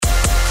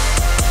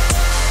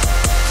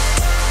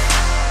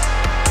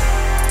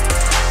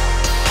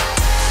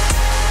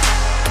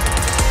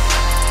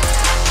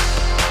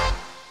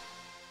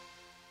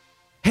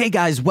Hey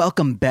guys,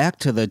 welcome back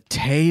to the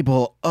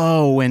table.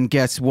 Oh, and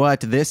guess what?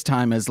 This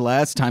time as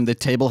last time, the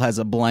table has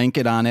a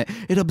blanket on it.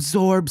 It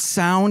absorbs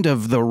sound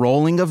of the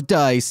rolling of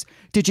dice.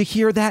 Did you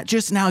hear that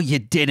just now? You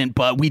didn't,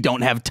 but we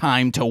don't have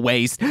time to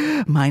waste.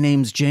 My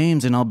name's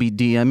James, and I'll be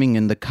DMing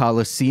in the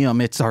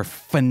Coliseum. It's our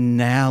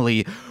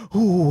finale.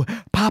 Ooh,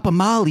 Papa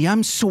Molly,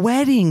 I'm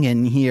sweating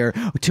in here.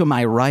 To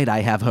my right,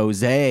 I have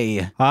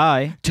Jose.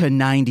 Hi. To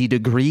 90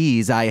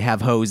 degrees, I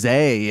have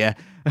Jose.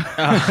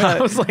 I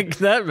was like,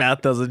 that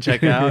math doesn't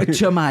check out.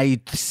 To my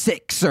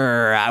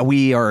sixer,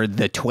 we are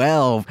the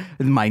 12.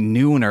 My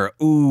nooner,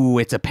 ooh,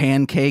 it's a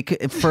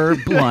pancake for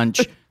lunch.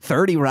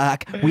 30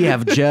 Rock, we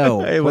have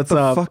Joe. Hey, What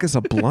the fuck is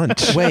a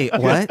blunch? Wait,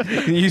 what?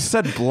 You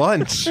said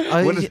blunch.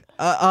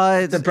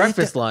 It's a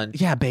breakfast lunch.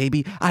 Yeah,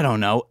 baby. I don't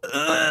know.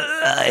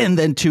 And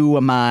then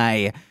to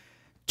my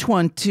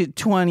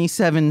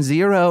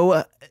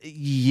 270,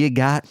 you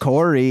got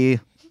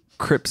Corey.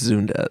 Crip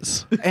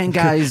Zundes. And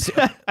guys,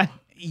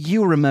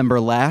 you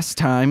remember last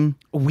time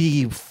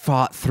we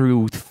fought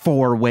through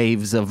 4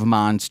 waves of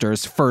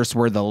monsters. First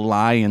were the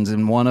lions,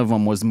 and one of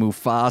them was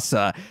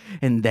Mufasa.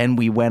 And then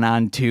we went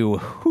on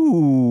to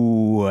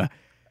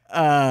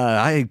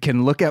I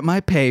can look at my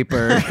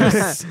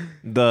papers.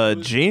 The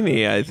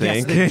genie, I Yes,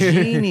 think. the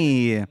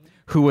genie,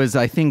 who was,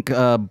 I think,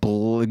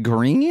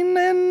 green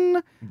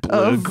and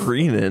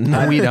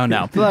Greenin. we don't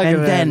know.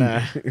 And then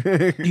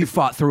then you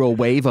fought through a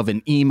wave of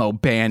an emo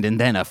band, and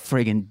then a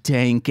friggin'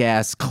 dank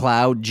ass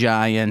cloud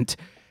giant.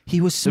 He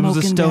was It was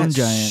smoking a stone that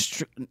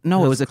giant.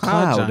 no, it was a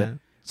cloud.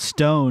 giant.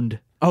 Stoned.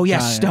 Oh yeah,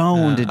 Giant.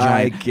 stoned I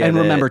giant. get And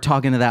remember it.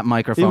 talking to that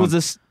microphone. It was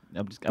a.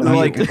 I'm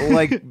like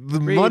the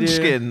Read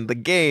Munchkin, the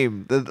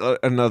game.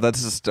 No,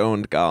 that's a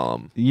stoned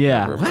golem.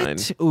 Yeah. Never mind.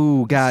 what?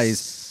 Ooh,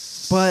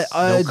 guys. But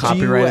no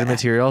copyrighted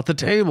material at the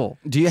table.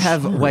 do you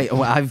have? Wait,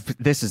 well,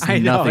 this is I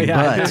know, nothing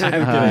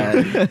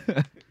yeah.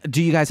 but.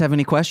 Do you guys have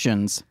any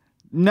questions?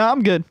 No,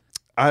 I'm good.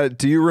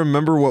 Do you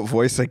remember what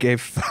voice I gave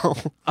Phil?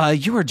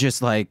 You were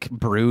just like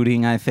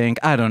brooding, I think.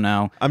 I don't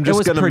know. I'm It just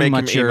was gonna pretty make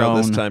him much your email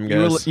this own. time, You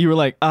were, guys. you were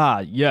like,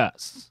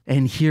 yes.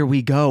 And here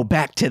we go,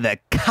 back to the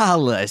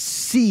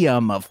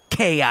Coliseum of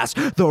Chaos.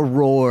 The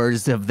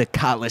roars of the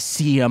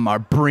Coliseum are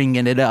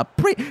bringing it up.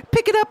 Pick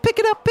it up, pick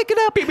it up, pick it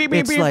up.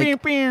 It's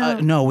like,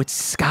 no, it's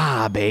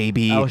ska,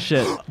 baby. Oh,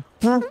 shit.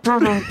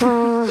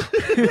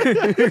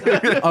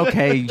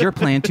 Okay, you're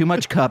playing too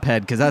much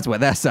Cuphead, because that's what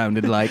that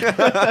sounded like.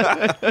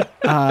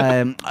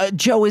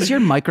 Joe, is your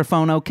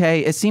microphone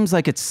okay? It seems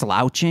like it's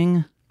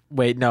slouching.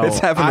 Wait, no. It's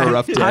having a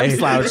rough day. I'm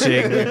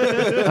slouching.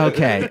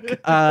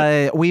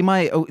 Okay. We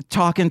might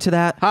talk into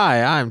that.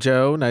 Hi, I'm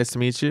Joe. Nice to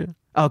meet you.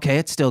 Okay,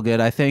 it's still good,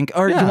 I think.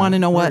 Or Yeah, you want to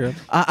know we're what? good.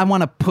 I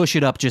want to push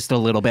it up just a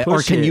little bit.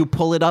 Push or can it. you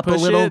pull it up a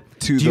Push little? it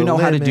To Do you the know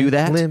how to do limit,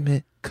 that?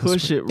 Limit, 'cause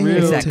Push it we're real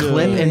It's that good.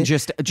 clip and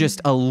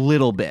just a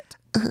little bit.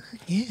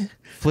 Yeah.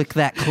 Flick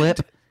that clip.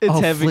 It's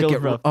oh, having flick a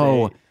it. rough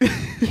Oh,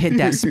 hit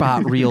that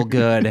spot real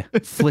good.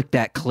 Flick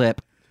that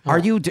clip. Are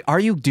you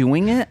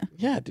doing it?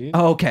 Yeah, dude.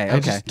 Oh, okay. I Okay.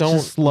 just don't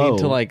Just slow. need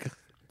to like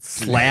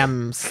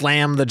slam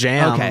the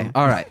jam. Okay,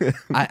 all right.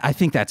 I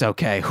think that's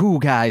okay. Who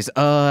guys?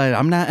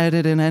 I'm not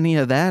editing any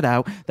of that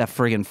out. That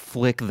friggin'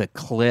 flick the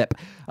clip.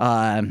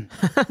 Oh,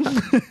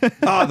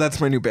 that's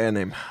my new band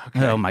name.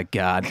 Oh my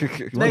God.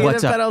 What's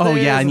Negative up? Oh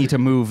yeah, I penalties. need to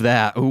move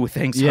that. Ooh,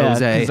 thanks, Yeah,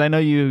 Jose. because I know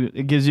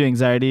it gives you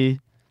anxiety.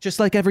 Just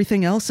like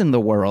everything else in the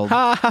world.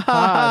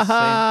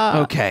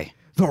 Okay.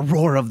 The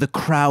roar of the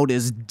crowd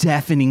is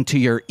deafening to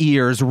your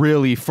ears.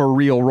 Really, for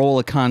real, roll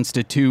a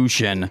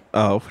Constitution.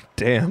 Oh,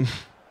 damn.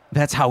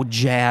 That's how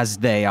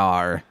jazzed they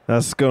are.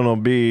 That's gonna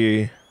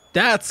be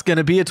That's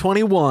gonna be a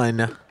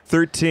 21.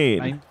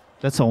 13.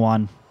 That's a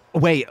 1.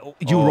 Wait,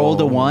 you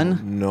rolled a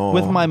 1? No.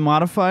 With my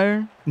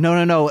modifier?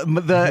 No.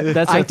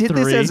 That's I a did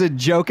this 3. as a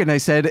joke, and I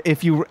said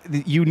if you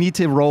need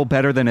to roll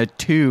better than a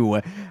 2.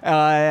 With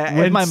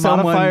And my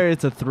someone- modifier,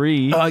 it's a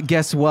 3.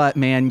 Guess what,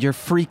 man? Your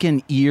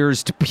freaking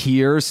ears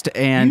pierced,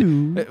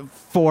 and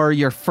for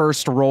your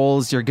first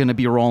rolls, you're gonna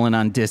be rolling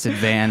on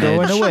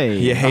disadvantage. Going away.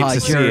 You hate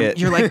to see you're, it.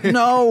 You're like,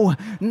 no,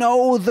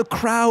 the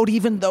crowd,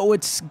 even though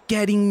it's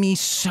getting me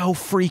so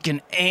freaking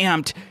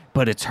amped,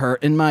 but it's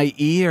hurting my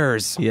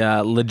ears. Yeah,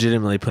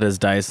 legitimately put his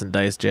dice in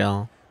dice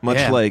jail. Much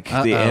Yeah. like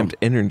the Uh-oh. amped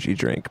energy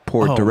drink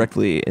poured Oh.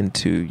 directly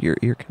into your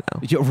ear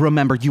canal.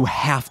 Remember, you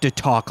have to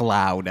talk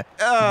loud.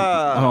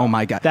 Oh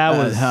my God. That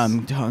was-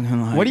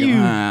 talking like What are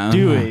you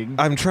doing?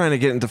 I'm trying to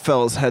get into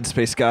Phil's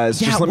headspace,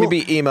 guys. Yeah, Just let well,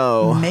 me be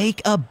emo.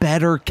 Make a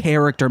better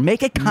character.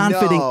 Make a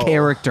confident No.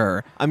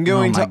 character. I'm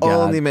going Oh my to God.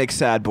 only make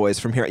sad boys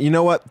from here. You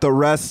know what? The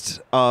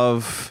rest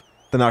of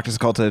the Noctis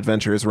Occulta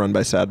adventure is run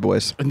by sad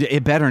boys.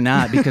 It better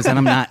not, because then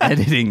I'm not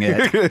editing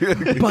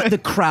it. But the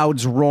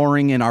crowd's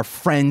roaring and our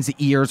friends'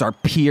 ears are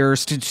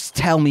pierced. Just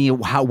tell me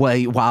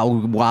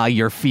why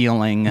you're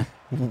feeling.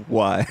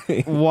 Why?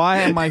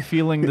 Why am I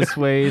feeling this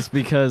way is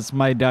because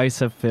my dice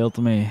have failed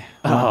me.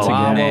 once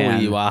wow.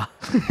 again.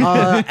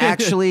 man.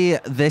 Actually,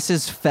 this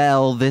is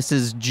Fel, this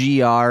is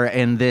GR,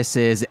 and this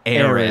is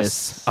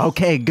Eris. Eris.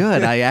 Okay,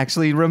 good. I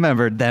actually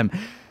remembered them.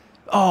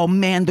 Oh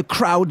man, the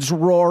crowd's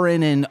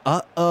roaring and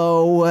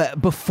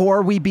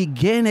before we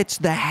begin, it's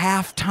the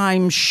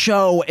halftime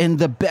show and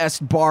the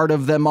best bard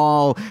of them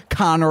all,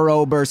 Connor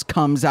Oberst,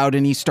 comes out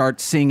and he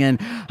starts singing,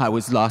 I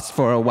was lost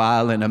for a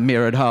while in a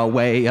mirrored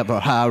hallway of a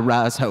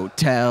high-rise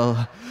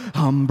hotel,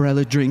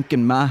 umbrella drink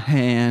in my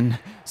hand,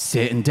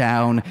 sitting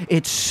down.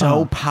 It's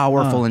so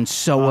powerful and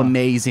so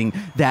amazing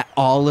that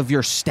all of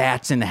your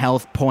stats and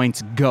health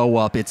points go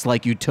up. It's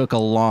like you took a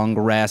long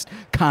rest.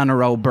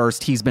 Connor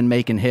Oberst, he's been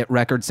making hit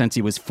records since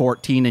he was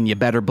 14, and you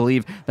better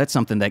believe that's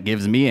something that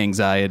gives me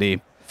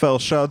anxiety. Fell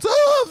shouts,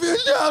 oh, you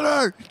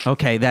shouter!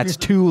 Okay, that's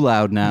too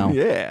loud now.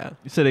 Yeah.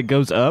 You said it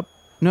goes up?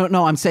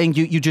 No, I'm saying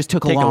you just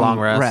took Take a long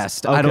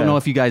rest. I don't Okay. know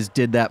if you guys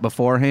did that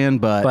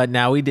beforehand, But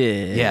now we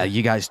did. yeah,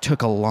 you guys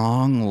took a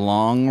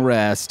long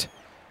rest.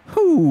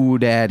 Whoo,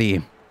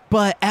 daddy.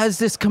 But as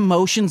this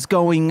commotion's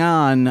going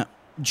on,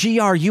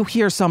 GR, you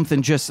hear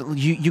something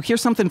you hear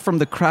something from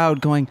the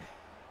crowd going,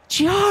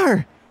 GR,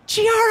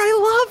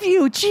 I love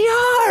you,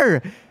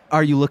 GR.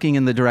 Are you looking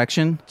in the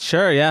direction?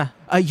 Sure, yeah.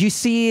 You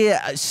see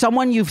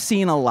someone you've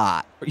seen a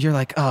lot. You're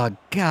like, oh,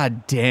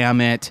 god damn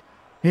it.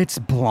 It's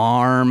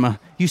Blarm.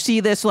 You see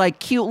this like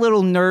cute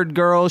little nerd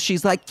girl.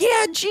 She's like,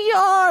 yeah,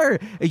 GR.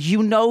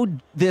 You know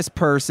this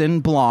person,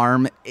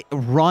 Blarm,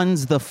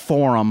 runs the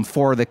forum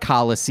for the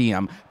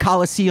Coliseum.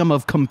 Coliseum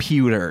of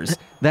Computers.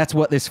 That's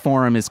what this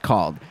forum is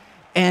called.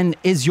 And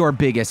is your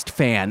biggest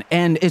fan.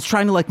 And is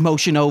trying to like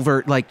motion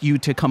over like you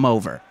to come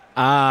over.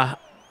 I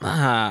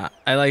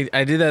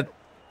do that,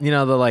 you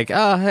know, the like,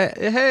 oh,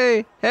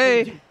 hey.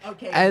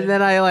 Okay. And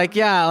then I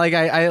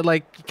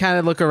kind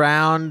of look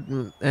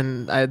around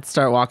and I'd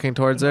start walking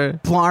towards her.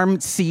 Blarm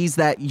sees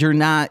that you're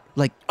not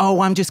like,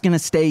 oh, I'm just going to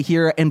stay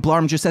here. And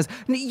Blarm just says,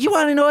 you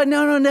want to know what?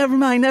 No, never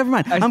mind.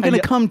 I'm going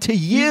to come to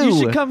you. You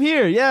should come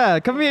here. Yeah,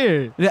 come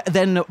here.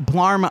 Then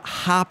Blarm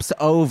hops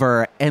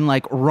over and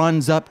like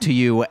runs up to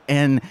you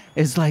and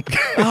is like,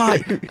 oh,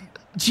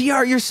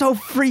 GR, you're so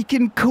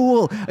freaking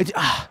cool.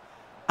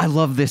 I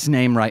love this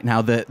name right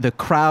now. The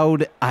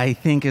crowd, I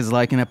think, is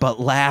liking it. But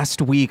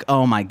last week,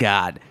 oh my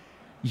God,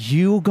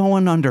 you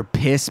going under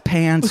piss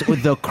pants,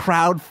 the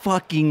crowd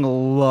fucking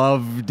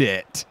loved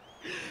it.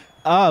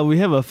 We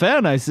have a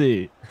fan, I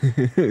see.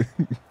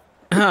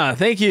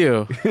 Thank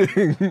you.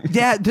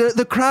 Yeah,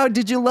 the crowd,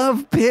 did you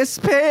love piss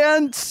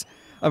pants?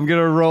 I'm going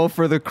to roll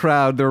for the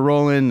crowd. They're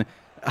rolling,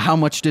 how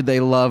much did they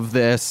love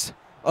this?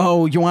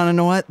 Oh, you want to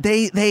know what?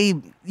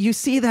 You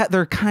see that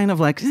they're kind of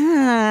like,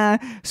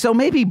 so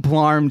maybe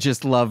Blarm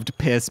just loved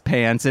piss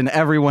pants and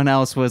everyone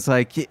else was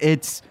like,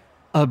 it's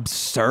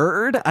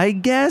absurd, I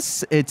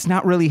guess. It's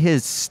not really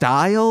his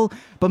style,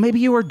 but maybe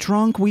you were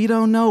drunk. We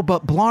don't know.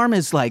 But Blarm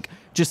is like,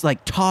 just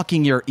like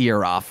talking your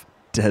ear off.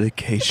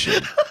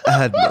 Dedication.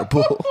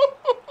 Admirable.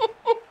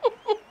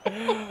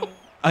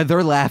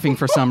 They're laughing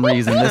for some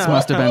reason. This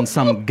must have been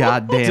some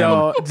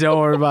goddamn... Don't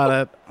worry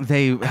about it.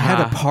 They had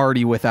a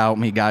party without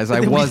me, guys. I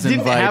was we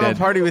didn't invited. have a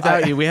party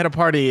without you. We had a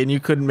party and you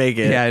couldn't make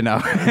it. Yeah, I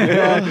know.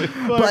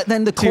 But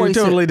then the Two Koiset,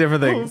 totally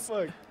different things.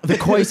 the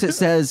Koiset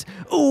says,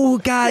 "Ooh,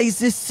 guys,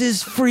 this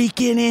is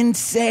freaking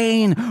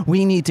insane.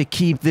 We need to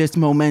keep this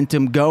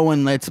momentum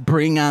going. Let's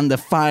bring on the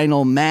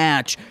final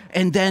match."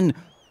 And then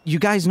you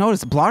guys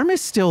notice Blarm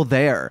is still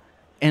there.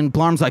 And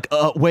Blarm's like,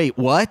 wait,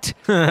 what?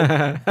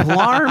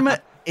 Blarm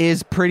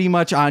is pretty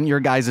much on your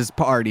guys'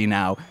 party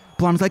now.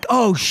 Blarm's like,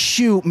 oh,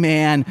 shoot,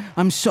 man.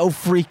 I'm so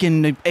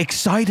freaking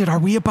excited. Are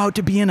we about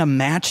to be in a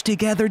match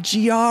together,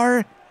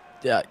 GR?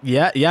 Yeah.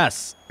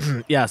 Yes.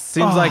 Yes.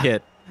 Seems like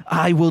it.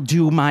 I will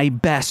do my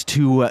best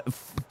to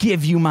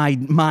give you my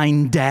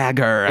mind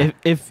dagger.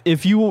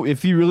 If you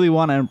really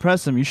want to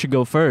impress him, you should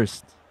go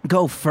first.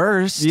 Go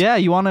first? Yeah,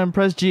 you want to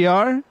impress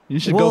GR? You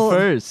should go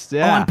first.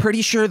 Yeah. Oh, I'm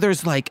pretty sure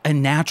there's like a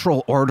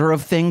natural order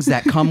of things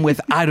that come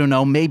with, I don't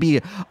know, maybe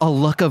a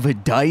luck of a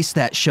dice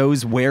that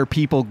shows where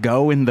people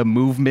go in the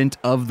movement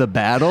of the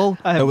battle.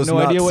 I have That was no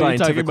not idea what you're talking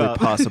scientifically about.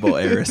 possible,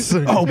 Eris.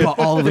 Oh, but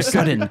all of a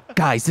sudden,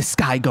 guys, the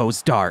sky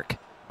goes dark.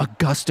 A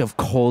gust of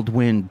cold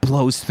wind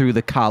blows through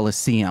the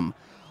Coliseum.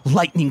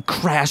 Lightning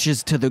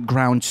crashes to the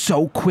ground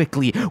so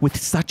quickly with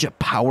such a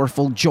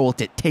powerful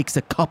jolt it takes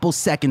a couple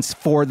seconds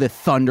for the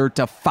thunder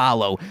to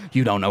follow.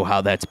 You don't know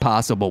how that's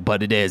possible,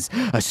 but it is.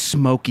 A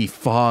smoky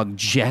fog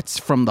jets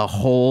from the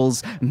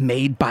holes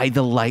made by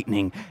the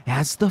lightning.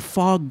 As the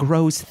fog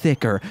grows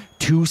thicker,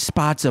 2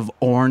 spots of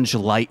orange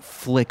light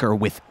flicker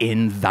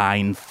within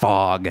thine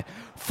fog.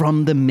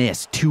 From the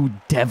mist, 2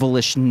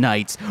 devilish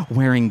knights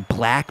wearing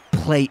black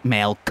plate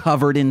mail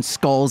covered in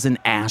skulls and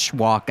ash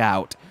walk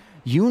out.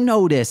 You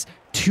notice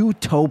 2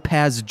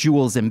 topaz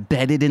jewels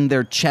embedded in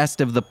their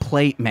chest of the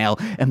plate mail,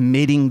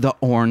 emitting the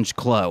orange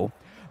glow.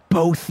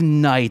 Both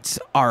knights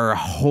are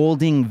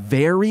holding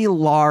very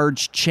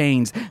large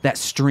chains that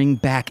string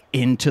back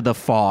into the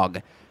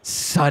fog.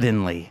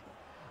 Suddenly,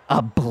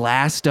 a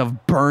blast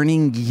of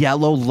burning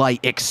yellow light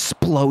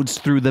explodes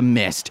through the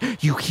mist.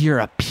 You hear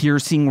a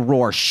piercing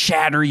roar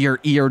shatter your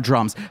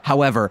eardrums.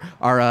 However,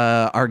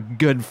 our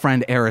good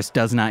friend Eris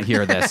does not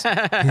hear this.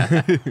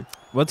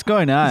 What's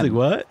going on? Like,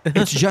 what?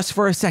 It's just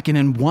for a second,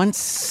 and once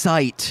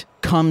sight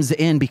comes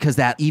in because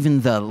that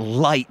even the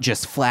light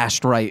just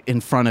flashed right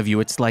in front of you.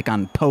 It's like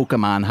on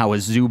Pokemon how a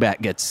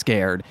Zubat gets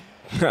scared.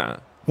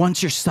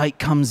 Once your sight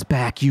comes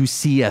back, you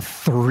see a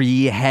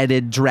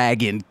 3-headed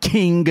dragon,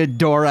 King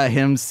Ghidorah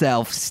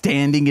himself,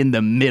 standing in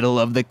the middle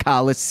of the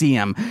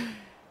Colosseum.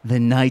 The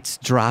knights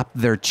drop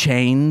their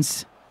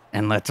chains,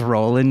 and let's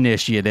roll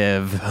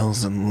initiative.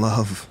 Fells in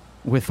love.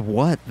 With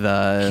what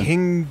the...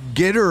 King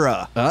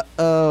Ghidorah.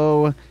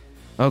 Uh-oh.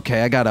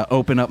 Okay, I gotta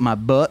open up my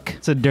book.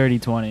 It's a dirty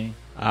 20.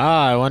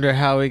 I wonder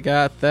how we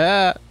got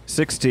that.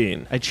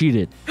 16. I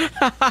cheated.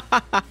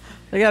 I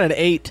got an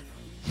 8.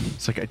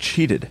 It's like I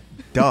cheated.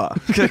 Duh.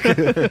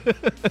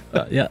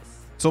 Yes.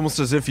 It's almost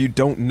as if you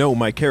don't know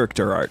my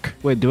character arc.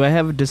 Wait, do I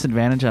have a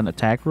disadvantage on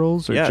attack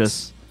rolls or Yes.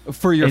 just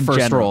For your In first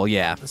general. roll,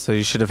 yeah. So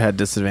you should have had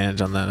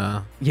disadvantage on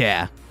that.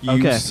 Yeah. You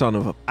Okay. son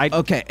of a...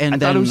 Okay, and I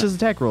then thought it was just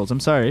attack rolls. I'm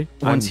sorry.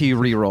 once he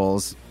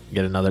re-rolls.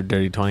 Get another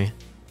dirty 20.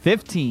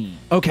 15.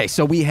 Okay,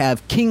 so we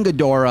have King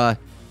Ghidorah,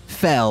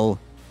 Fel,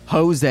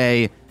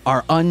 Jose,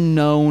 our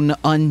unknown,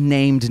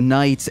 unnamed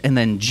knights, and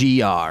then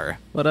GR.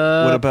 What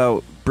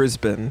about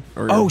Brisbane?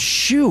 Or Oh,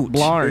 shoot.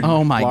 Blarn.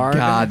 Oh, my Blarn.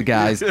 God,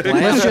 guys.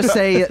 Let's just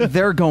say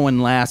they're going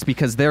last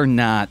because they're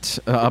not.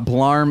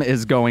 Blarm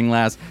is going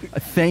last.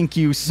 Thank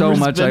you so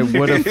much. I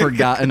would have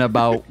forgotten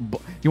about...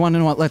 You want to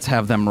know what? Let's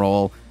have them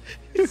roll.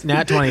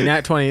 Nat 20,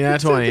 nat 20,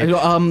 nat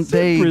 20.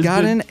 They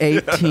got an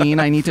 18.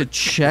 I need to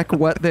check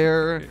what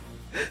they're...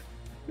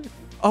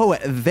 Oh,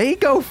 they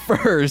go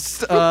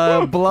first.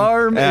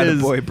 Blarm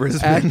is Attaboy,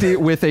 Brisbane.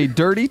 acting with a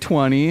dirty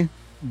 20.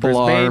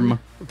 Blarm.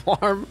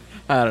 Blarm.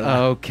 I don't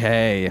know.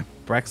 Okay.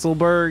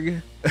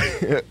 Brexelberg.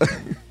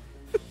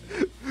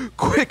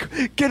 Quick,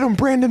 get him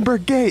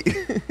Brandenburg Gate.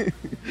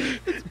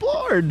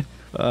 Blard.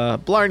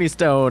 Blarney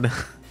Stone.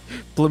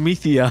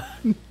 Blamethia.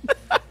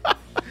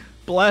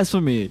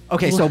 Blasphemy.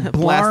 Okay, so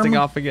Blasting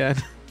Blarm, off again.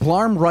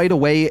 Blarm right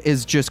away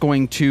is just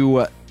going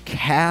to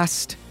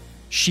cast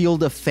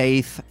Shield of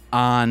Faith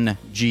on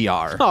GR.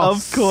 Oh,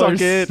 Of course.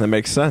 Suck it. That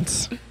makes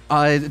sense.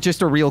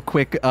 Just a real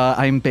quick,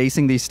 I'm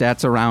basing these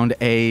stats around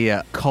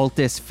a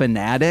cultist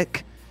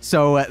fanatic.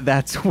 So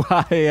that's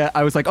why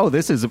I was like, oh,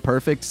 this is a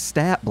perfect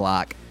stat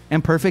block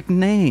and perfect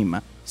name.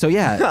 So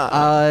yeah,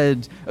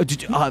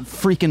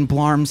 freaking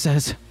Blarm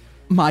says,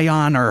 my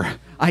honor,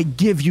 I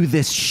give you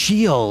this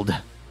shield.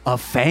 A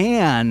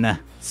fan.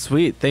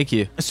 Sweet. Thank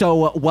you.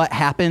 So what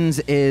happens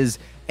is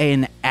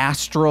an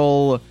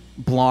astral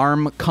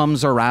Blarm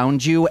comes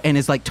around you and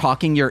is like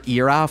talking your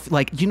ear off.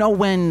 Like, you know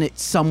when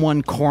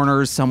someone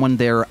corners someone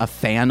they're a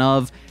fan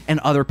of and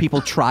other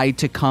people try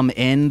to come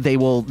in, they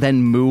will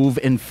then move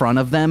in front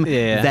of them?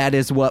 Yeah. That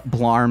is what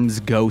Blarm's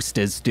ghost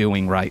is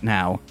doing right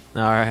now.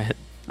 All right.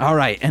 All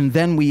right, and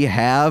then we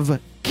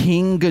have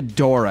King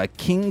Ghidorah.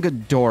 King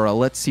Ghidorah,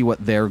 let's see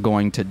what they're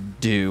going to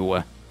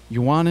do.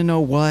 You want to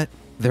know what?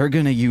 They're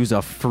going to use a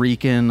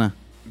freaking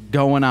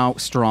going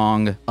out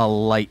strong, a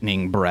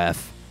lightning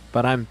breath.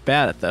 But I'm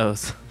bad at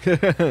those.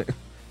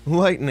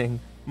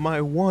 Lightning,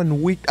 my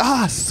one weak...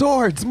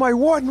 swords, my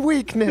one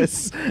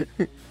weakness.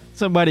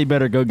 Somebody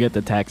better go get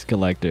the tax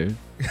collector.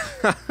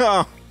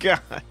 Oh,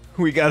 God.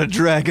 We got a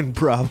dragon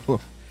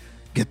problem.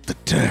 Get the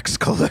tax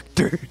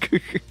collector.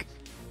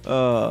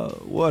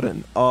 What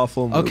an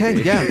awful movie.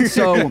 Okay, yeah.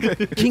 So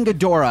King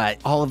Ghidorah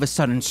all of a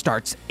sudden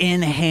starts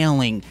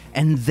inhaling,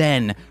 and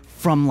then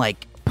from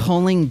like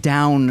pulling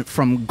down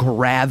from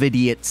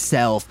gravity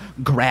itself,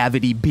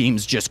 gravity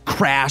beams just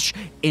crash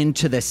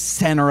into the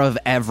center of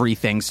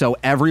everything. So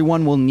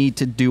everyone will need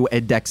to do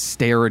a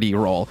dexterity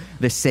roll.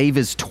 The save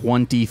is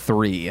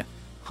 23.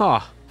 Huh.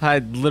 I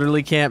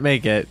literally can't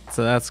make it,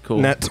 so that's cool.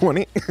 Nat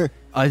 20.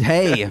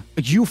 Hey,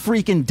 you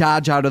freaking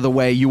dodge out of the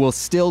way. You will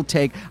still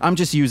take... I'm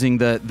just using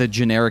the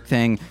generic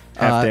thing.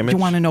 Half damage? You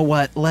want to know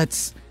what?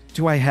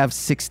 Do I have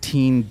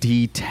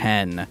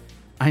 16d10?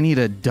 I need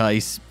a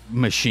dice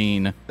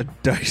machine. A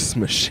dice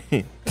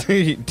machine. do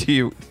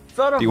you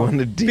Son of do you a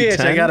want a D10? bitch,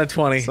 I got a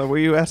 20. Is that what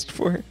you asked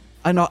for?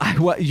 I know.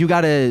 What? You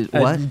got a...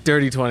 What? A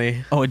dirty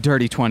 20. Oh, a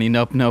dirty 20.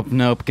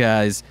 Nope,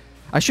 guys.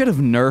 I should have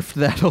nerfed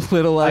that a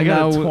little. I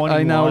got a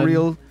I now 21.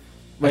 real...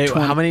 Wait,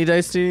 20 how many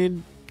dice do you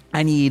need?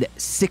 I need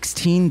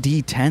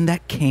 16d10.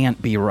 That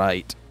can't be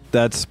right.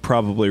 That's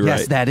probably right.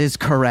 Yes, that is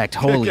correct.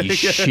 Holy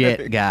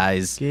shit,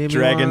 guys. Give me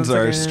Dragons 1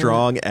 are second.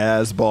 strong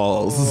as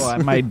balls. Oh, I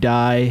might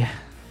die.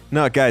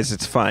 No, guys,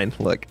 it's fine.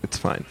 Look, it's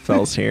fine.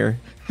 Fell's here.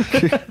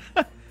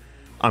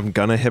 I'm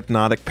gonna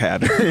hypnotic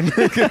pattern.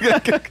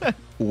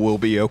 We'll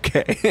be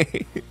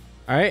okay.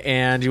 All right,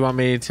 and you want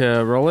me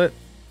to roll it?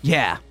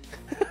 Yeah.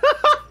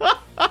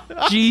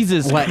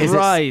 Jesus What is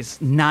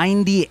Christ. it?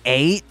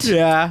 98?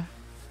 Yeah.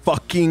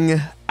 Fucking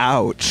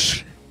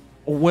ouch.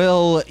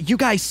 Will you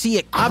guys see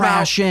it I'm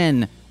crash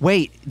in?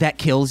 Wait, that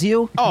kills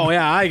you? Oh,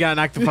 yeah, I got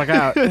knocked the fuck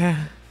out.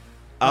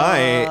 I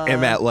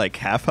am at like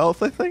half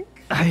health, I think.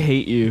 I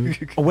hate you.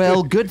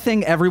 Well, good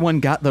thing everyone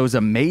got those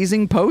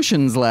amazing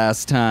potions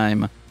last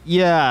time.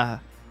 Yeah.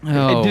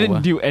 Oh. It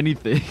didn't do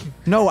anything.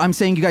 No, I'm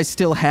saying you guys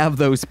still have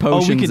those we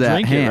potions could at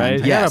drink it, hand. right?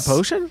 You Yes. got a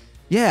potion?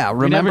 Yeah,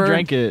 We remember? never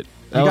drank it.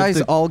 That was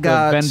guys all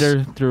got- The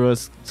vendor threw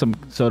us some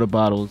soda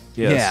bottles.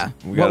 Yes, Yeah.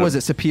 we What got was it.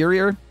 it?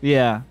 Superior?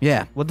 Yeah.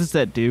 Yeah. What does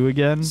that do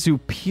again?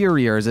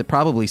 Superior, as it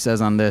probably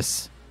says on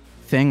this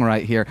thing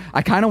right here.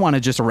 I kind of want to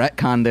just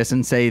retcon this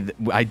and say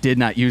I did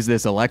not use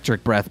this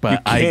electric breath, but You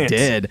I can't.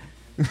 did.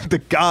 The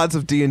gods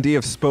of D&D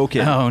have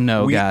spoken. Oh,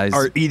 no, we guys.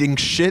 are eating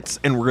shits,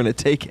 and we're gonna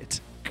take it.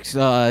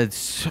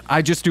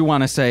 I just do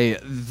want to say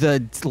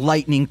the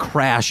lightning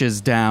crashes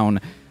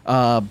down.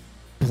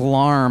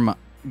 Blarm,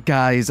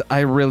 guys, I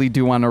really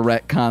do want to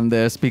retcon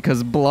this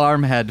because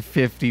Blarm had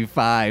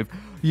 55.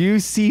 You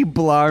see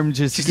Blarm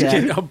just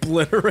get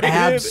obliterated.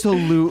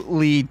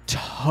 absolutely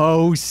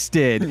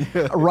toasted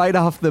right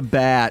off the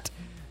bat,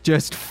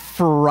 just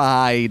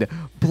fried.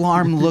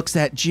 Blarm looks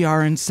at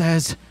GR and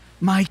says,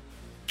 "My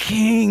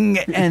king,"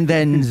 and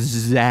then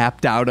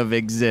zapped out of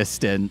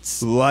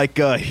existence. Like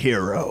a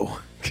hero.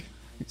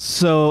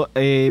 So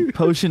a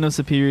potion of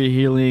superior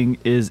healing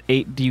is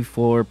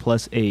 8d4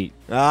 plus 8.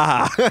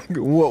 Ah,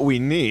 what we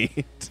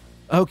need.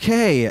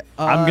 Okay,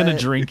 I'm gonna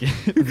drink it.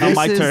 This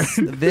My turn.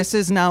 This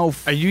is now.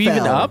 Are you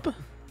even Fel. up?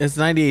 It's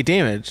 98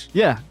 damage.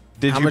 Yeah.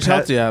 Did How you much pa-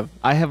 health do you have?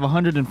 I have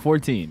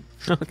 114.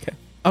 Okay.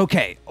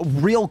 Okay,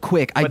 real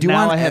quick, But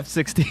now I have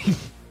 16.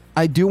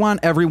 I do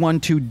want everyone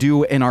to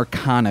do an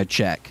Arcana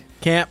check.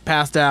 Can't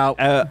passed out.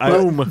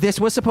 But this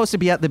was supposed to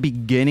be at the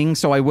beginning,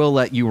 so I will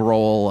let you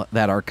roll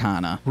that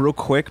Arcana. Real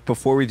quick,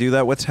 before we do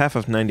that, what's half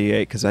of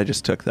 98? Because I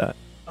just took that.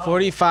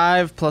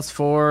 45 plus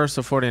 4,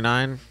 so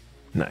 49.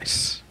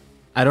 Nice.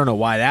 I don't know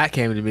why that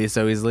came to me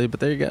so easily, but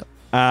there you go.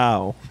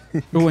 Ow.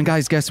 Oh, and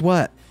guys, guess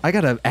what? I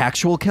got an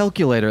actual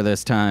calculator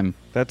this time.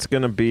 That's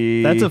gonna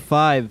be That's a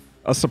 5.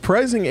 a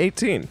surprising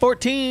 18.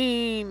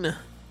 14.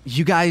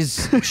 You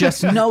guys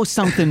just know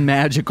something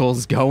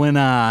magical's going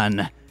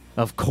on.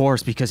 Of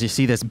course, because you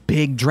see this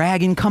big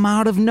dragon come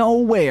out of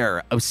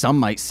nowhere. Oh, some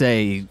might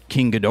say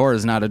King Ghidorah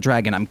is not a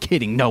dragon. I'm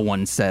kidding. No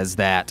one says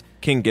that.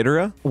 King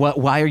Ghidorah?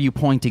 Why are you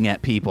pointing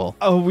at people?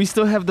 Oh, we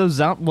still have those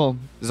well,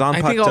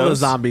 I think all the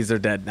zombies are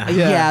dead now.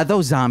 Yeah,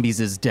 those zombies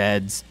is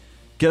deads.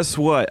 Guess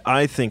what?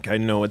 I think I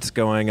know what's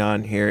going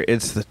on here.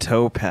 It's the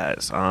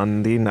topaz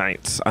on the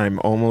knights. I'm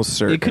almost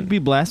certain. it could be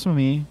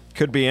blasphemy.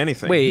 Could be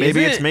anything. Wait,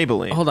 maybe isn't it's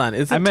Maybelline. Hold on.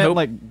 Isn't I meant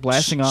like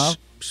blasting off.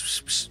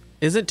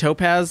 Isn't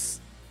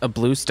topaz a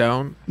blue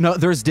stone? No,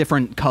 there's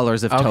different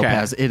colors of Okay.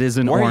 topaz. It is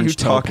an Why are you orange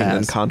talking,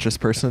 topaz. unconscious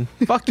person?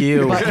 Fuck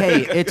you. But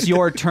hey, it's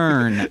your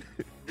turn.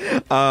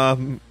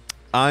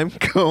 I'm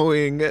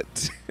going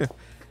to...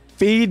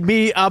 Feed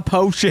me a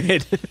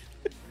potion.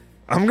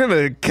 I'm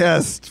gonna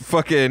cast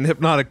fucking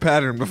hypnotic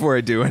pattern before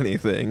I do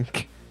anything.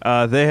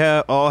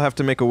 They all have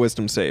to make a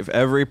wisdom save.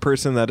 Every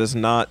person that is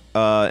not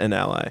an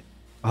ally.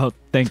 Oh,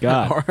 thank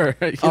God. Or,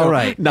 All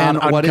right, and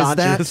what is that?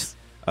 non-unconscious.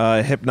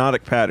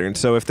 Hypnotic pattern.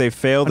 So if they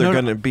fail, they're No,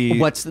 no, gonna be.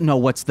 What's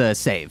the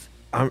save?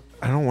 I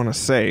don't want to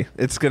say.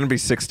 It's gonna be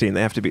 16.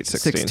 They have to beat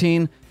 16.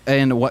 16.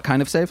 And what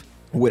kind of save?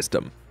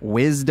 Wisdom.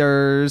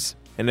 Wisders.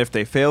 And if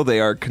they fail, they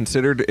are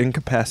considered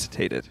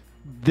incapacitated.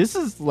 This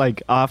is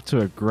like off to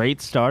a great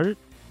start.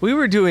 We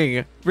were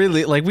doing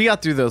really, like, we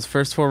got through those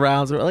first 4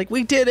 rounds. We're like,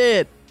 we did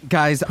it.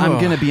 Guys, I'm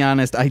gonna be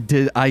honest.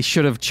 I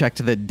should have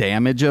checked the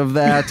damage of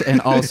that and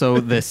also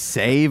the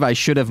save. I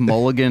should have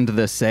mulliganed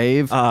the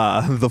save.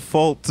 The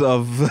fault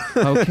of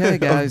Okay, of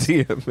guys.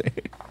 DMA.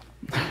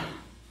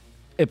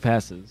 It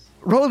passes.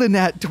 Roll a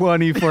nat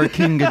 20 for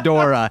King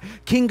Ghidorah.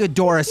 King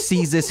Ghidorah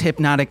sees this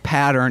hypnotic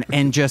pattern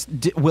and just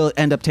will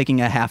end up taking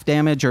a half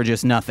damage or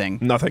just nothing.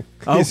 Nothing.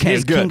 Okay,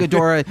 He's good. King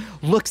Ghidorah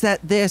looks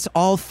at this,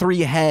 all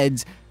 3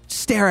 heads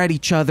stare at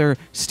each other,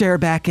 stare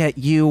back at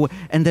you,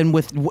 and then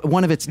with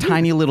one of its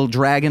tiny little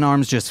dragon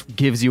arms just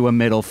gives you a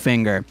middle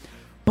finger.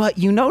 But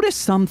you notice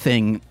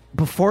something.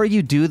 Before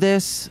you do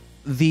this,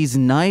 these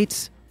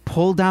knights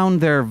pull down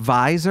their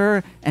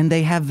visor and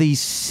they have these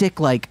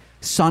sick, like,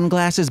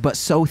 sunglasses, but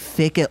so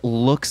thick it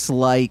looks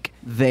like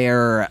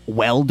they're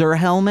welder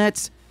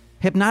helmets.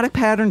 Hypnotic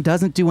pattern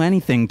doesn't do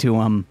anything to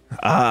them.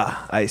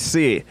 Ah, I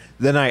see.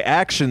 Then I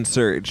action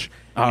surge.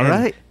 All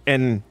right.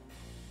 And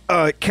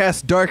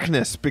cast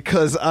darkness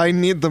because I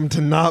need them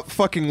to not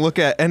fucking look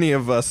at any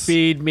of us.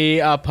 Feed me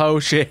a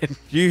potion.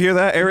 You hear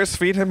that, Eris?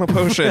 Feed him a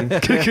potion.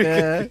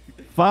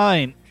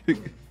 Fine.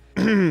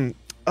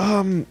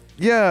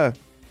 Yeah.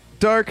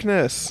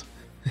 Darkness.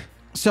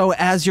 So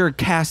as you're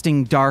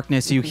casting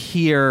darkness, you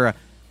hear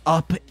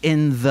up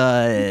in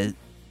the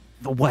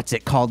what's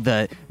it called?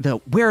 The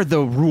where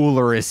the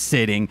ruler is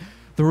sitting.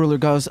 The ruler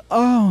goes,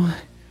 "Oh,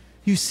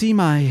 you see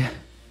my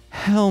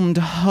helmed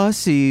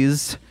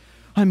hussies.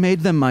 I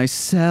made them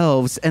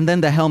myself." And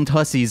then the helmed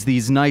hussies,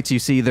 these knights you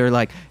see, they're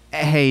like,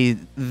 "Hey,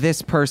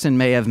 this person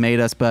may have made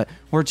us, but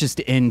we're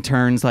just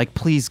interns. Like,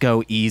 please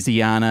go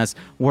easy on us.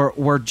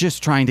 We're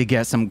just trying to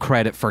get some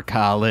credit for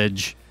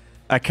college."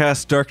 I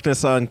cast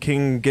darkness on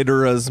King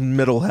Ghidorah's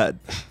middle head.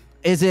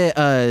 Is it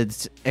a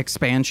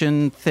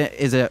expansion thing?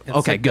 Is it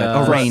okay? like Good,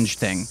 a- a range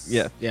thing.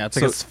 Yeah. Yeah, it's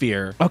like a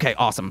sphere. Okay,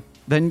 awesome.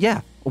 Then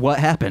yeah, what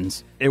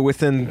happens?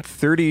 Within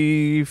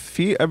 30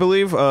 feet, I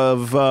believe,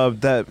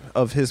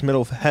 of his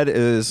middle head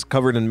is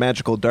covered in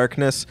magical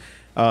darkness.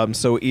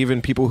 So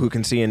even people who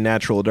can see in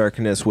natural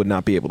darkness would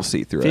not be able to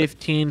see through it.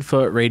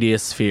 15-foot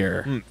radius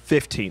sphere.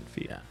 15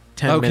 feet. Yeah.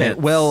 10 Okay, minutes.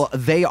 well,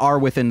 they are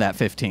within that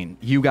 15.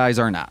 You guys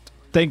are not.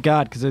 Thank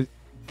God, because a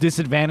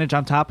disadvantage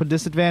on top of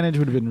disadvantage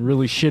would have been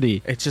really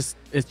shitty.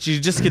 You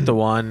just get the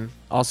one.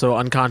 Also,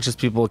 unconscious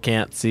people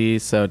can't see,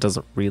 so it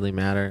doesn't really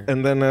matter.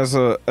 And then as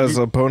a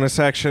bonus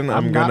action,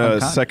 I'm I'm not gonna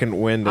unconscious.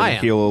 second wind I and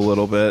am. heal a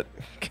little bit.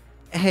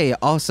 Hey,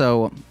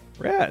 also,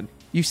 Rad.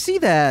 you see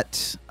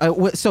that?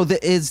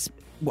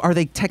 Are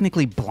they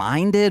technically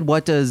blinded?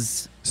 What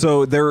does?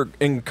 So they're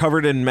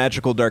covered in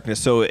magical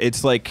darkness. So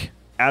it's like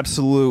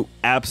absolute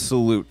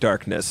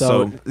darkness.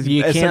 So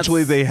you can't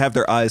essentially, s- they have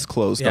their eyes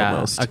closed Yeah,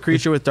 almost. a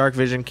creature with dark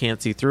vision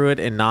can't see through it,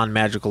 and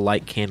non-magical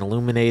light can't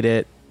illuminate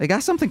it. They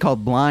got something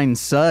called blind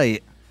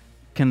sight.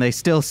 Can they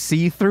still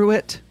see through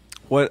it?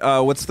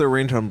 What's the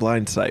range on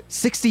blind sight?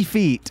 60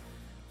 feet.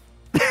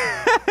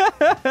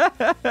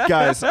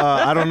 Guys,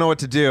 I don't know what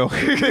to do.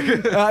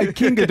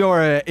 King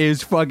Ghidorah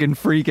is fucking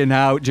freaking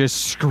out,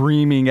 just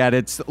screaming at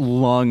its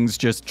lungs,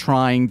 just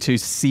trying to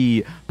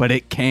see, but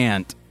it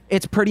can't.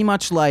 It's pretty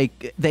much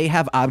like they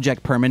have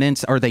object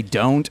permanence or they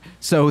don't,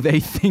 so they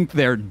think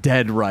they're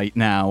dead right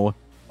now.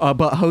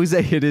 But Jose,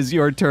 it is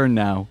your turn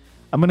now.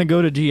 I'm going to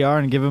go to GR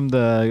and give him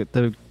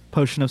the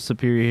potion of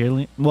superior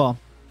healing. Well,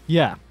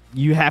 yeah.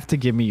 You have to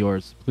give me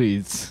yours,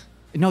 please.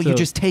 No, you So-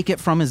 just take it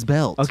from his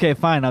belt. Okay,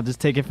 fine. I'll just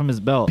take it from his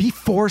belt. Be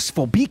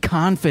forceful. Be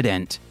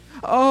confident.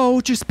 Oh,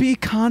 just be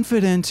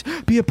confident.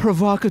 Be a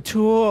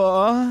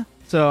provocateur.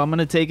 So I'm going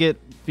to take it,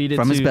 feed it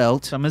From to... his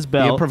belt. From his Be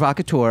a belt.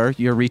 provocateur.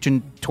 You're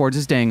reaching towards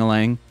his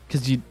dangling.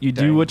 Because you do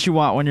Dang. what you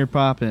want when you're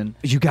popping.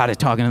 You got it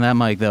talking to that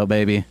mic, though,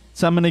 baby.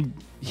 So I'm going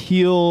to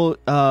heal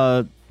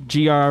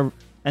GR,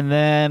 and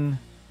then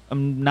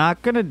I'm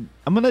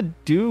going to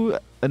do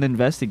an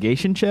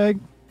investigation check.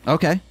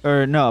 Okay.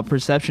 Or no, a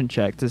perception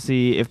check to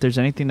see if there's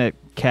anything that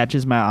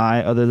catches my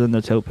eye other than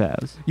the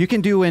topaz. You can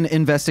do an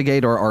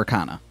investigate or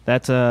arcana.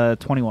 That's a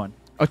 21.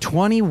 A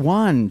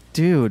 21,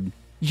 dude.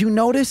 You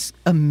notice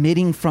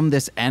emitting from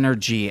this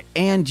energy,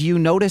 and you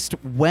noticed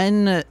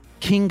when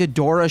King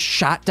Ghidorah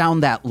shot down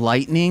that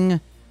lightning,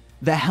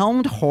 the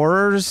helmed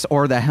horrors,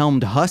 or the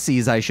helmed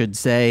hussies, I should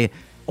say,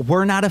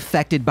 were not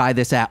affected by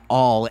this at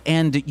all.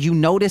 And you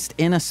noticed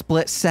in a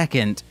split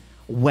second,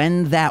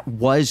 when that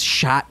was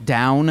shot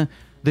down,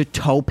 the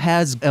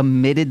topaz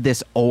emitted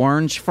this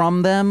orange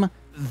from them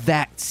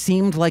that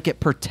seemed like it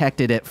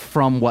protected it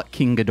from what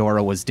King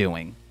Ghidorah was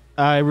doing.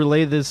 I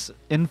relay this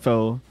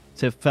info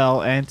to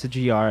Fel and to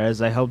GR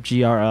as I help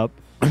GR up.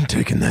 I'm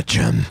taking that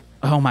gem.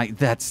 Oh my,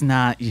 that's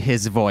not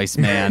his voice,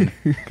 man.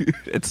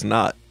 It's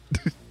not.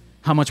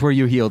 How much were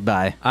you healed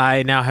by?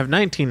 I now have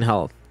 19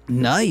 health.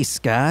 Nice,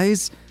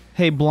 guys.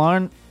 Hey,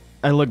 Blarn,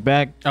 I look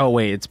back. Oh,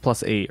 wait, it's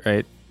 +8,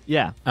 right?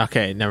 Yeah.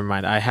 Okay, never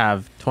mind. I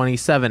have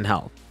 27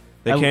 health.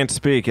 They can't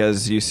speak,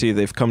 as you see.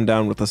 They've come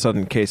down with a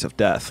sudden case of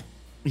death.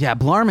 Yeah,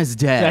 Blarm is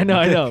dead.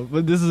 I know,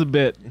 but this is a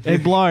bit. Hey,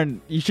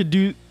 Blarn, you should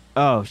do...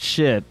 Oh,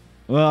 shit.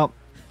 Well,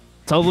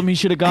 told him he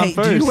should have gone Hey,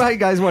 first. do you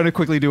guys want to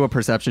quickly do a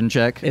perception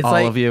check? It's all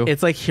like, of you.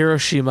 It's like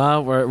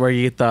Hiroshima, where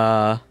you get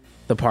the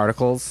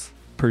particles.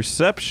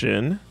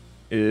 Perception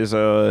is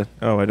I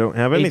don't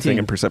have anything 18.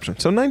 in perception.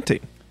 So 19.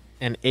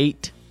 And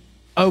 8.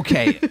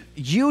 Okay,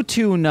 you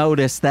two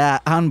notice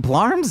that on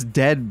Blarm's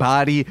dead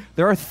body,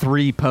 there are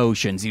 3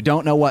 potions. You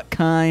don't know what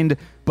kind,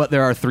 but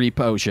there are 3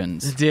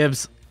 potions.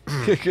 Dibs.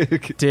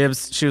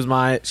 Dibs. She was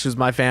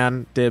my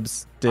fan.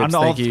 Dibs. On Dibs.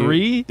 all Thank you.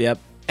 3? Yep.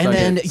 And Suck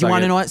then it, you suck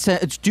want to it. know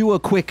what? Do a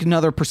quick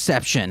another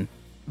perception.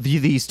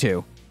 These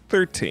two.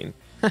 13.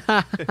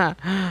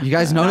 You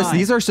guys notice Nice.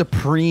 these are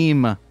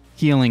supreme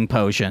healing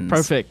potions.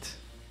 Perfect.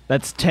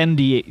 That's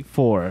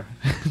 10d4.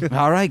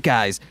 All right,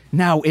 guys.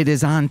 Now it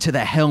is on to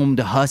the helmed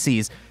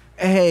hussies.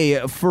 Hey,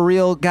 for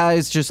real,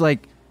 guys,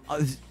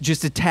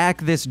 just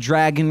attack this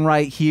dragon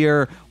right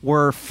here.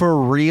 We're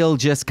for real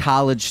just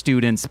college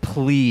students,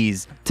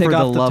 please. Take for the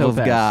off the love of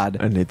topaz. God.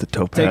 I need the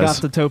topaz. Take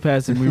off the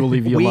topaz and we will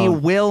leave you We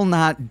alone. will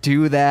not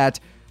do that.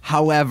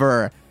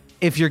 However,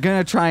 if you're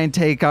going to try and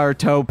take our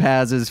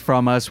topazes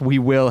from us, we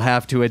will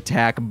have to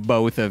attack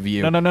both of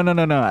you. No.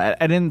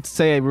 I didn't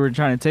say we were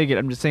trying to take it.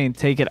 I'm just saying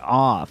take it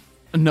off.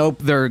 Nope,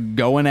 they're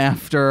going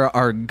after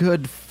our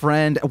good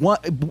friend.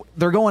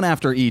 They're going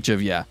after each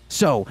of you.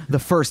 So, the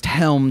first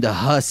helmed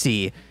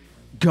hussy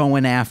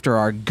going after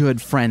our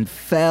good friend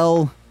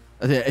Fel.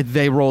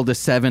 They rolled a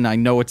 7. I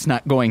know it's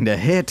not going to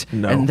hit.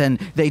 No. And then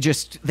they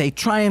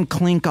try and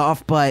clink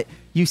off, but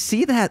you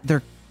see that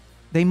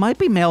they might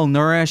be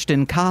malnourished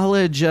in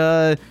college.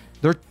 They're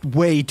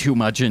way too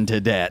much into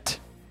debt.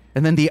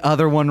 And then the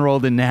other one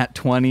rolled a nat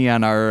 20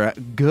 on our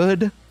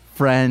good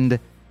friend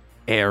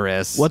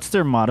Eris. What's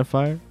their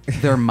modifier?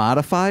 Their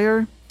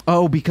modifier?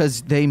 Oh,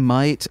 because they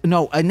might...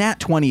 No, a nat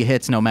 20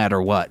 hits no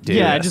matter what, dude.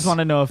 Yeah, I just want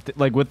to know if,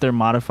 with their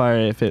modifier,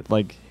 if it,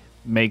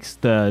 makes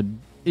the...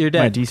 You're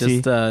My dead.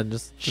 DC.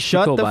 Just be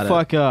Shut cool the about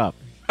fuck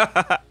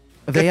up.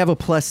 They have a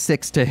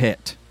 +6 to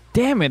hit.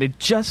 Damn it, it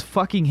just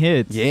fucking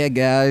hits. Yeah,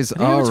 guys. It.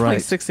 All It's right.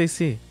 26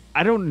 AC.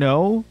 I don't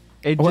know,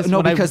 It Well, just no,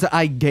 when I- because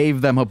I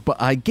gave them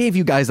I gave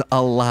you guys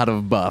a lot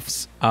of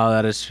buffs. Oh,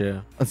 that is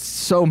true.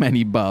 So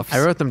many buffs. I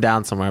wrote them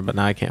down somewhere, but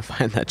now I can't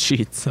find that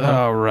sheet. So.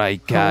 All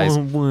right, guys.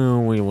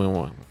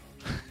 Whoa.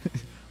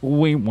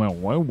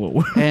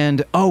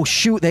 And oh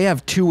shoot, they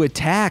have 2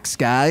 attacks,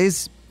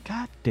 guys.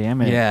 God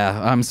damn it.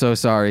 Yeah, I'm so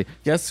sorry.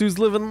 Guess who's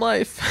living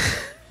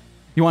life?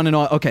 You want to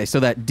know? Okay, so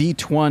that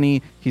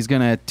D20, he's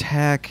going to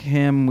attack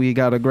him. We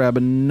got to grab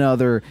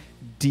another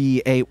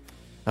D8.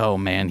 Oh,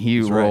 man, he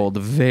That's right. rolled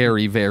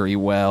very, very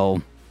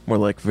well. More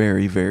like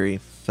very, very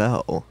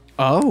fell.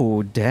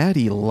 Oh,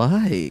 daddy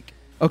like.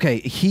 Okay,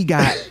 he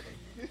got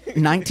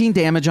 19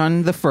 damage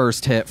on the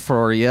first hit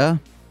for you.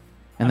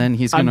 And then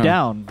he's going to... I'm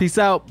down. Peace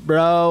out,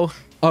 bro.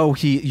 Oh,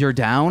 you're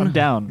down? I'm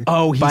down.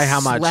 Oh, he By how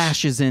much?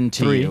 slashes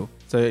into 3. you.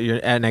 So you're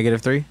at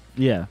 -3.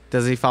 Yeah.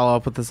 Does he follow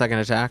up with the second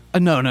attack?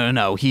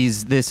 No.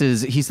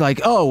 He's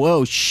like,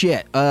 oh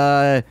shit.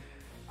 I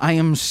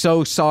am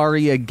so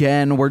sorry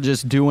again. We're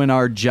just doing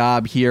our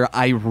job here.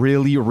 I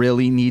really,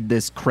 really need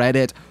this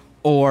credit,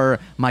 or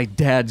my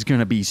dad's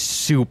gonna be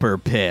super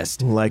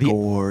pissed. Like The a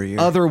warrior.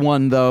 other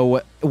one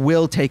though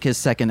will take his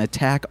second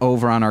attack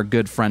over on our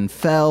good friend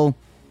Fell.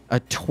 A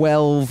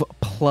 12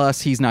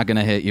 plus. He's not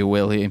gonna hit you,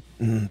 will he?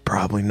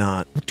 Probably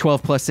not.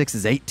 12 plus 6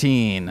 is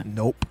 18.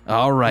 Nope.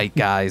 All right,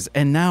 guys,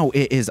 and now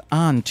it is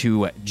on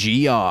to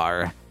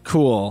GR.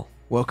 Cool.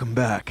 Welcome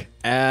back.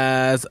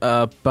 As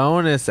a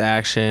bonus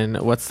action,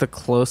 what's the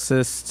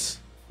closest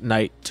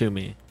knight to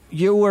me?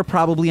 You were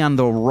probably on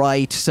the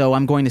right, so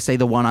I'm going to say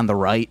the one on the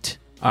right.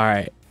 All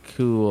right.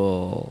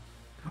 Cool.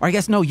 Or I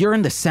guess, no, you're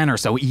in the center,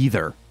 so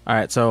either. All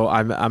right. So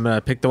I'm gonna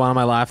pick the one on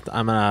my left.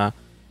 I'm gonna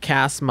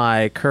cast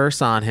my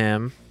curse on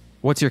him.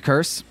 What's your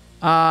curse?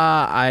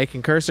 I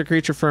can curse a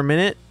creature for a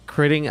minute.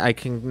 Critting, I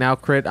can now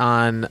crit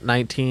on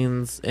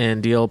 19s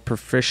and deal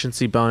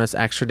proficiency bonus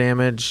extra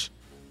damage.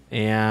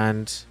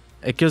 And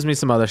it gives me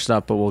some other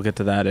stuff, but we'll get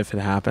to that if it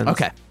happens.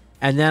 Okay.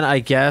 And then I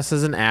guess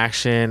as an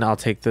action, I'll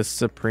take the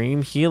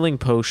Supreme Healing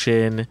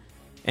Potion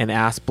and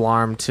ask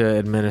Blarm to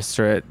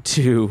administer it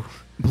to...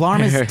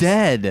 Blarm is Harris.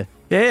 dead.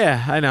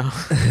 Yeah, I know.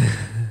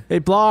 Hey,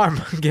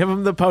 Blarm, give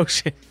him the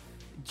potion.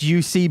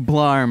 You see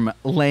Blarm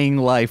laying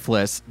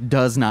lifeless,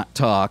 does not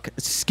talk.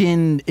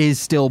 Skin is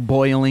still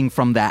boiling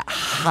from that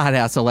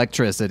hot-ass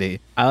electricity.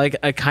 I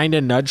kind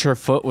of nudge her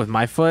foot with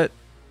my foot.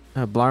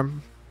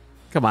 Blarm,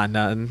 come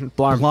on,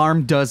 Blarm.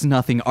 Blarm does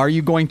nothing. Are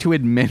you going to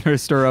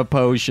administer a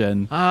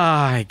potion?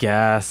 I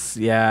guess,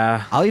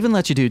 yeah. I'll even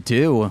let you do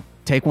 2.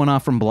 Take one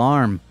off from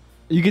Blarm.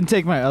 You can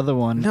take my other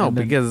one. No, and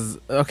then- because,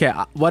 okay,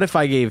 what if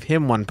I gave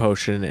him one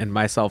potion and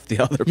myself the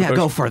other Yeah, potion?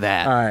 go for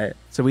that. All right,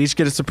 so we each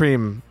get a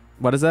Supreme,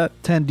 what is that?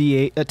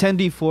 10d8,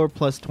 10d4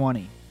 plus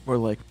 20. We're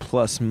like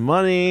plus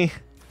money.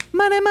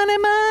 Money.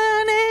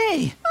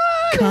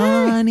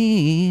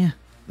 Connie.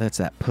 That's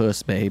that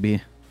puss,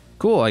 baby.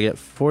 Cool, I get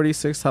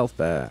 46 health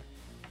back.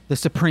 The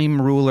Supreme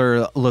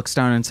Ruler looks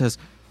down and says,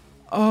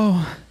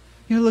 "Oh,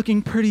 you're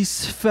looking pretty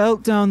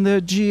svelte down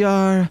there,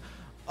 GR.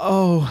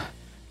 Oh,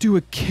 do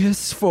a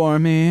kiss for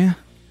me."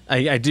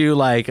 I do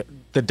like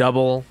the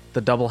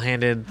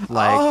double-handed,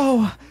 like,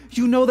 oh,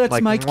 you know that's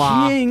like my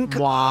mwah, kink.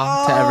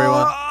 mwah to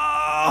everyone.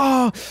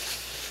 Oh,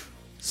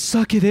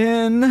 suck it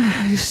in.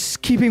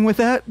 Just keeping with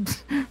that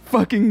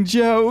fucking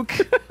joke.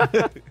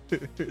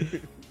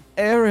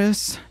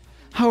 Eris,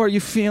 how are you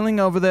feeling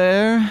over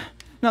there?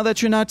 Now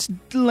that you're not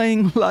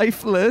laying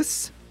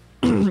lifeless.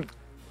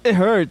 It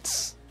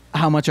hurts.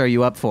 How much are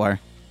you up for?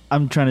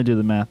 I'm trying to do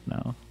the math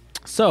now.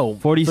 So,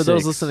 46. for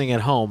those listening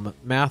at home,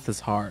 math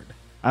is hard.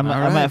 I'm All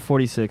I'm right. at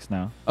 46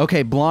 now.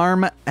 Okay,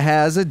 Blarm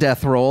has a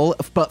death roll,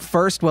 but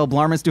first, while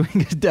Blarm is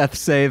doing a death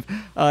save,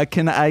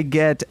 can I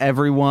get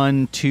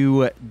everyone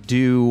to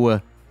do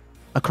a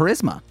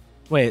charisma?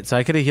 Wait, so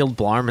I could have healed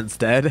Blarm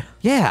instead?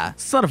 Yeah.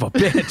 Son of a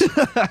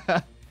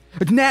bitch.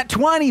 Nat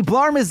 20,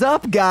 Blarm is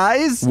up,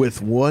 guys.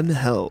 With 1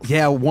 health.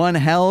 Yeah, 1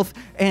 health,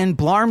 and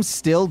Blarm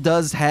still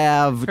does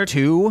have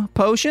 2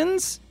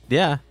 potions.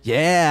 Yeah.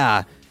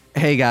 Yeah.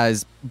 Hey,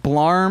 guys,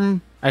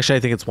 Blarm. Actually, I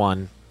think it's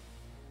 1.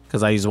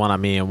 Because I used 1 on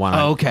me and 1 on...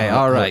 Okay,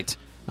 all right.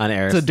 On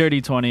Eris. It's a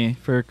dirty 20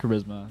 for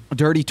charisma.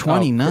 Dirty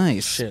 20, Oh,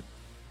 nice. Shit.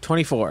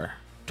 24.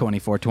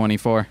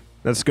 24.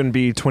 That's going to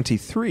be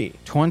 23.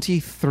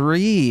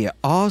 23.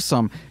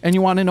 Awesome. And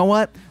you want to know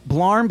what?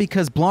 Blarm,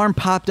 because Blarm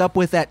popped up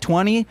with that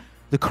 20,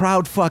 the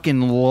crowd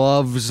fucking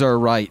loves her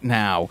right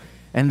now.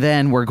 And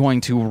then we're going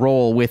to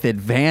roll with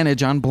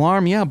advantage on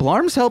Blarm. Yeah,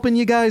 Blarm's helping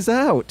you guys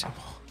out.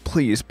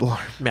 Please, Blarm.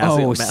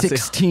 Massive,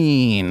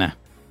 16.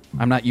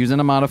 I'm not using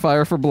a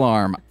modifier for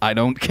Blarm. I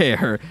don't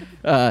care.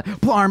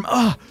 Blarm,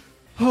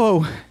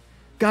 oh,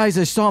 guys,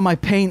 I saw my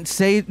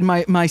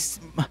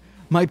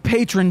my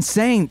patron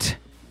saint.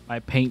 I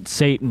paint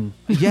Satan.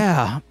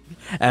 Yeah,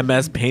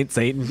 MS Paint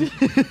Satan.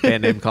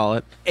 Band name call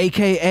it.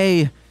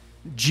 AKA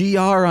GR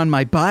on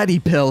my body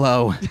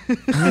pillow.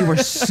 We were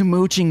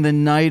smooching the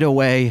night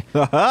away.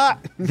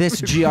 This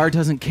GR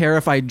doesn't care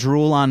if I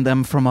drool on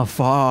them from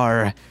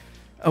afar.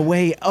 Oh,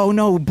 wait. Oh,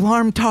 no.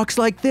 Blarm talks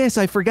like this.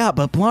 I forgot,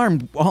 but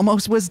Blarm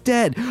almost was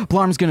dead.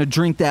 Blarm's going to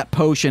drink that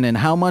potion, and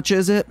how much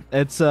is it?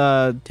 It's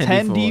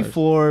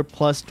 10d4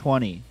 plus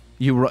 20.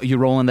 You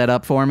rolling that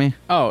up for me?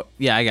 Oh,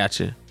 yeah, I got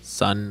you.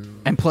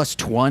 Son. And plus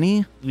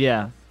 20?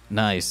 Yeah.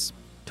 Nice.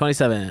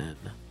 27.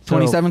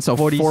 27, so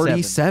 47.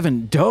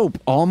 47. Dope.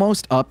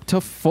 Almost up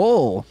to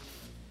full.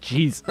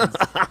 Jesus.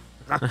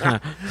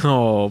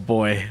 Oh,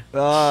 boy.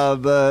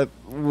 The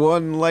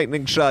one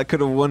lightning shot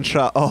could have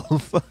one-shot all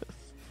of us.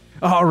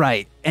 All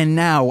right, and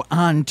now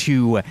on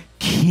to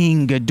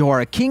King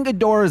Ghidorah. King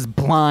Ghidorah's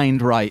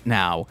blind right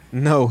now.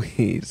 No,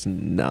 he's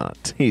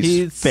not. He's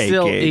He's faking.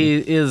 still, he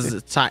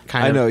is kind of.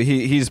 I know,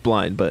 he's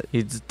blind, but...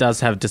 He does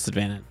have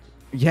disadvantage.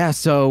 Yeah,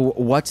 so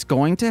what's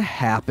going to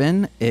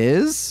happen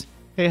is...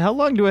 Hey, how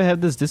long do I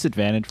have this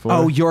disadvantage for?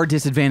 Oh, your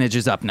disadvantage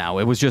is up now.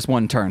 It was just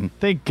one turn.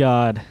 Thank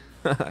God.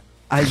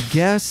 I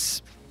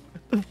guess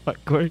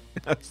What, Corey?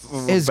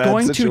 is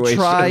going to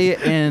try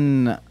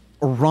and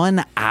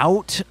run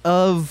out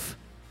of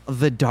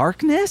the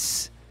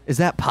darkness? Is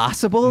that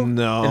possible?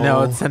 No.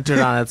 No, it's centered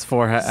on its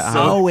forehead.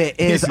 Oh, it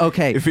is.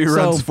 Okay. If he so-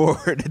 runs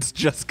forward, it's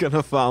just going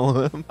to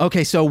follow him.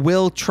 Okay, so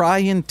we'll try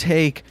and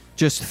take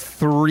just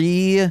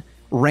 3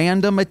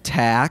 random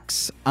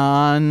attacks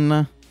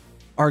on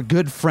our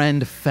good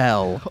friend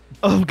Fell.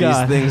 Oh,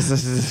 God. These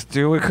things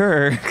do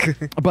occur.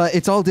 But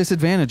it's all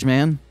disadvantage,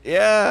 man.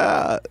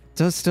 Yeah.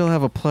 Does still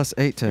have a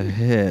 +8 to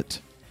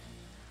hit.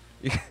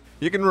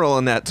 You can roll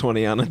on that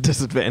 20 on a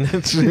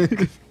disadvantage.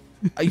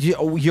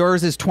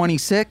 Yours is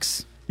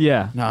 26?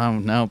 Yeah.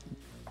 No.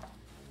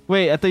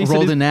 Wait, I thought you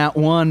Rolled said in that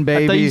one, I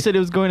baby. thought you said it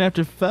was going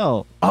after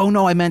Fell. Oh,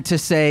 no, I meant to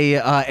say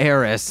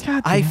Eris.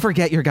 God I damn.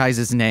 forget your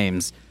guys'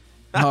 names.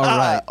 All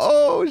right.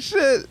 Oh,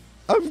 shit.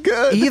 I'm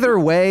good. Either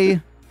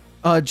way,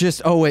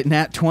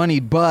 nat 20,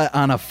 but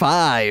on a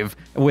 5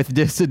 with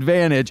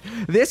disadvantage.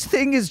 This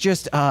thing is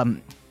just,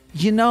 I'm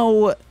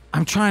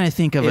trying to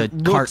think of a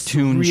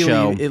cartoon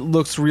show. It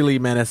looks really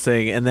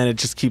menacing, and then it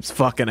just keeps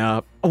fucking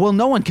up. Well,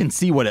 no one can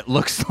see what it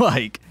looks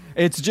like.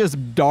 It's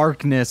just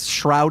darkness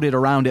shrouded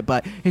around it,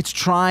 but it's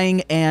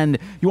trying, and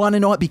you want to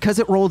know what? Because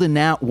it rolled a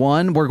nat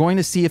 1, we're going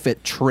to see if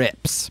it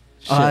trips.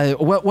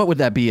 What would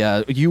that be?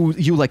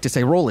 You like to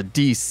say roll a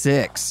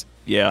d6.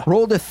 Yeah.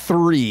 Rolled a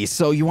 3,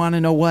 so you want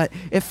to know what?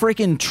 It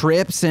freaking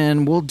trips,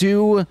 and we'll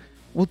do a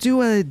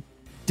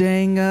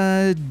dang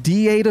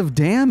d8 of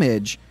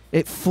damage.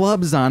 It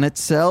flubs on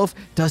itself,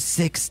 does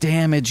 6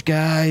 damage,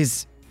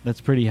 guys.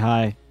 That's pretty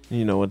high.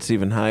 You know what's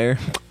even higher?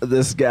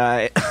 This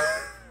guy.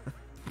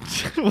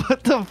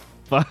 What the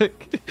fuck?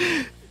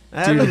 I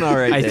had an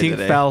alright I day think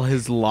today. Fell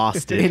has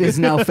lost it. It is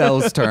now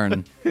Fell's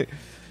turn.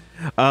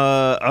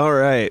 All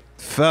right.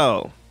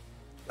 Fell.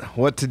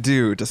 What to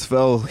do? Does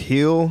Fell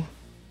heal?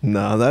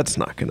 No, that's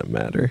not going to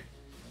matter.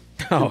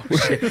 Oh,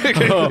 shit.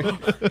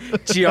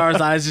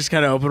 GR's eyes just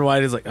kind of open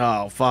wide. He's like,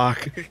 oh,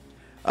 fuck.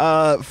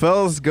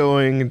 Fell's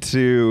going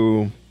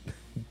to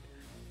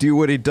do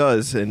what he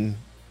does and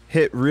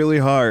hit really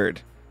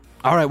hard.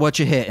 All right, what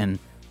you hitting?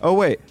 Oh,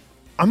 wait.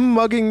 I'm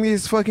mugging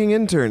these fucking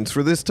interns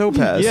for this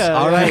topaz. Yeah.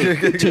 All right,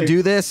 to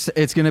do this,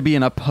 it's going to be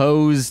an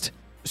opposed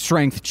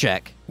strength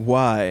check.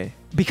 Why?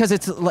 Because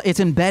it's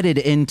embedded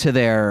into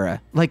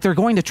their, like, they're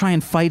going to try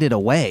and fight it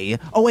away.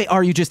 Oh, wait,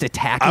 are you just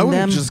attacking I was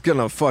them? just going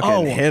to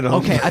fucking hit them.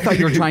 Okay, I thought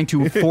you were trying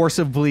to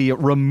forcibly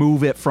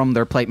remove it from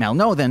their plate mail.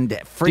 No, then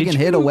friggin'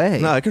 hit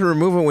away. No, I can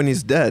remove it when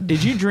he's dead.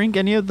 Did you drink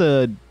any of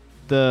the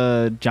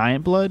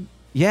giant blood?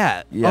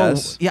 Yeah.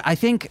 Yes. Oh, yeah, I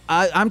think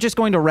I'm just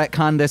going to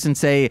retcon this and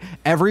say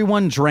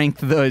everyone drank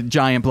the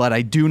giant blood.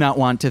 I do not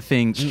want to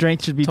think.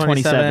 Strength should be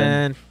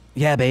 27.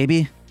 Yeah,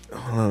 baby.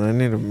 Hold on, I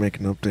need to make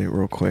an update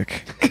real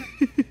quick.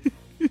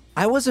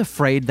 I was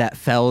afraid that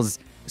Fell's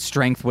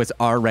strength was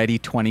already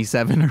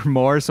 27 or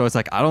more, so it's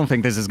like, I don't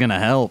think this is going to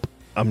help.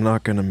 I'm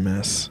not going to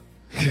miss.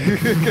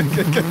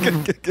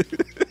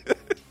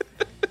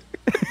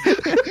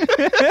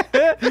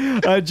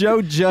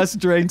 Joe just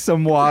drank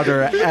some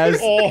water at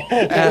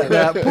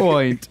that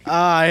point.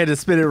 I had to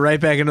spit it right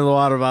back into the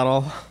water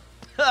bottle.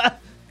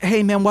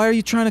 Hey, man, why are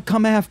you trying to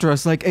come after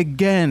us? Like,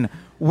 again,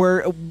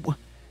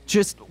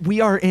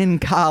 we are in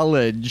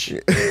college.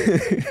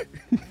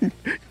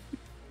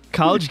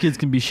 College kids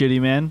can be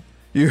shitty, man.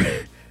 Your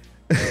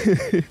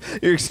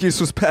excuse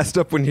was passed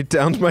up when you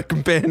downed my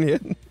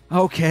companion.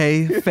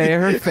 Okay,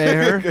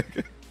 fair.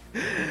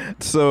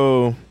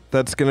 So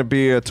that's going to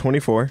be a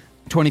 24.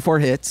 24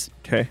 hits.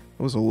 Okay.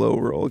 That was a low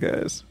roll,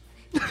 guys.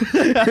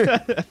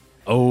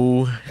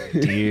 Oh,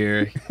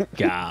 dear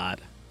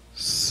God.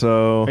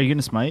 So, Are you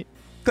gonna smite?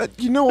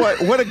 you know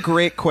what? What a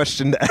great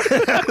question to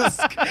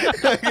ask.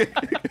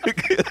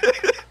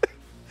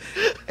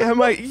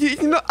 Am I,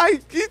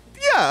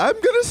 I'm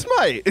going to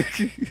smite.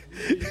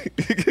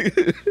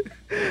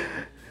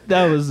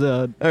 That was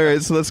All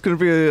right, so that's going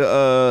to be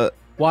a,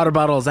 Water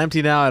bottle is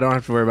empty now. I don't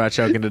have to worry about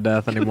choking to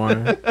death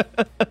anymore.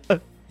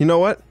 you know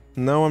what?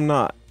 No, I'm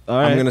not. All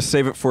I'm right. going to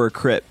save it for a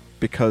crit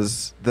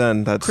because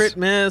then that's Crit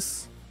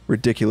miss.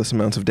 ridiculous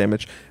amounts of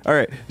damage. All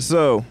right,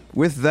 so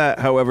with that,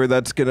 however,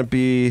 that's going to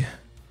be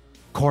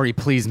Corey,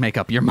 please make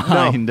up your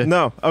mind.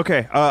 No.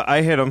 Okay.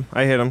 I hit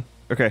him.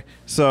 Okay.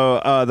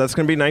 So that's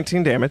going to be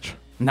 19 damage.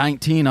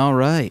 19, all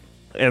right.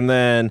 And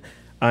then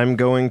I'm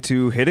going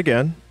to hit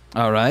again.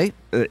 All right.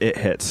 It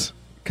hits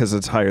because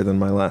it's higher than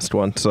my last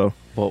one. So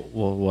Well,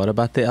 what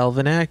about the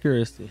elven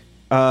accuracy?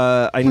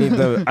 I need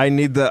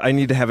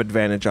to have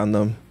advantage on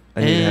them.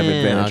 I need to have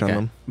advantage okay.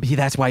 on them.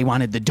 That's why he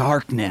wanted the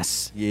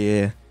darkness.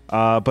 Yeah.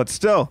 But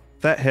still,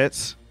 that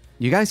hits.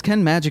 You guys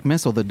can magic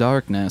missile the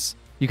darkness.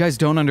 You guys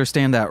don't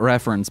understand that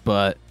reference,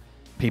 but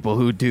people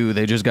who do,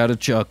 they just gotta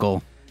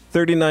chuckle.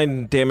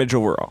 39 damage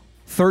overall.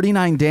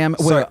 39 damage.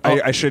 So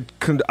I should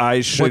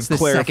what's the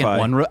clarify.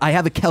 second one? I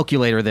have a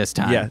calculator this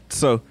time. Yeah.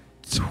 So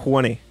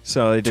 20.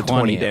 So I did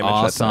 20 damage.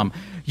 Awesome. That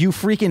time. You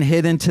freaking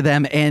hit into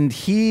them, and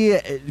he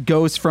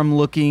goes from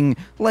looking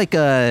like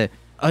a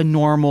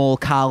normal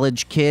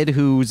college kid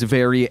who's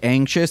very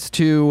anxious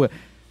to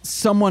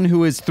someone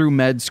who is through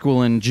med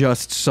school and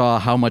just saw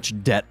how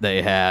much debt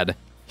they had.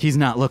 He's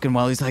not looking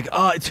well. He's like,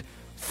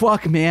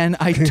 fuck, man.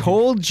 I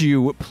told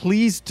you.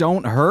 Please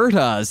don't hurt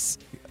us.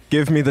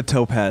 Give me the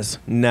topaz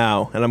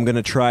now, and I'm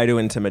gonna try to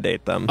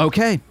intimidate them.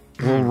 Okay.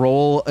 We'll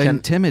roll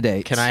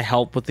intimidate. Can I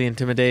help with the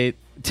intimidate?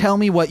 Tell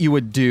me what you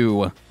would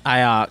do.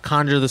 I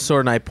conjure the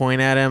sword and I point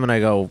at him and I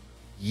go,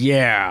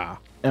 yeah.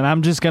 And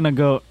I'm just gonna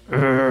go.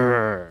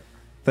 "Urgh."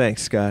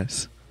 Thanks,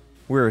 guys.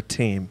 We're a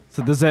team.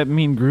 So does that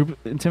mean group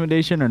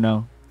intimidation or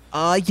no?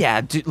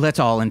 Yeah. Let's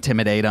all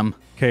intimidate him.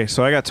 Okay,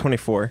 so I got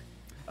 24.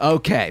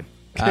 Okay.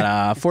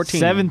 14.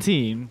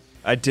 17.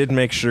 I did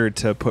make sure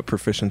to put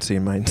proficiency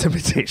in my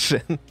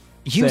intimidation.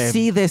 You Same.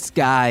 see this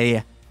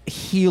guy,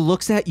 he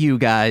looks at you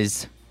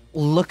guys,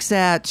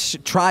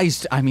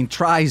 tries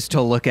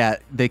to look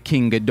at the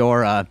King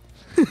Ghidorah.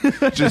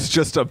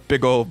 just a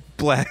big old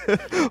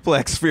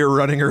black sphere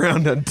running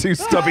around on two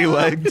stubby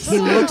legs. He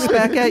looks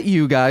back at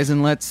you guys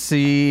and let's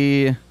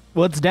see.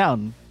 What's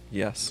down?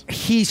 Yes.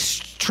 He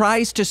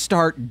tries to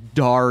start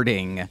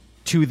darting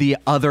to the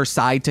other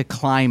side to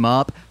climb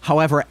up.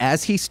 However,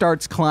 as he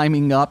starts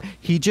climbing up,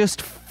 he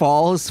just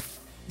falls.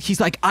 He's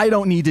like, I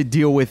don't need to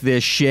deal with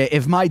this shit.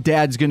 If my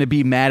dad's going to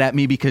be mad at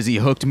me because he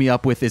hooked me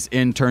up with this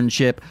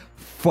internship,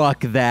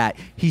 fuck that.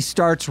 He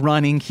starts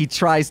running. He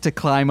tries to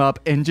climb up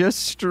and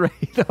just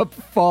straight up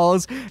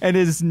falls, and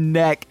his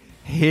neck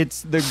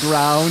hits the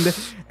ground.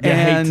 I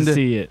and hate to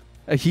see it.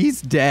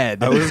 He's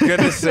dead. I was going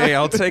to say,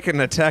 I'll take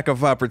an attack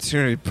of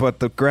opportunity, but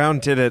the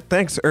ground did it.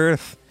 Thanks,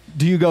 Earth.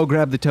 Do you go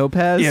grab the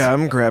topaz? Yeah,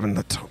 I'm grabbing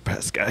the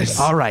topaz, guys.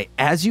 All right.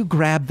 As you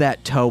grab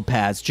that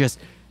topaz, just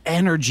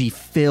energy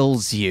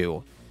fills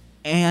you.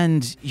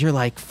 And you're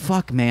like,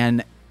 fuck,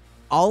 man.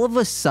 All of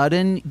a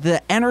sudden,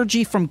 the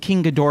energy from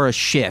King Ghidorah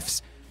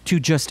shifts to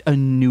just a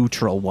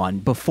neutral one.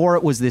 Before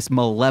it was this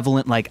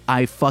malevolent, like,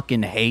 I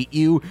fucking hate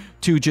you,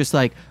 to just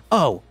like,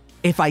 oh,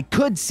 if I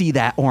could see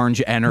that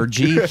orange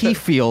energy, he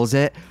feels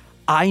it.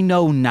 I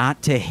know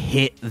not to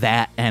hit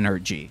that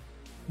energy.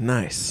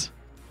 Nice.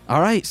 All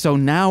right, so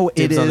now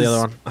Dibs on the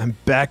other one. I'm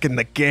back in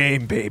the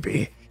game,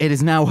 baby. It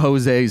is now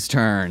Jose's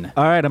turn.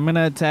 All right, I'm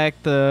gonna attack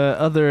the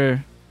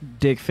other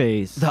dick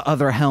face. The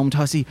other helmed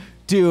hussy.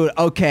 Dude,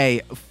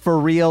 okay, for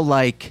real,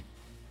 like,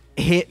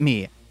 hit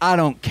me. I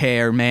don't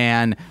care,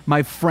 man.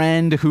 My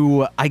friend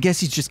who, I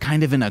guess he's just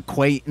kind of an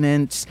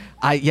acquaintance.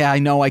 I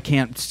know I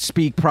can't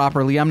speak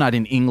properly. I'm not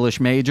an English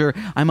major.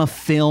 I'm a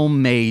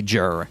film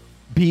major.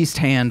 Beast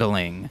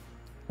handling.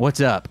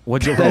 What's up?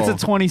 What'd you roll?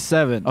 That's a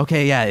 27.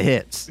 Okay, yeah, it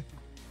hits.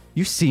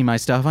 You see my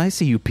stuff. I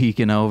see you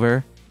peeking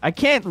over. I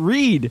can't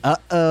read.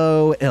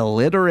 Uh-oh,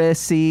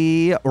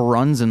 illiteracy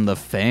runs in the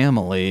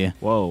family.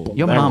 Whoa.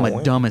 Your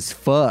mama dumb as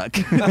fuck.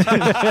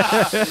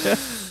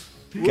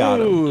 Got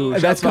him. Ooh,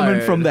 That's shots coming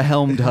fired. from the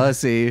helmed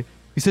hussy.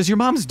 He says, your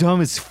mom's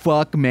dumb as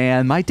fuck,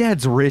 man. My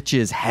dad's rich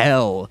as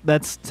hell.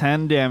 That's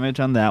 10 damage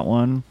on that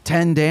one.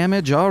 10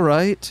 damage, all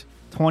right.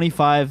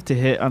 25 to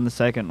hit on the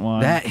second one.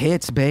 That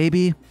hits,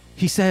 baby.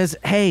 He says,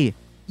 hey,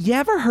 you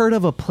ever heard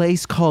of a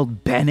place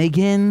called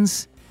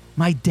Bennigan's?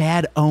 My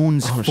dad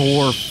owns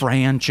 4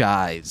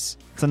 franchise.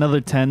 It's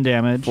another 10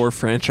 damage. 4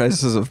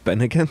 franchises of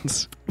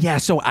Bennigan's. Yeah,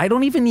 so I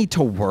don't even need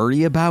to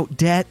worry about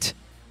debt.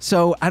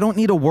 So I don't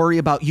need to worry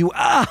about you.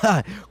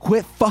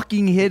 Quit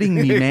fucking hitting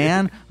me,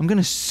 man. I'm going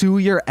to sue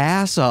your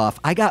ass off.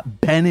 I got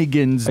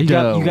Bennigan's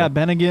dough. You got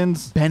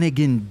Bennigan's?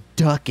 Bennigan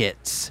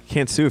ducats.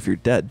 Can't sue if you're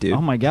dead, dude.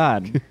 Oh my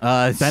god.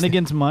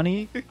 Bennigan's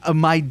money?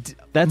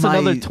 That's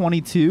another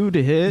 22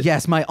 to hit?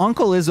 Yes, my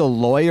uncle is a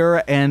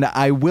lawyer, and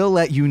I will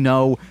let you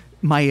know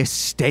my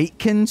estate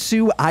can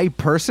sue. I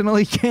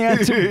personally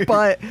can't,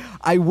 but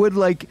I would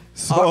like...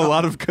 So a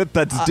lot of good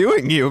that's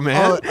doing you,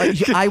 man.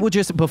 I would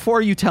just,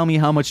 before you tell me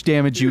how much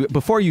damage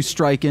before you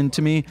strike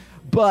into me,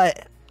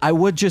 but I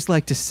would just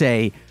like to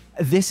say,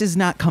 this is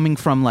not coming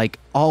from like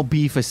all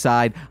beef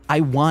aside.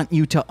 I want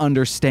you to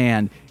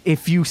understand,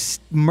 if you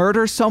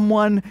murder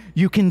someone,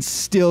 you can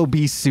still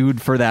be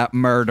sued for that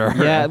murder.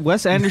 Yeah,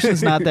 Wes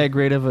Anderson's not that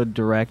great of a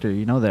director.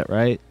 You know that,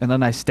 right? And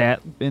then I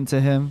stat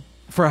into him.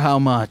 For how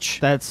much?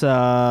 That's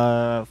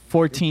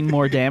 14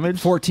 more damage.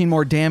 14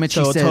 more damage.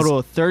 So He a says, total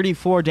of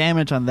 34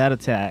 damage on that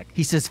attack.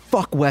 he says,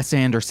 fuck Wes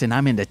Anderson.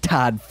 I'm into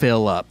Todd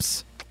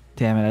Phillips.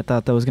 Damn it, I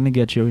thought that was going to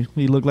get you.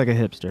 You look like a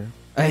hipster.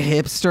 A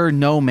hipster?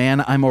 No,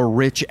 man. I'm a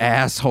rich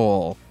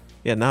asshole.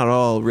 Yeah, not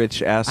all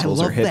rich I assholes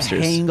love are the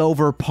hipsters.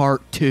 Hangover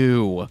Part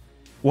 2.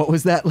 What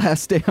was that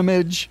last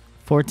damage?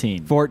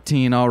 14.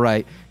 14. All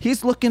right.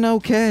 He's looking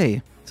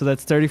okay. So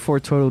that's 34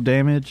 total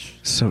damage.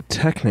 So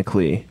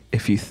technically,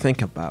 if you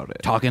think about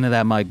it, Talking to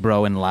that mic,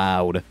 bro, and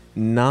loud.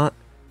 not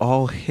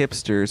all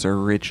hipsters are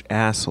rich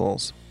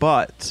assholes,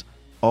 but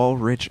all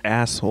rich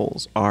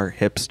assholes are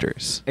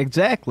hipsters.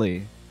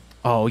 Exactly.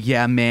 Oh,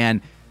 yeah,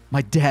 man.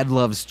 My dad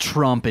loves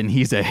Trump, and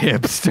he's a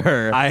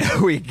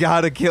hipster. We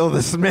gotta kill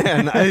this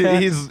man.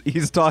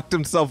 He's talked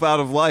himself out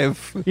of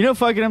life. You know,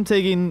 fuck it, I'm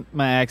taking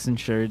my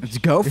accent shirt. Let's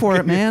go for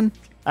it, man.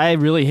 I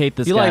really hate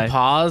this You guy. like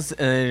pause, and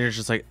then you're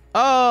just like,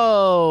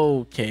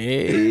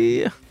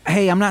 okay.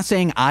 Hey, I'm not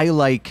saying I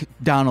like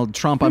Donald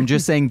Trump. I'm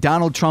just saying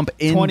Donald Trump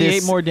in 28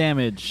 this... more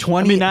damage.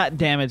 20 I mean, not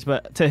damage,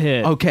 but to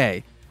hit.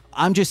 Okay.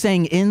 I'm just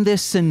saying in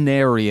this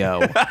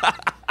scenario,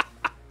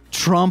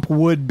 Trump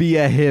would be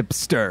a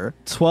hipster.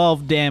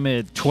 12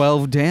 damage.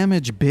 12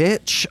 damage,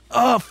 bitch.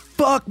 Oh,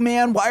 fuck,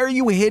 man. Why are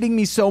you hitting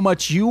me so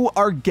much? You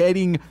are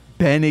getting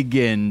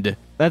Benniganed.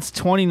 That's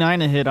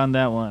 29 a hit on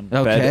that one.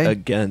 Okay. Bed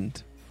again.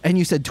 And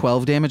you said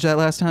 12 damage that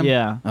last time?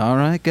 Yeah. All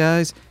right,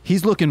 guys.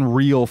 He's looking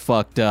real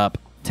fucked up.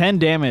 10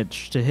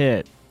 damage to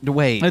hit.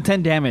 Wait.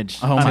 10 damage.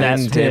 Oh on my that 10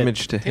 hit.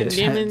 damage to hit.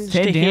 10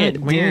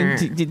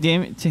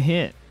 damage to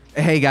hit.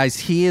 Hey, guys.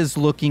 He is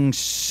looking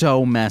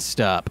so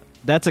messed up.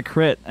 That's a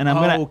crit. And I'm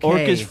going to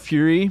Okay. Orcish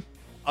Fury.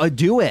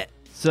 Do it.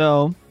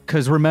 So,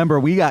 Because remember,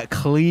 we got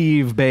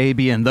Cleave,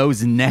 baby, and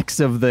those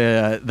necks of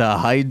the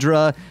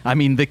Hydra. I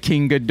mean, the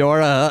King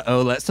Ghidorah.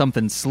 Uh-oh, let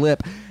something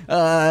slip.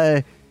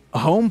 And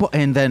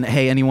then,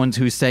 hey, anyone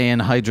who's saying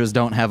Hydras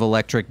don't have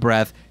electric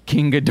breath,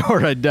 King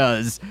Ghidorah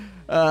does.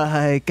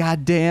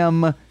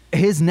 Goddamn,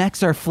 his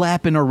necks are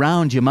flapping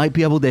around. You might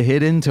be able to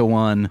hit into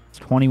one.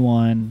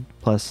 21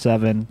 plus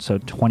 7, so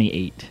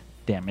 28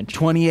 damage.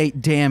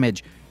 28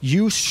 damage.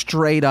 You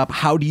straight up,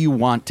 how do you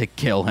want to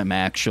kill him,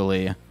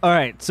 actually? All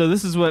right, so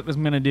this is what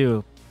I'm going to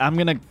do. I'm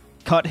going to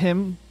cut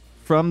him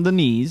from the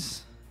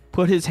knees,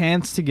 put his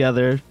hands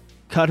together,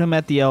 cut him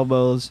at the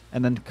elbows,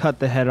 and then cut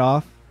the head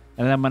off,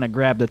 and then I'm going to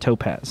grab the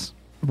topaz.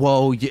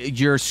 Whoa,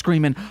 you're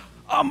screaming,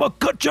 I'm gonna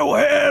cut your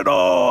head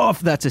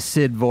off. That's a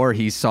Sid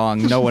Voorhees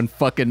song. No one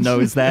fucking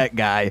knows that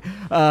guy.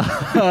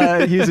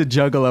 He's a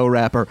Juggalo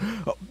rapper.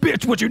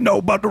 Bitch, what you know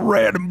about the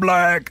red and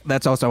black?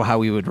 That's also how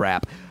he would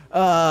rap.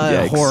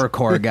 Yikes.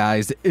 Horrorcore,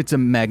 guys. It's a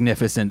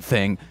magnificent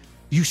thing.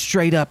 You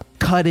straight up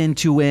cut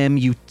into him.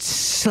 You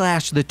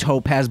slash the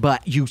topaz,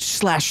 but you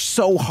slash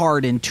so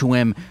hard into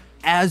him.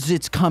 As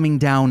it's coming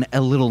down,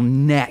 a little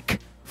neck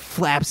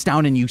flaps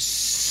down and you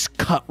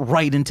cut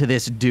right into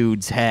this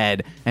dude's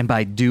head. And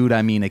by dude,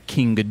 I mean a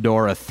King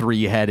Ghidorah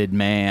 3-headed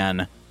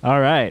man. All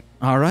right.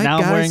 All right, Now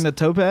guys. I'm wearing the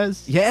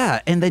topaz?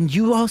 Yeah, and then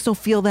you also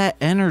feel that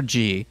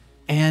energy.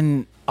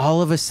 And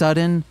all of a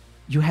sudden,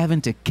 you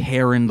haven't a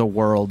care in the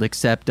world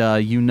except,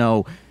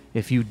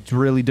 if you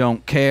really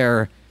don't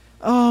care.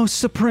 Oh,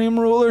 Supreme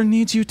Ruler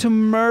needs you to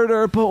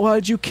murder, but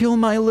why'd you kill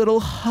my little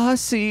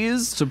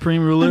hussies?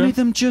 Supreme I Ruler, made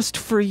them just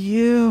for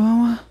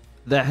you.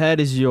 the head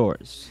is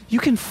yours. You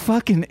can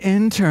fucking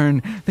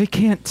intern. They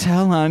can't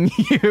tell on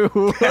you.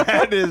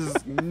 That is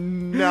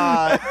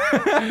not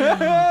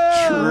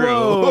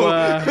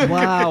true.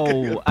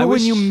 Wow. But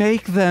when you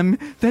make them,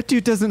 that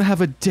dude doesn't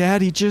have a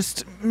daddy,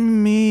 just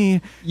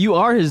me. You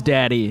are his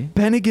daddy.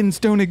 Bennigans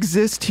don't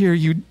exist here,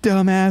 you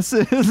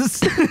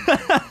dumbasses.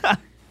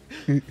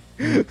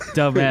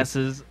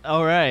 Dumbasses.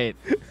 All right.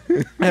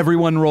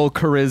 Everyone roll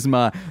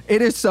charisma.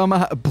 It is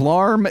somehow...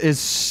 Blarm is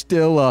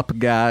still up,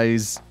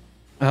 guys.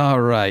 All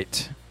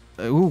right.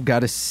 Ooh,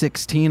 got a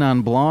 16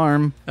 on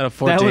Blarm. At a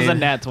 14. That was a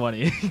nat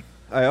 20.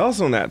 I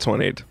also nat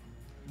 20'd.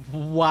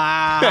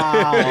 Wow.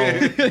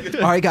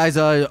 All right, guys,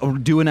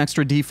 do an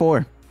extra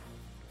D4.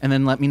 And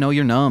then let me know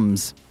your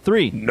nums.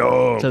 3.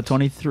 No. So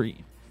 23.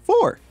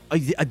 4.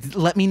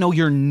 Let me know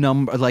your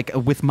number,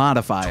 with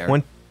modifier.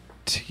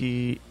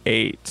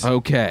 28.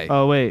 Okay.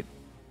 Oh, wait.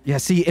 Yeah,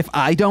 see, if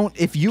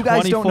you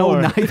guys don't know,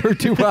 24. neither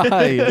do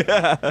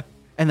I.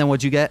 And then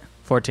what'd you get?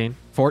 14.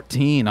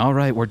 14. All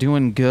right, we're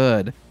doing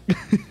good.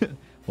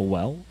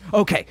 Well.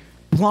 Okay,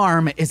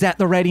 Blarm is at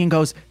the ready and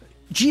goes,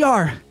 GR,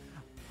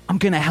 I'm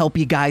going to help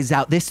you guys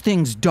out. This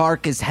thing's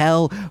dark as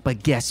hell,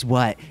 but guess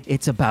what?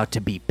 It's about to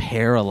be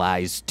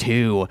paralyzed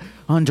too,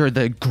 under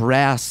the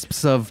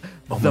grasps of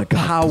the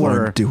power.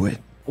 Blarm, do it.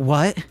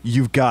 What?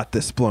 You've got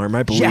this, Blarm.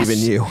 I believe in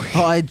you.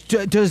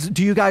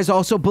 Do you guys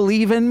also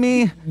believe in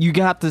me? You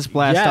got this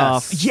blast Yes.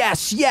 off.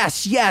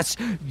 Yes.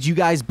 You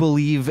guys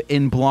believe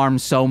in Blarm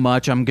so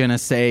much, I'm going to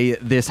say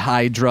this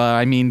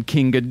Hydra,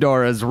 King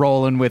Ghidorah's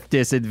rolling with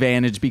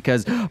disadvantage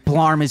because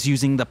Blarm is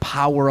using the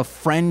power of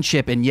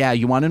friendship. And yeah,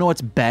 you want to know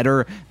what's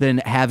better than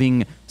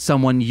having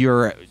someone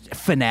you're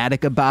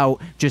fanatic about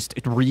just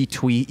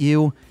retweet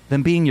you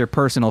than being your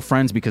personal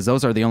friends, because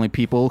those are the only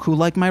people who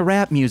like my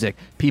rap music.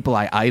 People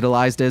I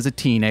idolized as a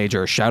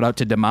teenager. Shout out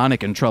to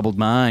Demonic and Troubled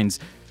Minds.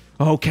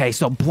 Okay,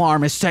 so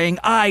Blarm is saying,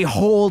 I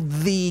hold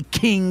the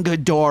King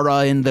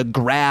Ghidorah in the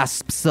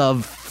grasps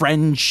of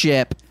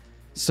friendship.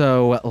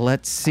 So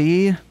let's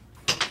see.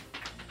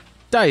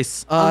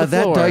 Dice. On the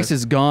That floor. dice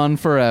is gone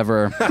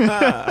forever.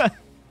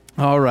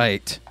 All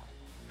right.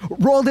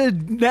 Rolled a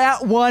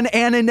nat 1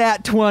 and a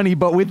nat 20,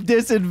 but with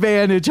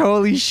disadvantage.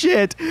 Holy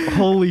shit.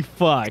 Holy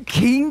fuck.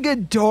 King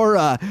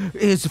Ghidorah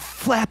is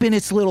flapping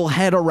its little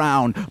head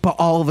around, but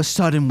all of a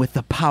sudden, with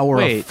the power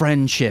Wait. of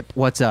friendship,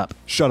 what's up?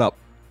 Shut up.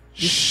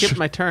 You skipped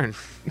my turn.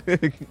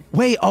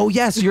 Wait, oh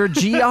yes, you're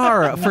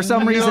GR for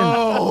some reason.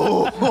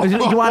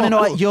 You want to know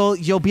what?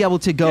 You'll be able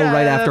to go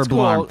right after that's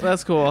Blarm. Cool.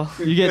 That's cool.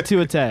 You get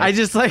 2 attacks. I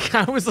just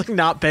I was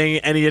not paying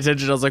any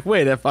attention. I was like,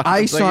 wait, if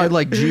I saw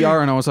like GR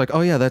and I was like,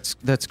 oh yeah,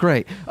 that's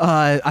great.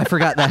 I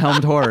forgot the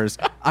Helmed Horrors.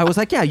 I was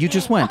like, yeah, you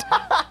just went.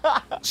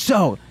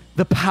 So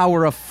the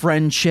power of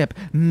friendship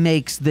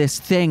makes this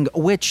thing,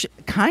 which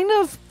kind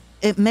of,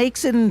 it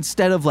makes it,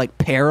 instead of like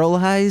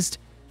paralyzed,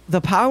 the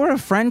power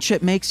of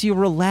friendship makes you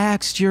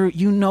relaxed.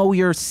 You know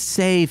you're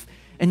safe,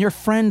 and your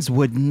friends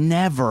would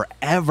never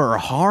ever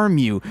harm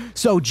you.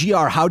 So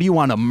GR, how do you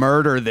want to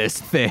murder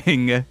this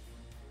thing?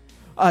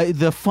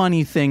 The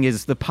funny thing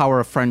is the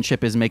power of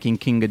friendship is making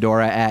King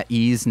Ghidorah at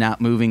ease,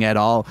 not moving at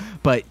all.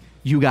 But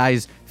you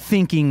guys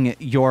thinking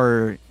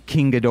you're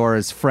King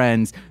Ghidorah's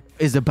friends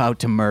is about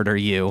to murder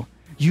you.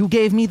 You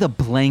gave me the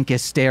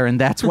blankest stare, and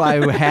that's why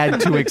I had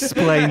to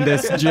explain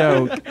this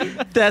joke.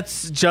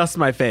 That's just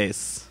my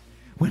face.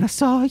 When I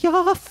saw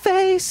your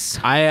face.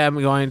 I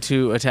am going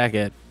to attack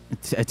it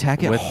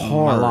Attack it with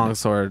hard. my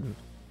longsword.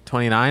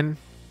 29.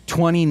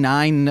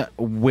 29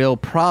 will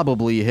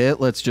probably hit.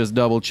 Let's just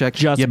double check.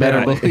 Just you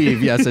better barely.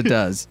 believe, yes, it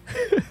does.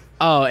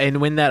 Oh, and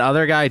when that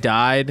other guy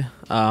died,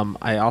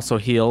 I also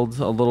healed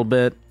a little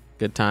bit.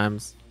 Good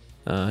times.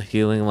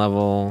 Healing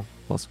level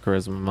plus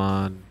charisma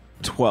mod.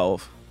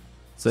 12.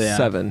 So yeah.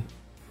 7.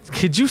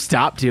 Could you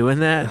stop doing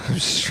that? I'm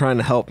just trying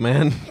to help,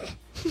 man.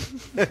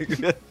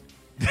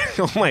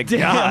 Oh my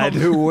god,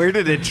 where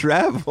did it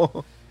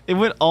travel? It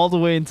went all the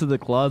way into the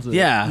closet.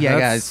 Yeah. Yeah,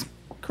 that's guys.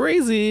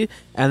 Crazy.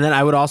 And then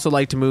I would also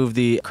like to move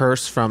the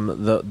curse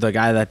from the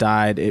guy that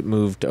died. It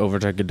moved over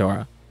to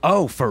Ghidorah.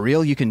 Oh, for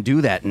real? You can do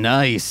that.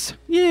 Nice.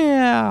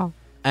 Yeah.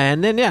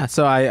 And then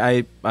so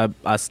I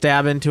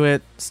stab into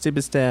it.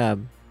 Stibby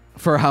stab.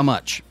 For how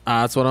much?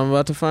 That's what I'm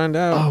about to find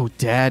out. Oh,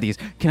 daddies.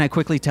 Can I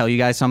quickly tell you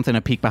guys something,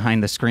 a peek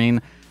behind the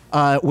screen?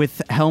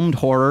 With Helmed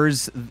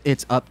Horrors,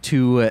 it's up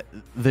to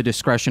the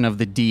discretion of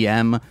the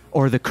DM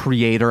or the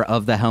creator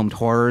of the Helmed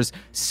Horrors.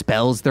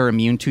 Spells they're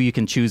immune to, you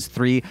can choose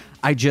 3.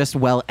 I just,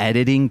 while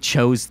editing,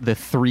 chose the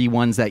 3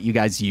 ones that you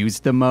guys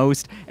used the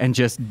most and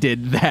just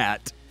did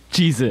that.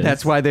 Jesus.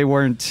 That's why they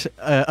weren't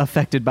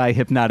affected by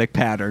Hypnotic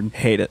Pattern.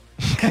 Hate it.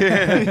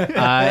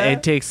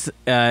 It takes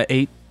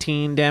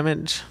 18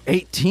 damage.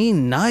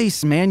 18,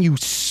 nice, man. You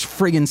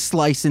friggin'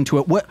 slice into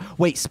it.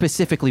 Wait,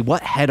 specifically,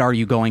 what head are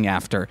you going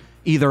after?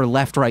 Either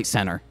left, right,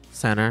 center.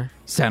 Center.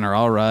 Center,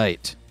 all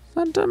right.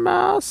 Center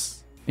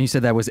mouse. And you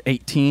said that was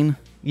 18?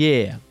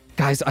 Yeah.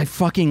 Guys, I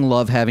fucking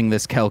love having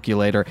this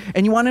calculator.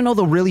 And you want to know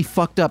the really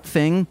fucked up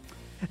thing?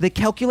 The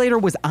calculator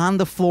was on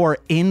the floor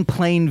in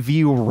plain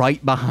view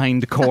right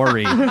behind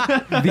Corey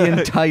the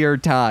entire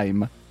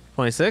time.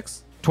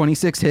 26.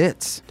 26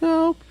 hits.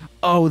 Dope.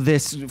 Oh,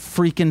 this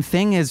freaking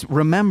thing is,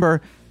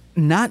 remember,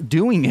 not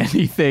doing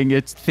anything.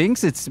 It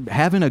thinks it's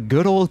having a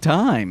good old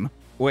time.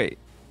 Wait.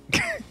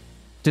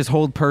 Does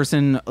hold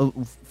person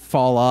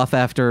fall off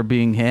after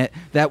being hit?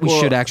 That we Well-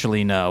 should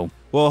actually know.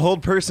 Well, a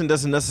hold person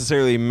doesn't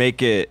necessarily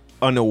make it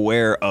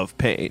unaware of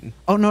pain.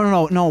 Oh,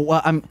 no.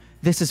 Well,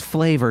 this is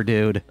flavor,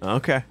 dude.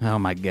 Okay. Oh,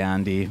 my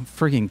Gandhi.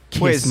 Freaking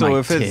kiss Wait, so my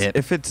if tit.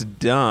 it's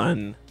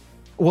done,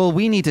 Well,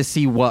 we need to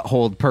see what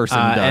hold person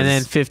does. And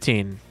then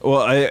 15.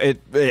 well,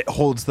 it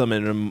holds them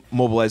and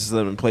immobilizes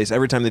them in place.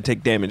 Every time they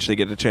take damage, they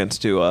get a chance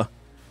to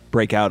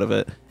break out of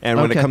it. And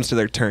when it Okay. comes to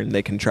their turn,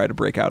 they can try to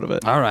break out of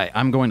it. All right,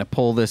 I'm going to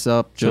pull this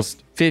up. Just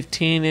So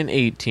 15 and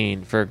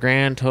 18 for a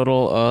grand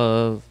total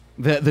of...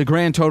 the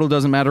grand total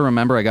doesn't matter.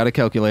 Remember, I got a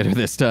calculator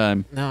this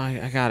time. No,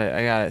 I got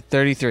it.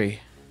 33.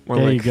 More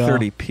There you like go.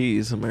 30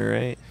 Ps, am I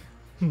right?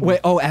 Wait,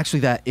 oh,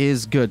 actually, that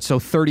is good. So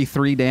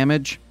 33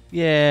 damage.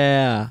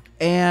 Yeah.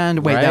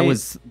 And wait, that Right.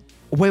 was...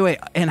 Wait.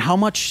 And how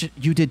much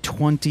you did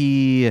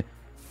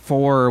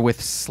 24 with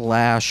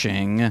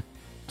slashing?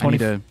 I need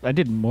to... I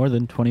did more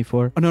than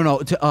 24. Oh, no.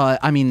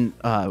 I mean...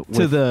 To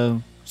with-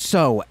 the...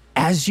 So,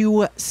 as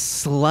you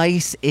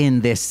slice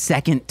in this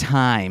second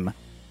time,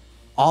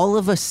 all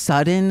of a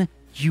sudden,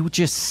 you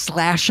just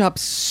slash up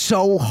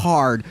so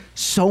hard,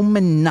 so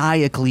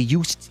maniacally.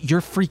 You're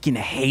freaking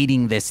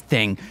hating this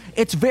thing.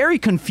 It's very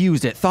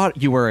confused. It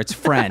thought you were its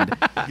friend.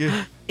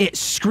 It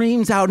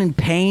screams out in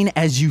pain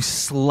as you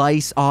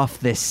slice off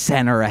the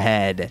center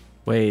head.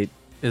 Wait,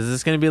 is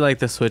this going to be like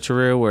the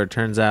switcheroo where it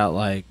turns out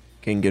like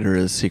King Ghidorah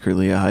is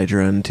secretly a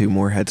Hydra and 2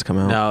 more heads come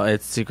out. No,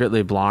 it's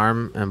secretly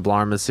Blarm, and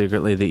Blarm is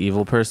secretly the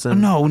evil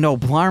person. No,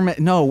 Blarm.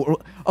 No.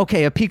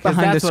 Okay, a peek 'Cause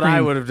behind that's the what screen.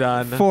 I would have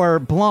done. For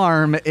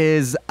Blarm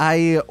is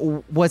I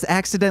was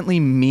accidentally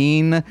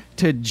mean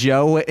to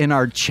Joe in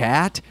our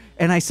chat,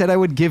 and I said I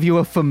would give you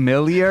a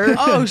familiar.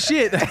 Oh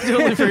shit! I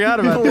totally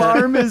forgot about that.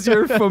 Blarm is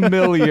your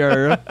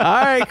familiar. All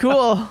right,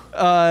 cool.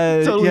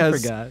 Totally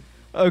yes. forgot.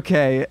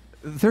 Okay,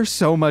 there's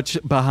so much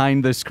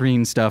behind the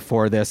screen stuff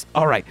for this.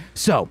 All right,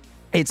 so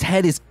its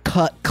head is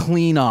cut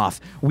clean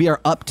off. We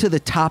are up to the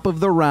top of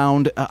the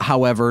round.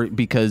 However,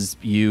 because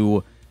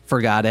you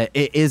forgot it,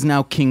 it is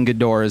now King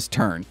Ghidorah's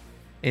turn.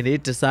 And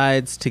it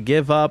decides to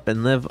give up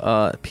and live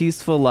a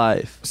peaceful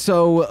life.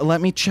 So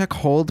let me check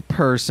hold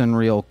person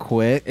real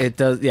quick. It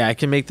does. Yeah, I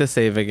can make the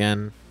save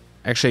again.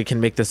 Actually, I can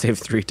make the save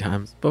 3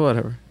 times, but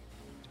whatever.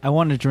 I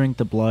want to drink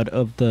the blood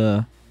of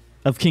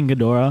King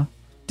Ghidorah.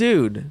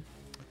 Dude.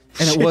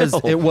 And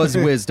it was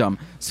wisdom.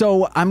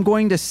 So I'm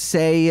going to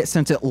say,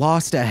 since it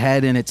lost a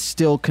head and it's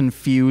still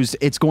confused,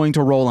 it's going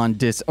to roll on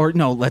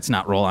let's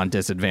not roll on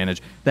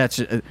disadvantage.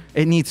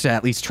 It needs to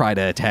at least try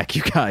to attack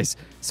you guys.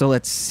 So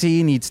let's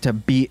see, needs to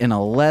beat an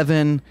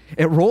 11.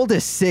 It rolled a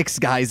 6,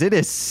 guys. It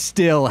is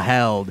still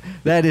held.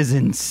 That is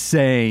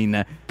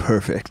insane.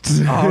 Perfect.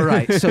 All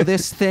right, so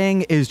this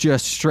thing is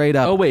just straight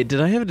up. Oh wait, did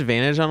I have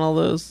advantage on all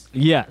those?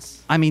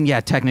 Yes. I mean, yeah,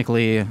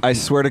 technically. I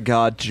swear to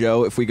God,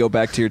 Joe, if we go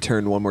back to your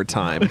turn one more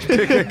time.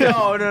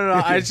 No.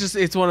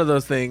 It's one of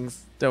those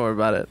things. Don't worry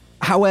about it.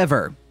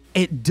 However,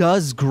 it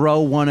does grow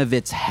one of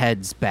its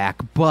heads back,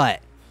 but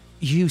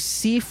you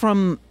see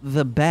from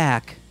the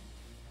back,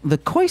 the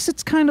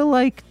Koisit's kind of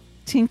like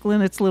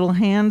tinkling its little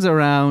hands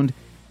around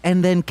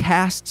and then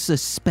casts a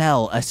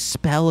spell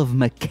of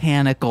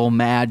mechanical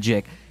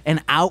magic.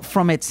 And out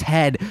from its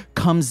head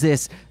comes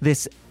this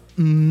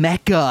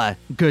Mecha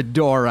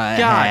Ghidorah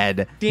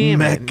head.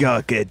 Damn it.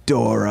 Mecha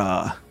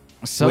Ghidorah.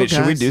 So Wait, should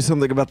we guys- do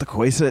something about the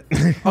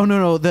Koisit? Oh,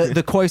 no.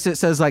 The Koisit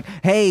says like,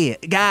 hey,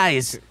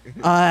 guys,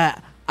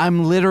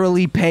 I'm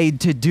literally paid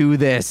to do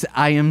this.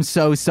 I am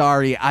so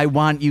sorry. I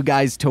want you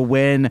guys to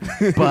win.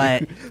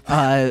 But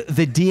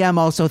the DM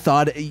also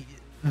thought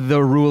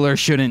the ruler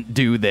shouldn't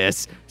do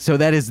this. So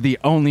that is the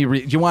only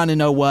you want to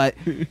know what?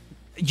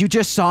 You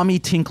just saw me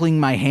tinkling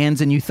my hands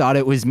and you thought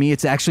it was me.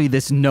 It's actually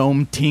this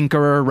gnome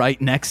tinkerer right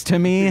next to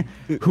me.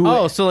 Who?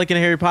 Oh, so like in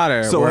Harry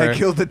Potter. So where I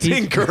killed the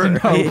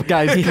Tinkerer. No,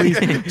 guys, please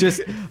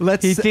just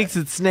let's. He thinks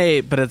it's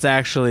Snape, but it's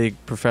actually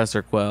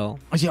Professor Quell.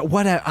 Yeah,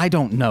 what? I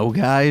don't know,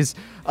 guys.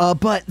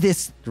 But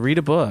this Read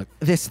a book.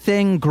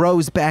 thing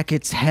grows back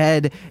its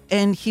head,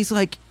 and he's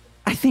like,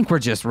 I think we're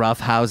just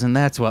roughhousing.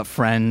 That's what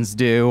friends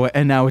do.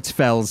 And now it's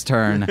Fell's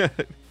turn.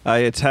 I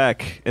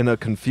attack in a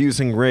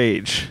confusing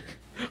rage.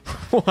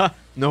 What?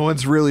 No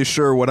one's really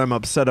sure what I'm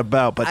upset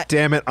about, but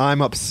damn it,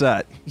 I'm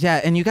upset.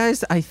 Yeah, and you guys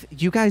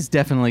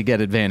definitely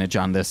get advantage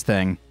on this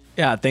thing.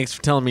 Yeah, thanks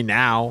for telling me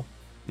now.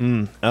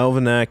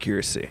 Elven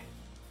accuracy.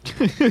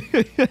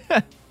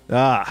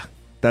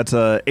 That's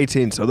a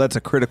 18, so that's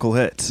a critical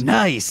hit.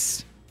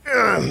 Nice.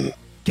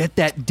 Get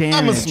that damage.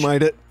 I'm gonna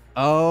smite it.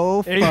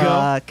 Oh, you go.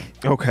 fuck.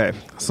 Okay,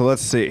 so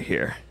let's see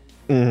here.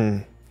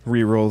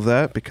 Reroll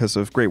that because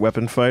of Great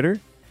Weapon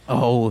Fighter.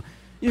 Oh,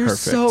 you're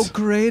Perfect. so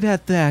great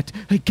at that.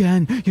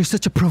 Again, you're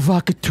such a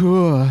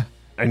provocateur.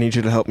 I need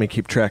you to help me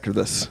keep track of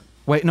this.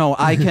 Wait, no,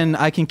 I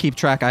can keep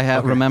track. I have,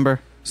 Okay.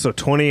 remember? So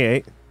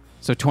 28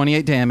 So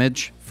 28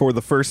 damage. for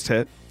the first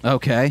hit.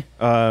 Okay.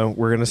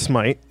 We're gonna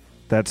smite.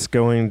 That's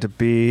going to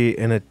be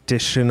an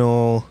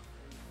additional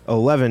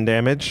 11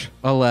 damage.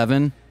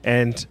 11.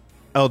 And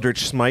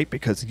Eldritch Smite,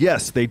 because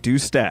yes, they do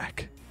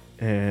stack.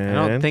 And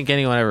I don't think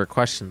anyone ever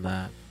questioned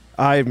that.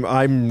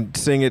 I'm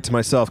saying it to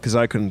myself because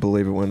I couldn't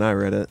believe it when I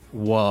read it.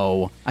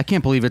 Whoa. I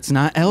can't believe it's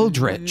not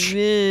Eldritch.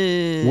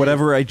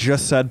 Whatever I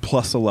just said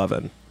plus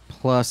 11.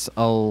 Plus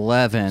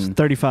 11.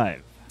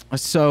 35.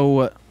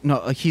 So,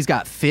 no, he's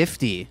got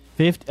 50.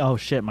 50. Oh,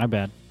 shit. My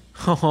bad.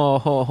 Trying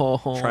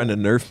to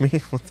nerf me?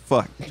 What the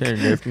fuck? Trying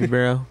to nerf me,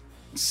 bro.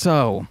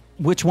 So,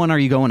 which one are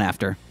you going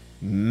after?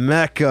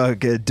 Mecha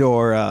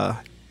Ghidorah.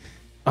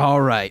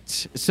 All right.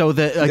 So,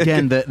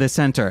 the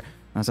center.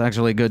 That's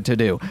actually good to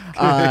do.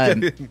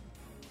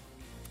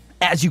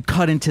 As you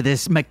cut into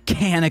this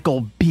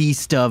mechanical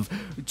beast of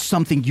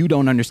something you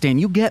don't understand,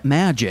 you get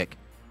magic,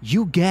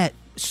 you get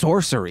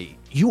sorcery,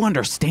 you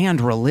understand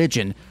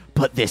religion,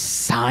 but this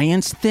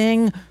science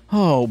thing,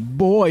 oh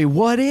boy,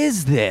 what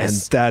is And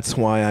this? that's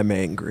why I'm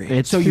angry.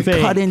 It's So you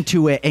fake. cut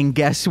into it, and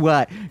guess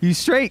what? You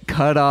straight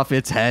cut off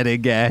its head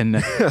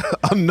again.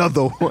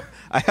 Another one.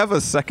 I have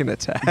a second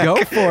attack. Go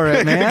for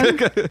it, man.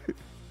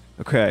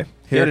 Okay.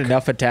 If you had Here,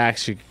 enough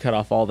attacks, you could cut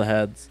off all the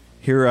heads.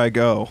 here I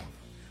go.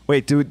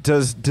 Wait, do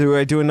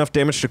I do enough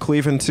damage to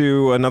cleave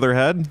into another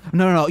head?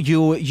 No.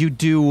 You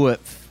do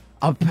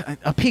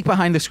a peek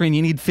behind the screen.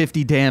 You need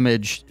 50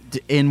 damage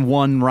in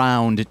one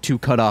round to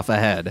cut off a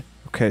head.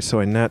 Okay, so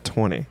I nat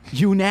 20.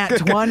 You nat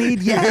 20?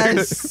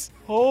 Yes.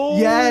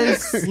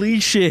 Yes. Holy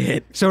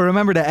shit. So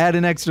remember to add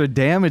an extra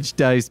damage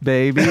dice,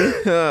 baby.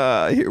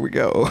 Here we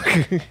go.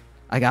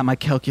 I got my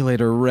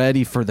calculator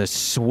ready for the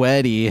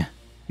sweaty.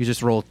 You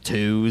just roll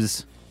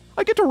 2s.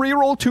 I get to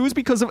re-roll 2s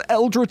because of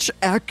Eldritch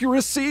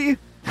accuracy?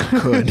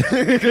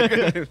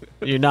 Could.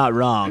 You're not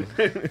wrong.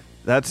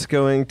 That's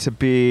going to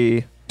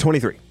be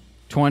 23.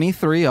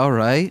 23, all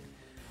right.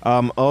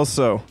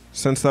 Also,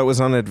 since that was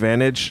on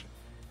advantage,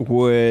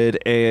 would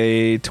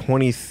a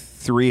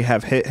 23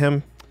 have hit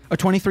him? A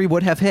 23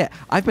 would have hit.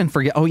 I've been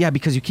Oh, yeah,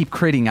 because you keep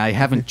critting. I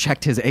haven't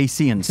checked his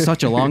AC in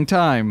such a long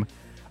time.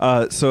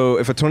 So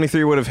if a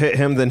 23 would have hit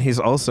him, then he's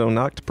also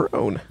knocked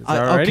prone. It's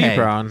already okay.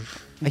 prone.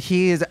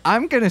 He is.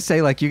 I'm gonna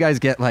say like you guys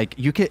get like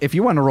you can if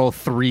you want to roll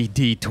 3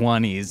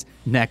 d20s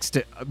next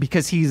to,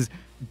 because he's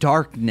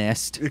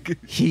darkness.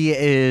 He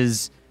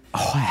is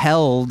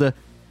held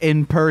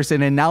in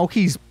person and now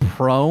he's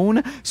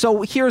prone.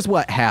 So here's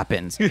what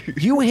happens.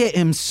 You hit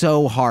him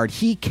so hard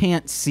he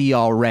can't see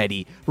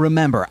already.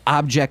 Remember,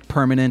 object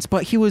permanence,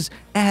 but he was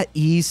at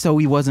ease, so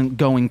he wasn't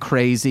going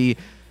crazy.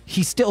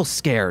 He's still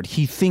scared.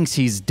 He thinks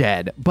he's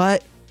dead,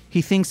 but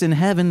he thinks in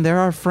heaven there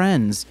are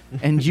friends,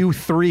 and you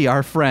 3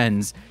 are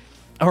friends.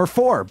 Or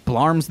 4.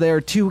 Blarm's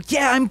there too.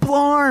 Yeah, I'm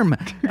Blarm.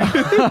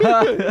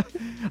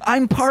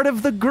 I'm part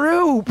of the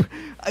group.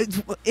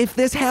 If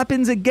this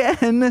happens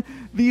again,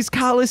 these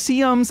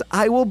Colosseums,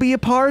 I will be a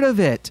part of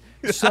it.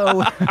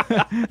 So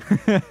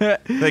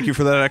Thank you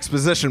for that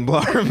exposition,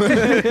 Blarm.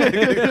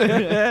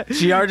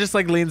 GR just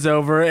like leans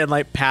over and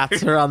like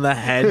pats her on the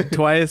head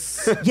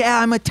twice. yeah,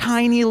 I'm a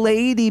tiny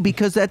lady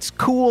because that's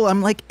cool.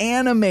 I'm like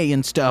anime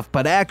and stuff,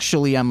 but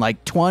actually I'm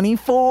like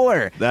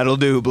 24. That'll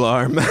do,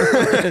 Blarm.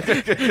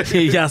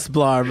 Yes,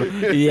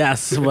 Blarm.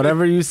 Yes,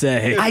 whatever you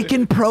say. I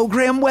can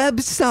program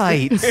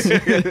websites.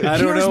 I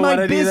don't Here's know my what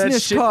any of that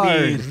business shit card.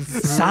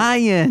 means.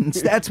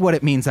 Science. That's what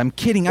it means. I'm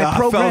kidding. I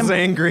program. Fel's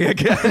angry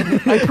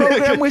again. I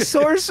program with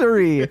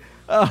sorcery.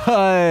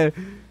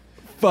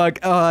 Fuck.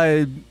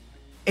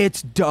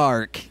 It's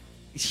dark.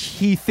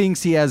 He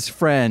thinks he has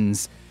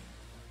friends.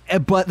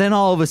 But then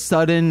all of a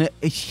sudden,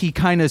 he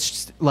kind of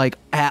like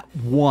at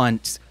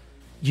once,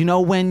 you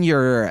know, when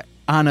you're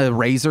on a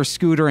razor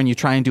scooter and you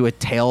try and do a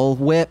tail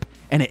whip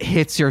and it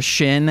hits your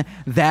shin,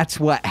 that's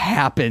what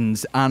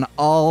happens on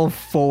all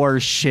 4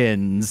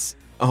 shins.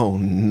 Oh,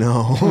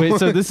 no. Wait,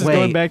 so this is Wait.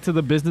 going back to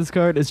the business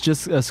card. It's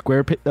just a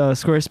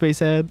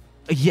Squarespace ad.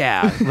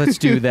 Yeah, let's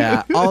do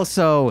that.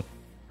 Also,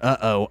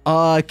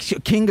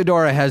 King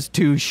Ghidorah has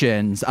 2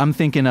 shins. I'm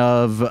thinking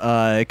of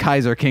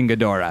Kaiser King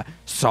Ghidorah.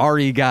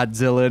 Sorry,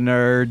 Godzilla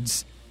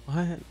nerds.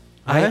 What?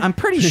 I'm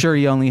pretty sure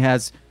he only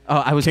has. Oh,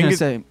 I was going to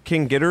say.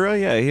 King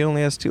Ghidorah? Yeah, he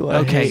only has 2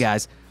 legs. Okay,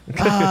 guys.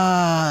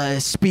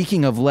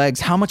 Speaking of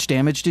legs, how much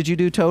damage did you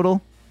do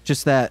total?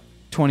 Just that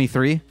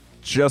 23?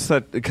 Just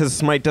that, because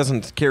Smite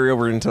doesn't carry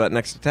over into that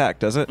next attack,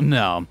 does it?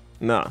 No.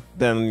 No.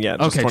 Then, yeah,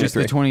 just Okay, 23. just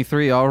the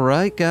 23. All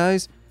right,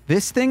 guys.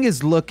 This thing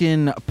is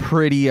looking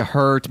pretty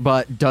hurt,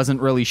 but doesn't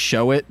really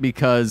show it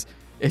because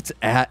it's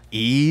at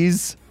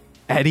ease.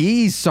 At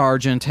ease,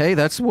 Sergeant. Hey,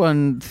 that's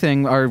one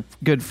thing our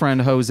good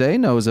friend Jose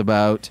knows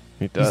about.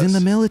 He does. He's in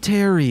the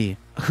military.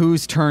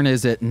 Whose turn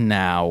is it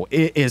now?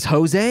 It is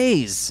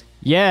Jose's.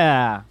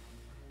 Yeah.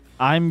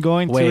 I'm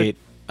going to. Wait,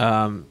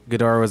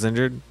 Ghidorah was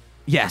injured?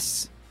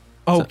 Yes.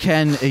 Oh,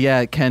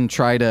 Ken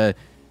try to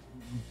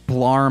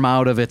blarm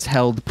out of its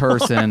held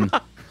person.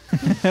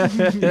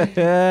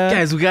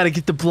 Guys, we got to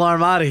get the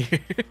Blarm out of here.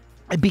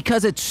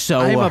 Because it's so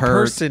I'm a hurt.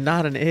 person,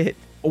 not an it.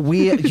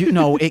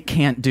 It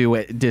can't do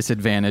it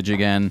disadvantage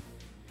again.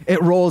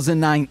 It rolls a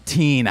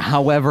 19.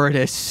 However, it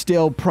is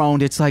still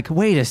prone. It's like,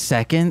 wait a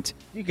second.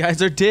 You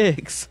guys are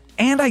dicks.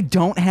 And I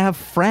don't have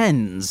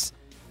friends.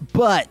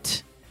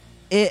 But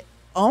it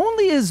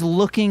only is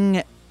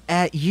looking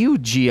at you,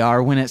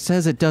 GR, when it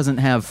says it doesn't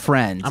have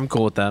friends. I'm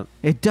cool with that.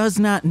 It does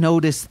not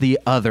notice the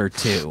other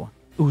 2.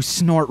 Ooh,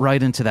 snort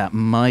right into that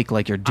mic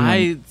like you're doing.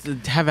 I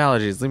have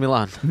allergies. Leave me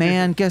alone.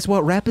 Man, guess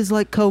what? Rap is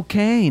like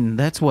cocaine.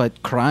 That's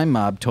what Crime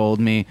Mob told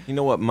me. You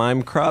know what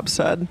Mime Crop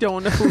said?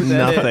 Don't know who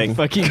that Nothing. is.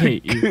 Fucking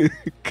hate you.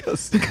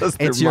 Because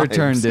It's your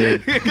turn,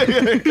 dude.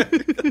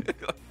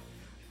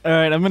 All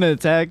right, I'm going to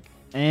attack.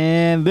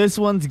 And this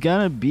one's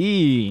going to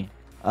be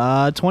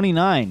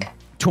 29.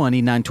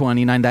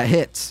 29, that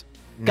hits.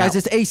 Guys,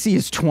 its AC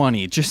is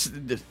 20. Just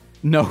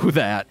know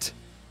that.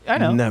 I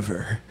know.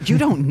 Never. You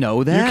don't know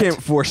You that?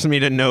 can't force me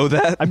to know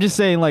that. I'm just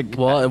saying, like,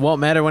 Well, it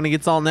won't matter when he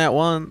gets all net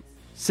one.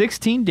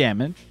 16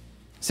 damage.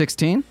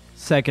 16?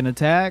 Second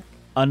attack,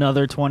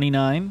 another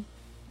 29.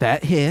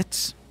 That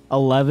hits.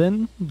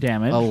 11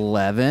 damage.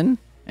 11.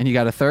 And you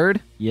got a third?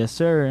 Yes,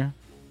 sir.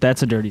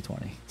 That's a dirty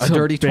 20. A So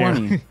dirty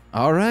barely. 20.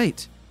 All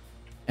right.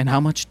 And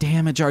how much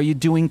damage are you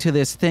doing to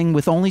this thing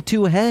with only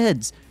 2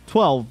 heads?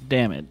 12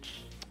 damage.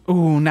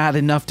 Ooh, not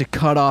enough to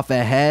cut off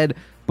a head,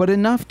 but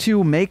enough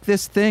to make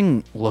this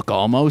thing look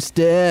almost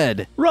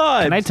dead.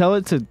 Run! Can I tell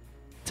it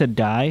to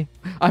die?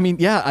 I mean,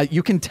 yeah,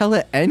 you can tell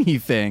it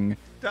anything.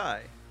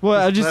 Die.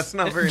 Well, I That's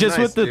not very just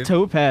nice, with the dude.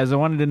 topaz, I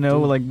wanted to know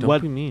like don't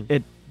what be mean.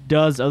 it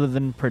does other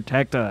than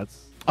protect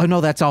us. Oh,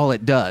 no, that's all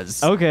it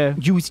does. Okay.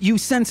 You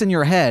sense in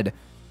your head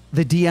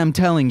the DM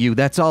telling you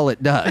that's all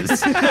it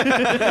does.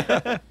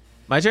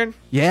 My turn?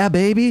 Yeah,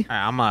 baby. All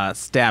right, I'm going to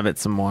stab it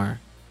some more.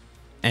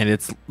 And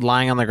it's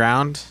lying on the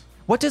ground.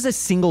 What does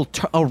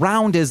a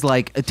round is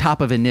like a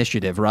top of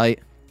initiative, right?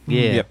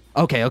 Yeah. Yep.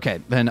 Okay.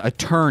 Then a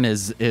turn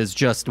is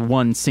just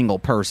one single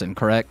person,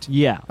 correct?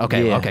 Yeah.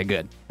 Okay, Yeah. okay,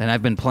 good. Then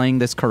I've been playing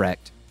this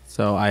correct.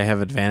 So I have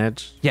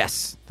advantage.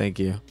 Yes. Thank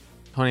you.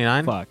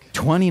 29? Fuck.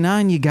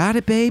 29, you got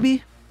it,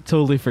 baby?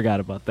 Totally forgot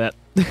about that.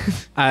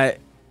 I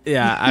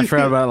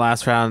forgot about it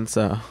last round,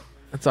 so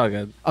it's all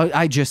good. Oh,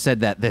 I just said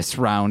that this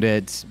round,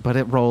 but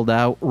it rolled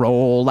out.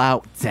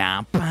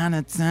 Down,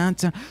 down.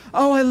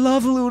 Oh, I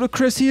love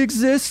Ludacris. He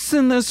exists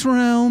in this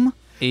realm.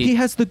 He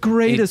has the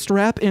greatest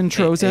rap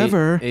intros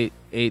ever.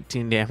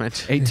 18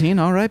 damage. 18,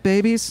 all right,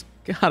 babies.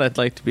 God, I'd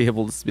like to be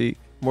able to speak.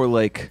 More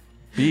like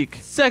beak.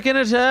 Second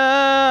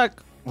attack.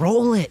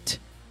 Roll it.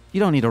 You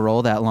don't need to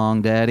roll that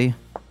long, Daddy.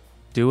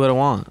 Do what I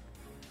want.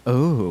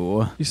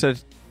 Oh. You said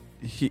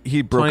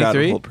he broke out a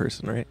 23? whole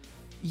person, right?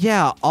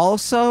 Yeah,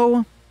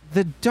 also,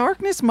 the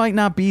darkness might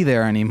not be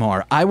there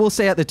anymore. I will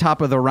say at the top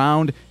of the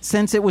round,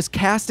 since it was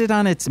casted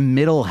on its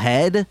middle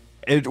head.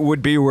 It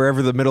would be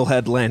wherever the middle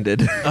head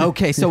landed.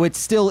 Okay, so it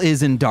still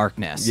is in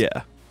darkness.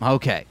 Yeah.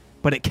 Okay.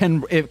 But it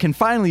can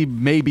finally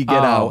maybe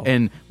get out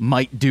and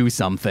might do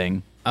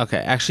something. Okay,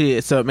 actually,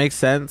 so it makes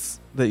sense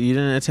that you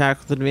didn't attack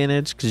with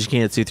advantage because you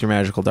can't see through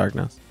magical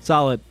darkness.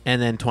 Solid.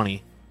 And then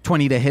 20.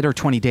 20 to hit or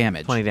 20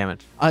 damage? 20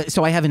 damage.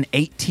 So I have an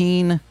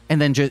 18,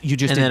 and then you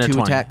just And did then a 2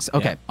 20. attacks?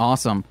 Okay, Yeah.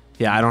 awesome.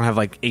 Yeah, I don't have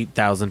like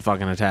 8,000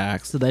 fucking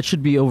attacks. So that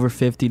should be over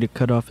 50 to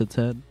cut off its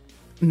head.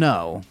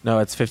 No. No,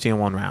 it's 50 in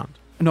one round.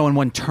 No, in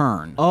one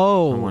turn.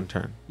 Oh. In one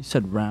turn. You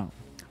said round.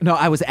 No,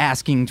 I was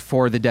asking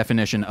for the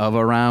definition of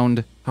a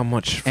round. How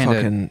much And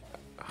fucking...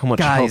 How much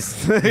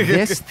Guys, health?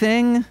 this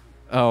thing...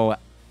 Oh,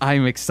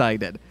 I'm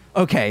excited.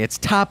 Okay, it's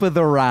top of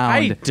the round.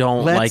 I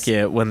don't Let's- like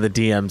it when the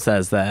DM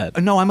says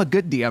that. No, I'm a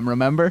good DM,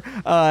 remember?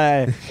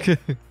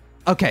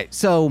 Okay,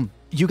 so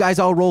you guys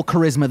all roll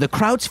charisma. The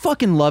crowd's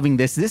fucking loving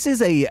this. This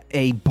is a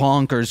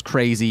bonkers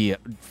crazy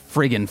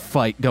friggin'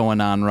 fight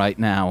going on right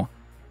now.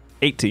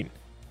 18.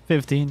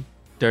 15.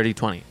 Dirty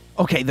 20.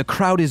 Okay, the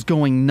crowd is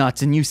going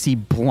nuts, and you see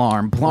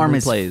Blarm. Blarm Only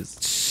is plays.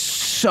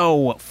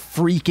 so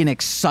freaking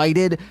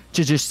excited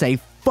to just say,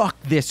 fuck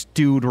this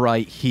dude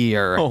right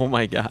here. Oh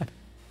my god.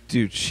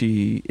 Dude,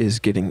 she is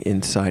getting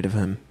inside of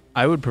him.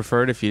 I would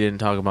prefer it if you didn't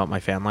talk about my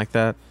fan like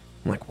that.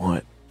 I'm like,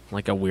 what?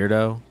 Like a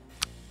weirdo.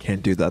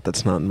 Can't do that.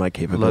 That's not in my Look,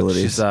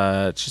 capabilities.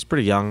 she's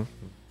pretty young.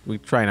 We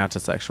try not to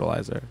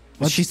sexualize her.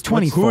 She's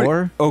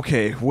 24.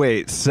 Okay,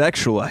 wait.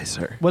 Sexualize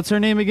her. What's her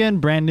name again?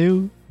 Brand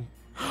new?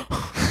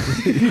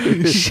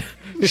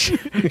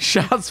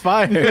 Shots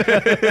fired.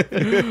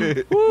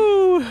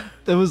 Woo!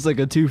 That was like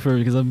a twofer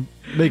because I'm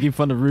making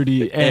fun of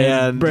Rudy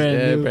and,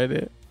 brand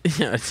new.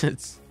 Yeah,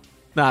 it's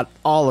not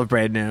all of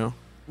brand new.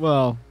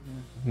 Well,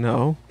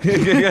 No.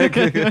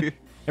 I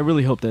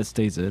really hope that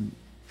stays in.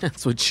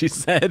 That's what she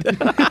said.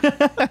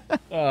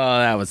 Oh,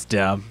 that was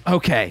dumb.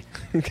 Okay.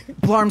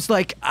 Blarm's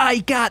like, I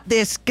got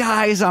this,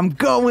 guys. I'm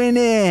going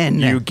in.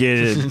 You get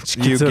it.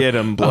 You get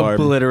him, Blarm.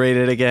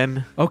 Obliterated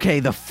again. Okay,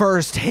 the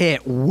first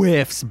hit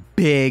whiffs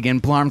big, and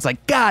Blarm's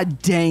like,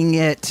 God dang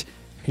it.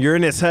 You're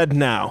in his head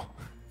now.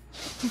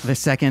 The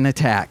second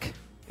attack.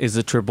 Is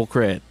a triple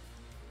crit.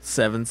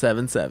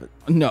 777.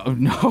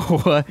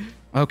 No.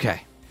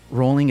 Okay.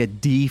 Rolling a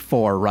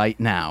D4 right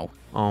now.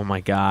 Oh my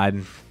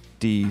god.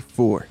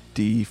 D4.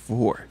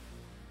 D4.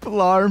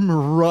 Blarm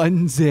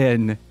runs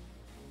in,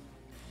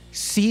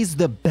 sees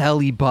the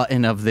belly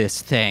button of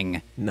this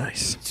thing.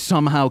 Nice.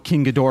 Somehow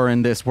King Ghidorah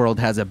in this world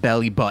has a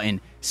belly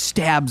button,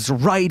 stabs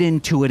right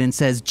into it and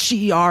says,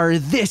 GR,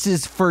 this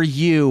is for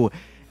you.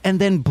 And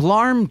then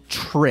Blarm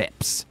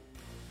trips.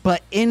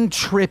 But in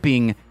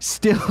tripping,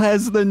 still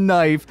has the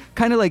knife,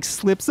 kind of like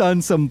slips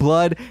on some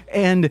blood.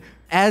 And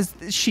as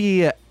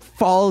she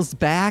falls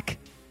back,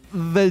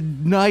 the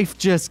knife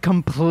just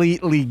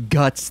completely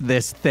guts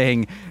this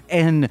thing,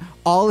 and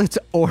all its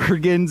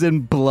organs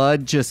and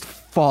blood just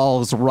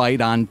falls right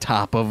on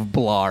top of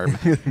Blarm.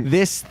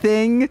 This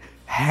thing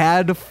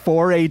had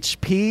 4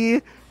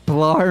 HP.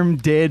 Blarm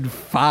did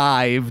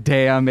 5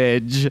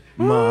 damage.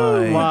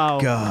 My Wow.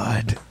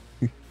 God.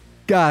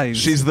 Guys,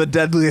 She's the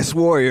deadliest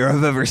warrior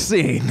I've ever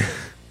seen.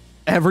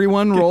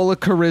 everyone roll a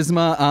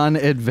charisma on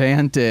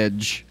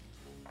advantage.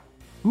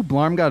 Ooh,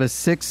 Blarm got a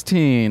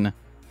 16.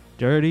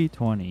 Dirty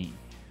 20.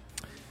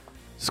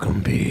 It's gonna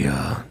be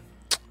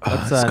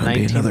What's, it's gonna be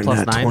 19 another plus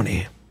nat 9?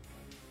 20.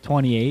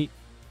 28.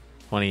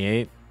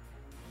 28.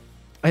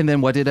 And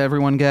then what did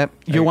everyone get?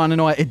 You want to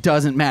know what? It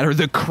doesn't matter.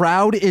 The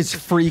crowd is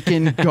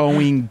freaking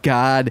going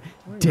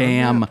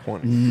goddamn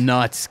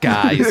nuts,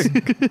 guys.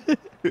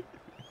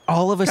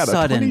 All of a Got a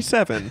sudden,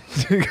 27.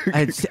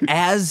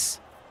 as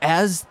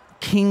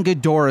King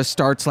Ghidorah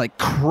starts like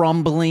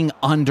crumbling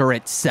under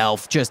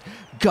itself, just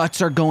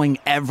guts are going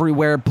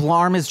everywhere.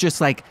 Blarm is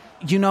just like,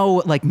 like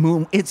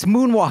it's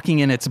moonwalking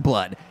in its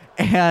blood.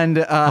 And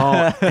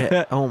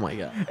Oh my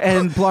god.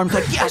 and Blarm's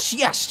like,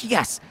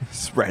 yes.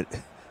 It's red.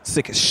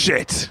 Sick as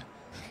shit.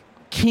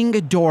 King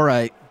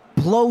Ghidorah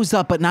blows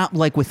up, but not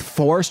like with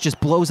force, just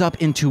blows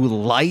up into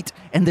light,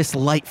 and this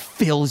light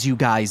fills you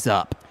guys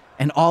up.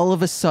 And all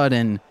of a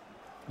sudden,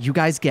 you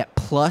guys get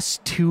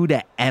 +2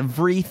 to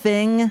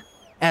everything,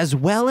 as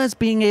well as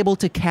being able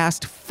to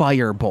cast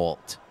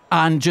Firebolt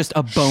on just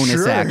a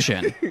bonus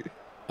action.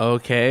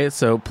 Okay,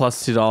 so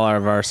 +2 to all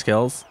of our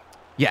skills.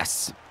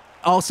 Yes.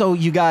 Also,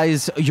 you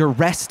guys, you're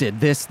rested.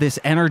 This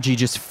energy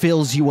just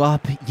fills you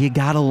up. You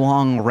got a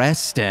long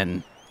rest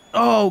in.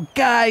 Oh,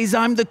 guys,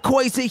 I'm the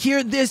Koisa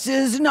here. This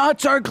is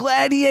nuts. Our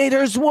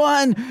gladiators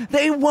won.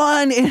 They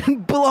won,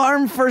 and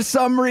Blarm, for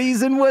some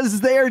reason, was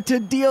there to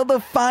deal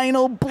the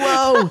final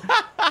blow.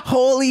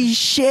 Holy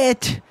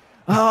shit.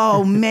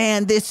 Oh,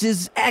 man, this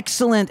is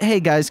excellent.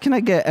 Hey, guys, can I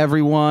get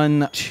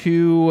everyone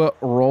to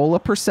roll a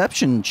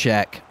perception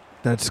check?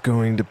 That's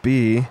going to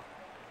be,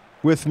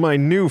 with my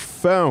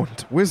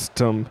newfound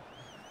wisdom,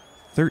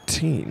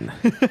 13.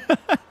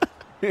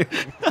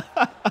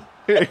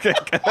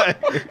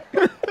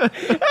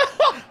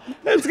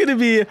 It's going to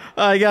be,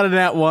 I got a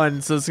nat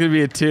 1, so it's going to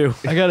be a 2.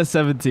 I got a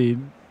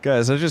 17.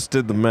 Guys, I just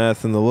did the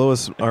math, and the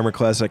lowest armor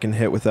class I can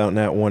hit without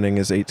nat 1ing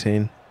is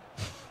 18.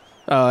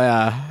 Oh,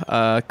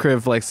 yeah.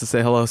 Kriv likes to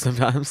say hello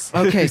sometimes.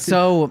 Okay,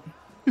 so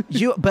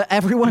but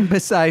everyone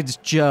besides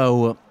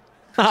Joe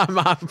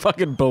I'm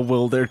fucking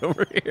bewildered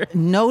over here.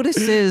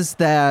 notices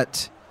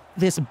that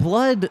this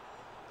blood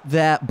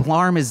that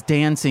Blarm is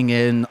dancing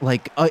in,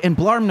 and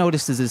Blarm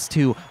notices this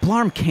too.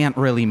 Blarm can't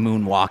really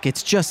moonwalk.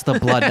 It's just the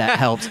blood that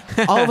helps.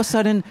 All of a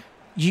sudden,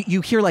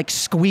 you hear like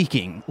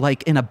squeaking,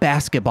 like in a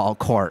basketball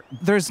court.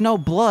 There's no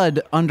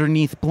blood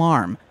underneath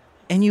Blarm.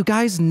 And you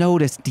guys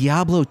notice,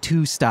 Diablo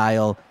 2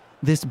 style,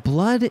 this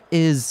blood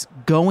is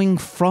going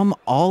from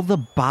all the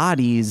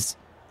bodies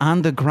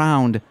on the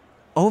ground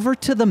over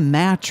to the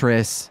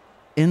mattress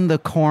in the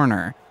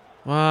corner.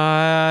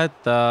 What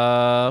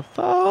the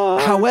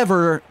fuck?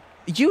 However,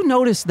 you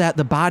notice that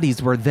the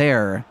bodies were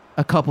there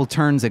a couple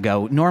turns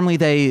ago. Normally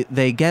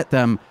they get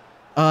them.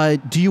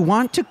 Do you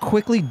want to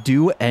quickly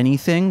do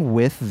anything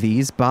with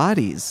these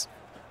bodies?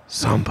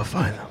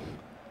 Zombify them.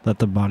 Let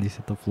the bodies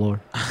hit the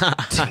floor.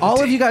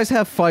 All of you guys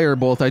have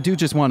Firebolt. I do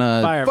just want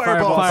to...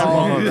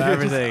 Fireball,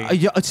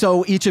 everything.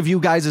 So each of you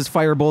guys is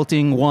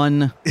Firebolting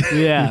one.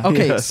 Yeah.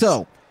 Okay, Yes.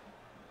 so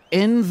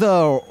in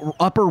the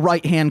upper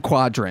right-hand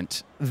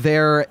quadrant,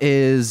 there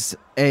is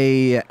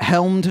a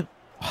helmed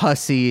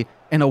hussy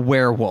and a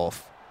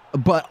werewolf.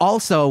 But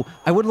also,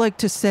 I would like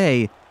to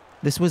say,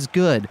 this was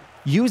good.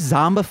 You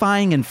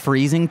zombifying and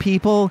freezing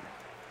people,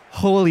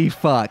 holy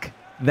fuck,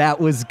 that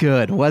was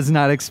good. Was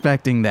not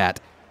expecting that.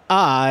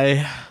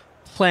 I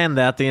planned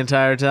that the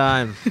entire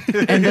time.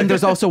 And then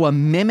there's also a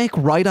mimic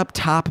right up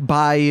top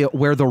by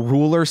where the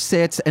ruler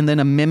sits, and then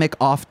a mimic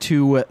off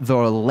to the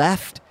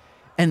left,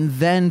 and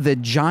then the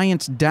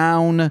giant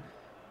down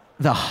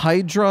the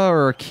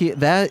Hydra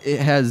that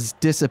has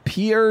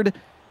disappeared.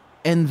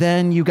 And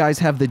then you guys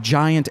have the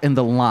giant and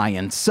the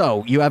lion.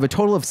 So you have a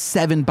total of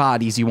 7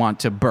 bodies you want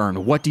to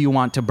burn. What do you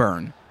want to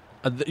burn?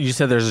 You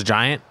said there's a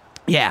giant?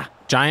 Yeah.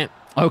 Giant?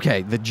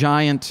 Okay, the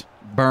giant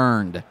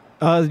burned.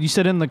 You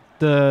said in the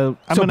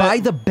By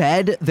the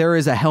bed, there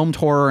is a helmed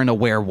horror and a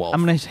werewolf. I'm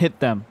gonna hit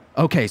them.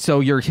 Okay, so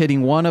you're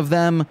hitting one of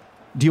them.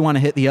 Do you want to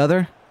hit the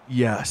other?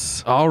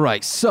 Yes. All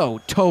right, so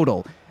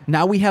total.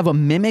 Now we have a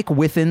mimic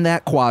within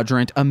that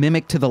quadrant, a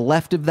mimic to the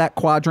left of that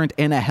quadrant,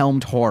 and a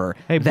helmed horror.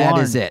 Hey, that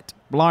Blarn. is it.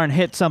 Blarn,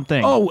 hit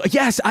something. Oh,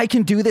 yes, I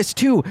can do this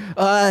too.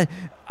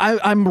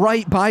 I'm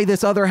right by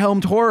this other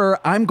helmed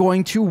horror. I'm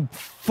going to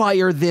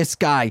fire this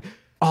guy.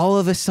 All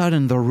of a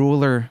sudden, the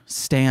ruler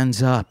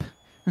stands up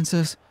and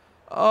says,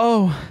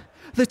 "Oh,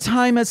 the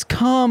time has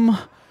come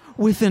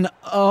with an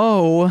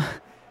O.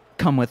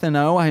 Come with an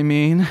O, I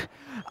mean.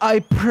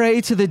 I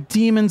pray to the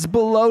demons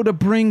below to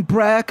bring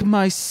back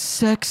my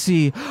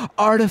sexy,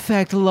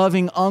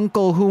 artifact-loving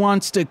uncle who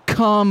wants to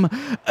come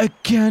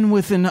again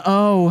with an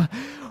O.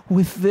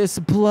 With this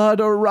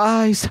blood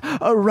arise,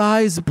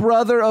 arise,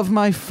 brother of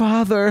my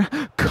father.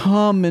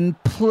 Come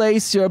and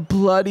place your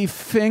bloody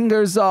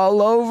fingers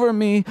all over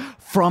me."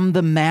 From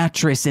the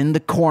mattress in the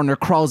corner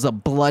crawls a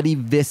bloody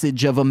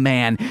visage of a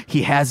man.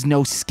 He has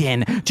no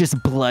skin,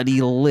 just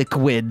bloody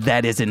liquid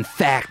that is in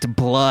fact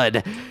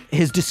blood.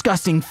 His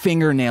disgusting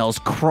fingernails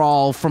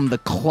crawl from the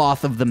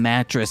cloth of the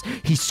mattress.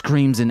 He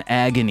screams in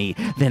agony,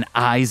 then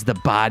eyes the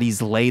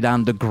bodies laid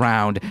on the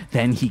ground.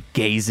 Then he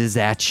gazes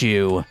at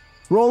you.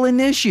 Roll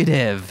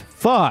initiative.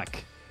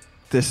 Fuck.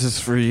 This is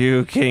for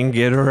you, King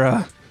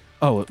Ghidorah.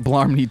 Oh,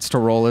 Blarm needs to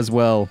roll as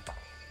well.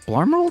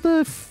 Blarm rolled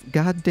a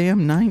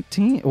goddamn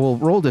 19. Well,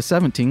 rolled a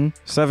 17.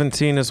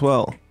 17 as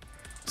well.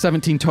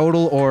 17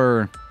 total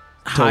or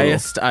total?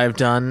 Highest I've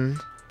done,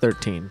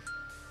 13.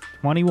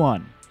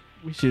 21.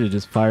 We should have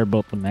just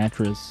firebolt the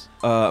mattress.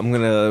 I'm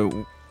going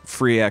to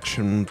free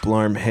action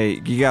Blarm. Hey,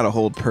 you got to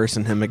hold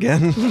person him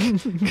again.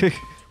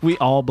 We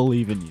all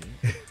believe in you.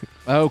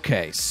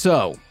 Okay,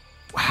 so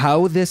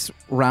how this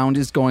round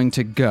is going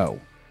to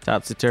go.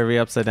 Topsy-turvy,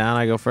 upside down,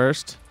 I go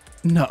first.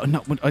 No.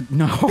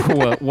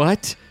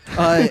 What?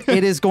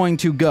 It is going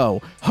to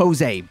go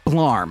Jose,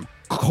 Blarm,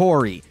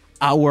 Corey,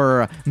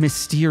 our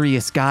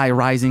mysterious guy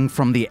rising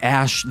from the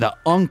ash, the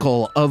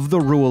uncle of the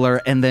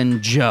ruler, and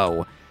then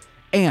Joe.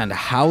 And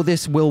how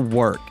this will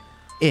work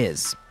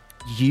is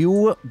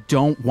you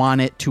don't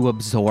want it to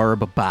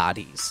absorb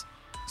bodies.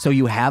 So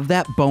you have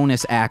that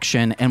bonus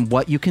action, and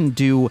what you can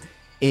do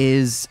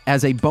is,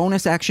 as a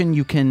bonus action,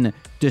 you can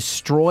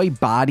destroy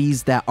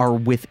bodies that are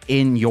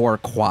within your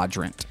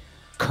quadrant.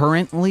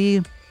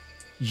 Currently,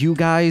 you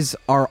guys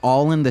are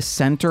all in the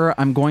center.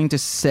 I'm going to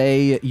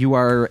say you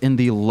are in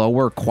the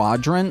lower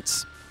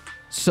quadrants.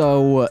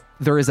 So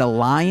there is a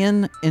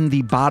lion in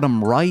the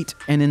bottom right,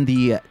 and in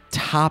the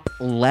top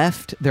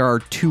left, there are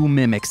 2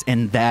 mimics,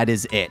 and that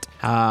is it.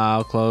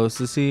 How close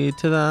is he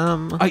to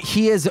them?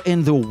 He is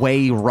in the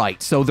way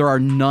right, so there are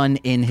none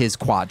in his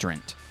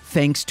quadrant,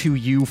 thanks to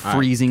you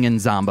freezing and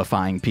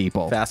zombifying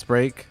people. Fast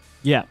break.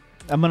 Yeah.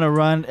 I'm going to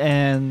run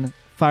and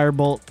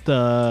firebolt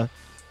the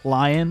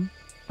lion.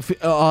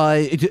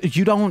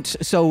 You don't.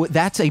 So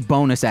that's a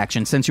bonus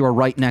action since you are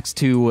right next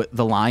to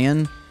the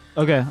lion.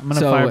 Okay, I'm going to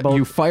So firebolt.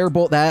 you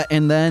firebolt that,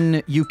 and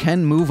then you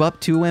can move up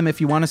to him if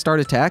you want to start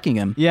attacking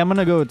him. Yeah, I'm going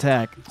to go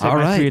attack. Take All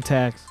my right. 3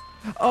 attacks.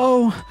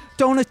 Oh,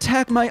 don't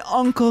attack my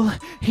uncle.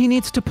 He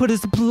needs to put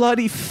his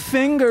bloody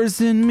fingers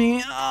in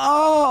me.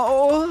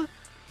 Oh.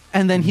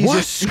 And then he's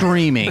just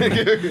screaming.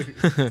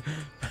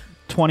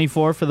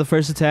 24 for the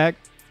first attack.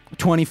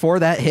 24,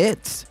 that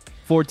hits.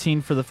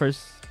 14 for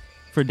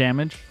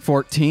damage.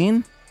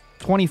 14.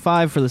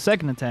 25 for the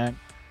second attack.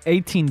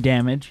 18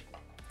 damage.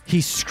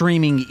 He's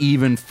screaming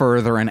even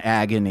further in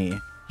agony.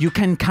 You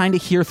can kind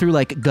of hear through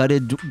like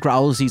gutted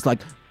growls. He's like,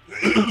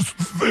 Is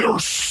there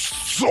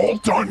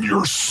salt on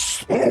your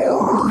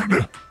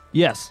sword?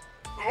 Yes.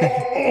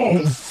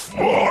 Oh,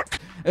 fuck.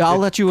 I'll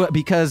let you,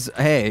 because,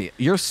 hey,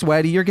 you're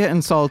sweaty. You're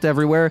getting salt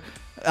everywhere.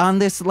 On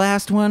this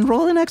last one,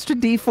 roll an extra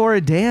d4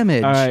 of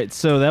damage. All right,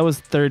 so that was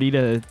 30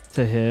 to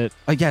hit.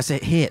 Yes,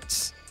 it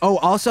hits. Oh,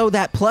 also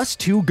that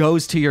 +2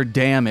 goes to your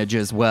damage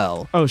as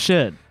well. Oh,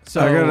 shit.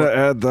 So I gotta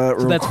add that So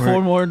real that's quick.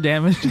 4 more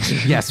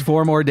damage. yes,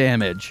 4 more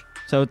damage.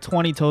 So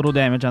 20 total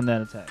damage on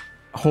that attack.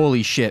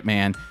 Holy shit,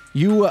 man.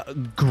 You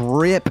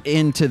grip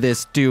into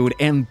this dude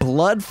and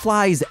blood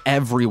flies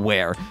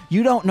everywhere.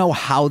 You don't know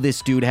how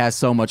this dude has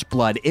so much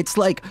blood. It's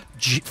like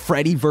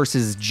Freddy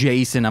versus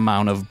Jason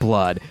amount of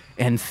blood,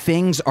 and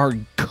things are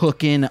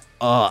cooking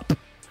up.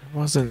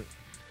 Wasn't.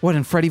 What,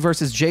 in Freddy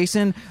versus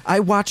Jason? I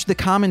watched the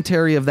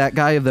commentary of that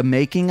guy of the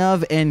making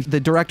of, and the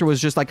director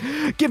was just like,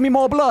 give me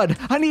more blood.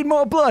 I need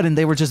more blood. And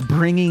they were just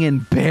bringing in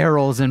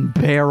barrels and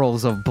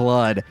barrels of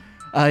blood.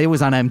 It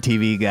was on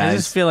MTV, I guys.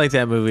 just feel like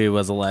that movie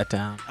was a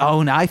letdown.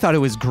 Oh, no, I thought it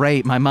was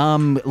great. My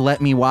mom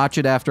let me watch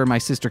it after my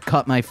sister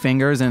cut my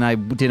fingers, and I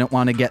didn't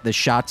want to get the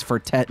shots for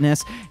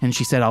tetanus. And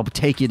she said, I'll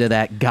take you to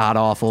that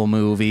god-awful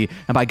movie.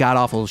 And by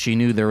god-awful, she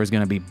knew there was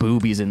going to be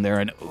boobies in there.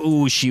 And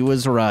ooh, she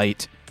was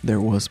right. There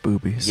was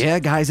boobies. Yeah,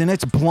 guys, and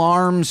it's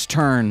Blarm's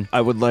turn.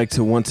 I would like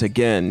to once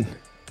again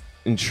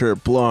ensure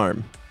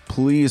Blarm,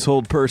 please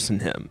hold person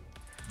him.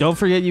 Don't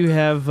forget you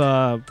have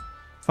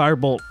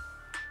Firebolt.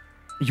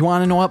 You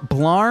want to know what,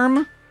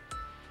 Blarm?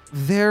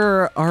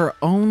 There are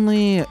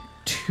only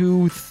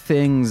 2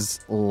 things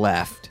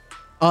left.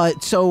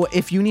 So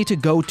if you need to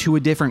go to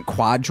a different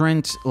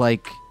quadrant,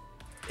 like,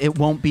 it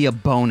won't be a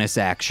bonus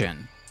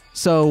action.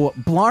 So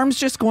Blarm's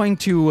just going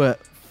to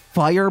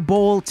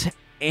firebolt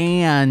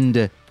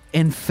and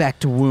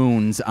infect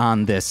wounds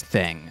on this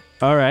thing.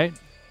 All right.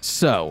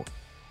 So,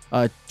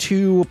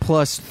 2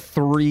 +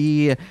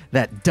 3,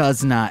 that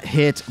does not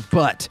hit,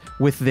 but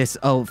with this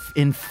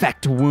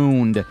infect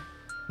wound,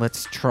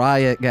 let's try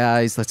it,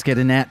 guys. Let's get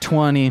a nat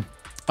 20.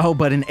 Oh,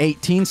 but an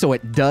 18, so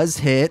it does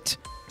hit.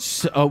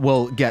 So,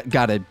 well,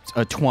 got a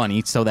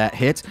 20, so that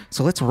hits.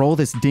 So let's roll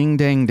this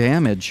ding-dang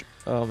damage.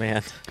 Oh,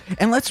 man.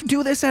 And let's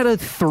do this at a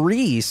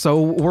 3,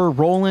 so we're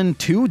rolling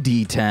 2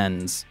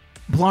 d10s.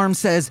 Blarm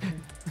says,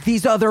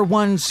 these other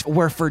ones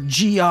were for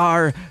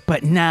GR,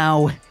 but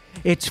now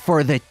it's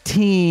for the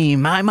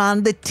team. I'm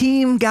on the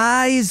team,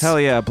 guys. Hell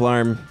yeah,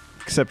 Blarm.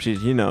 Except you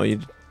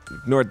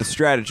ignored the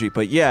strategy,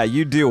 but yeah,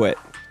 you do it.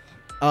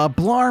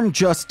 Blarm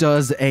just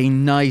does a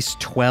nice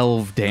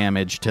 12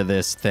 damage to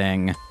this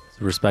thing.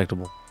 It's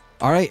respectable.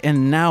 All right,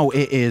 and now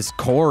it is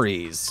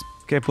Corey's.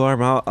 Okay,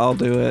 Blarm, I'll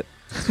do it.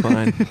 It's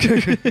fine.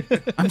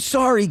 I'm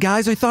sorry,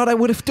 guys. I thought I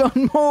would have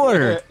done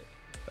more.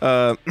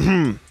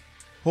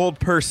 Hold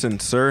person,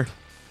 sir.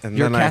 And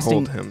You're then casting- I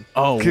hold him.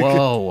 Oh,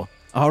 whoa.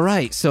 All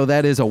right, so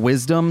that is a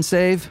wisdom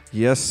save.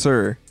 Yes,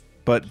 sir.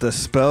 But the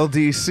spell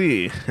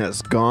DC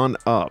has gone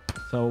up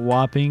So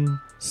whopping.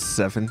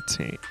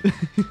 17.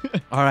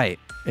 All right,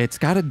 it's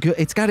got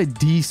a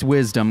decent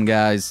wisdom,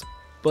 guys.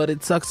 But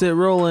it sucks at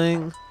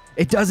rolling.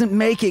 It doesn't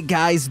make it,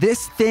 guys.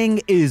 This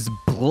thing is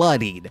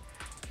bloodied.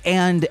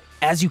 And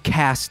as you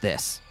cast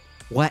this,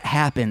 what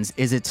happens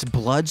is its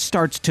blood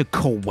starts to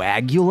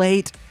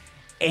coagulate,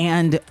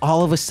 and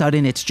all of a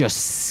sudden it's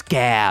just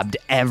scabbed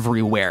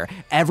everywhere.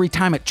 Every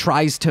time it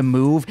tries to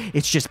move,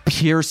 it's just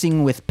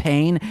piercing with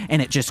pain,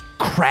 and it just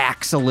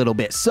cracks a little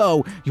bit.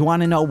 So, you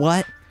want to know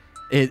what?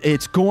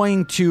 It's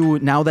going to,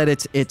 now that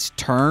it's its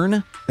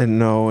turn. And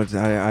no,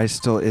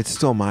 it's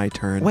still my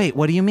turn. Wait,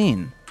 what do you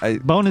mean?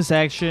 Bonus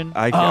action.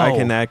 I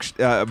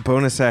can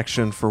bonus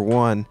action for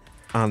one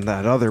on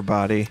that other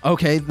body.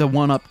 Okay, the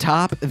one up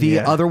top. The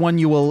other one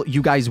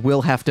you guys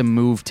will have to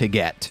move to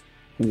get.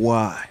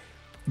 Why?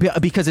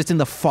 Because it's in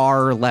the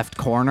far left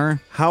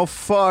corner. How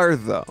far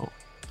though?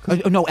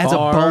 No, as a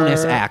Far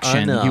bonus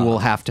action, enough. you will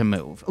have to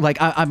move. Like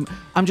I'm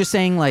just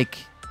saying, like,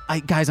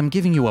 guys, I'm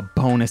giving you a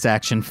bonus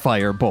action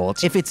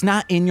firebolt. If it's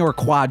not in your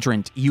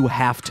quadrant, you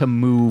have to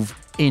move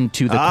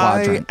into the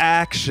quadrant.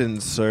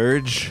 Action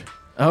surge.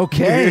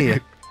 Okay.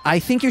 I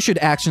think you should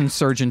action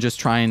surge and just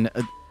try and.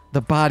 The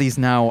bodies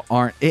now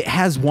aren't. It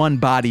has one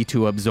body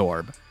to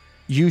absorb.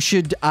 You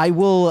should. I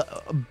will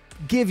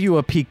give you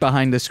a peek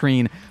behind the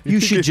screen. You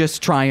should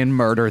just try and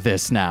murder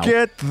this now.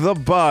 Get the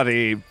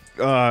body.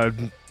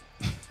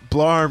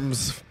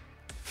 Blarms,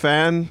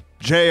 fan,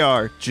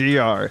 JR,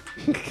 GR.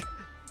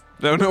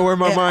 Don't know where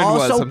my mind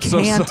was. I'm so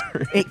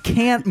sorry. It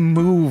can't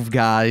move,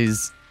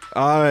 guys.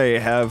 I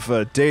have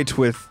a date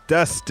with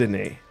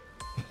destiny.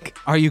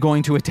 Are you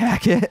going to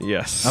attack it?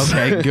 Yes.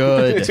 Okay,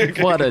 good.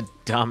 What a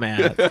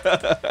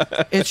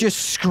dumbass. It's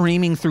just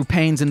screaming through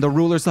pains, and the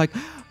ruler's like,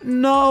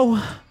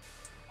 no,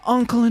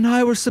 Uncle and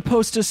I were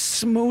supposed to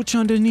smooch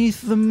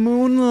underneath the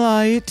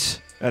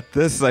moonlight. At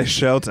this I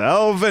shout,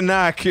 elven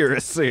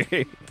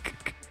accuracy.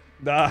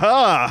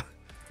 Aha!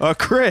 A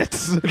crit.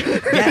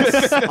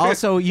 Yes.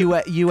 Also,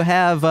 you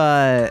have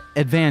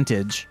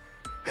advantage.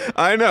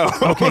 I know.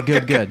 Okay,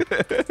 good.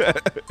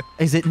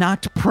 Is it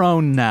knocked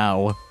prone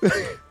now?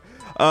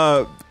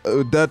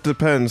 That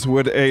depends.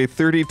 Would a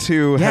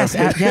 32 Yes,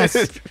 have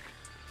yes.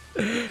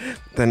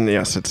 Then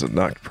yes, it's a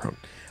knocked prone.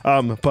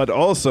 But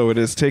also it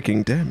is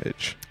taking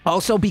damage.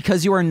 Also,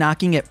 because you are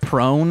knocking it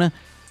prone,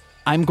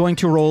 I'm going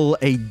to roll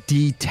a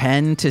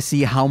d10 to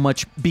see how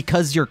much,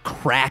 because you're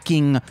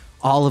cracking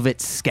all of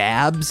its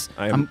scabs,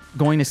 I'm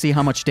going to see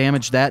how much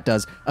damage that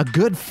does. A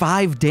good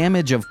 5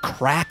 damage of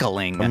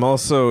crackling. I'm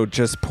also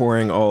just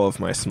pouring all of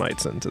my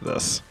smites into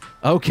this.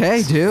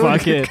 Okay, dude.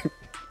 Fuck it.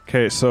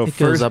 Okay, so It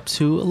goes up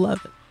to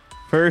 11.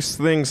 First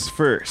things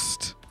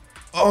first.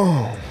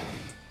 Oh,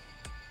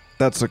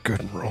 that's a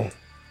good roll.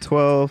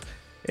 12,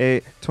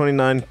 8,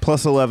 29,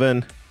 plus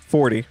 11,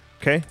 40.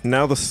 Okay,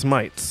 now the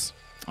smites.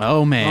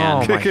 Oh,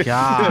 man. Oh my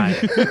god.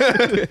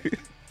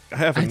 I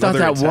have I thought another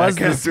that was attack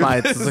the after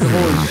smites. this. It's like,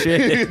 holy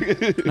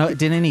shit. No,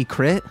 didn't he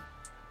crit?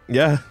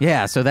 Yeah.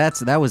 Yeah, so that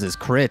was his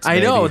crits, I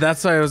know. baby.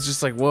 That's why I was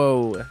just like,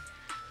 whoa.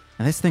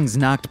 And this thing's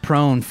knocked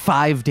prone,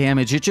 5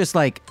 damage. It's just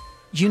like,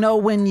 you know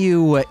when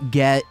you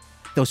get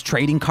those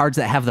trading cards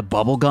that have the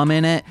bubble gum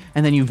in it,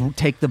 and then you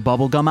take the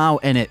bubble gum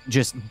out and it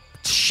just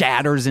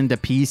shatters into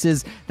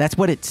pieces? That's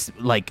what its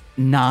like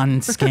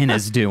non-skin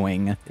is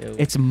doing.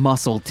 It's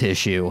muscle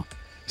tissue.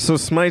 So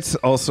smites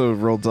also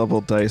roll double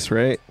dice,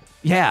 right?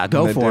 Yeah,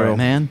 go They for do. it,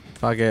 man.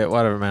 Fuck it.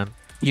 Whatever, man.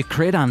 You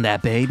crit on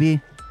that,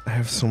 baby. I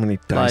have so many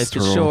dice Life to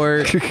is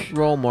roll. short.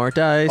 Roll more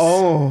dice.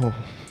 Oh,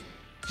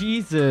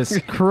 Jesus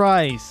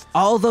Christ.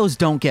 All those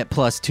don't get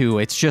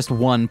 +2. It's just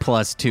 1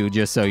 + 2,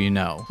 just so you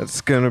know. that's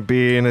gonna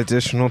be an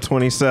additional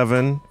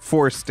 27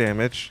 force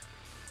damage.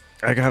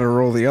 I gotta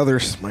roll the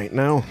other smite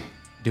now.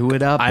 Do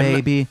it up, I'm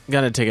baby.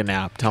 gonna take a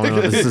nap. Tell me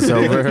when this is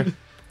over.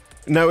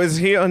 Now, is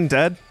he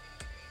undead?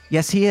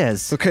 Yes, he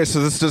is. Okay,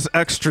 so this does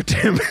extra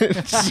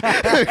damage.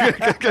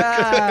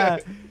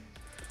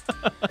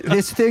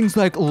 This thing's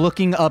like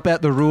looking up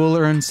at the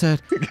ruler and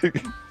said,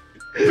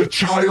 The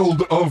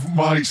child of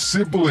my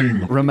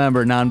sibling.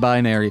 remember,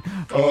 non-binary.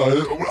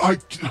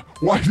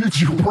 Why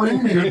did you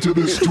bring me into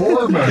this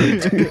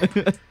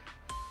torment?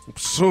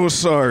 So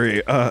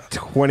sorry.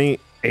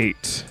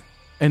 28.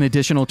 An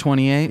additional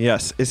 28.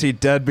 Yes. Is he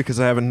dead because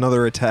I have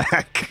another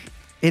attack?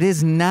 It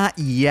is not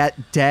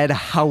yet dead.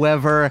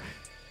 However,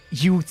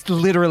 you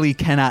literally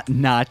cannot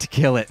not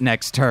kill it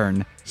next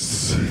turn.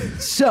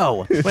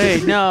 So,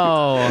 Wait,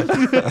 no.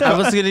 I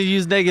was gonna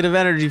use negative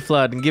energy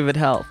flood and give it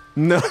health.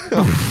 No.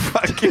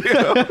 Fuck you.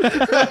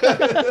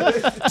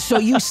 so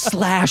you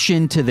slash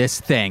into this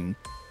thing,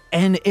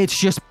 and it's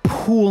just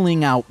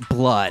pooling out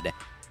blood.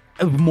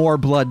 More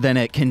blood than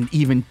it can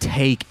even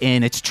take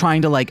in. It's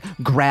trying to like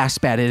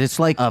grasp at it. It's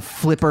like a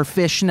flipper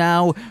fish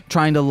now,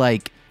 trying to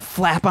like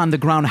flap on the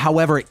ground.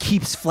 However, it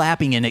keeps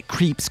flapping and it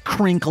keeps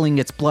crinkling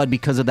its blood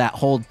because of that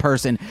hold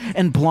person.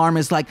 And Blarm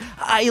is like,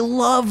 I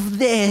love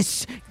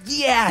this.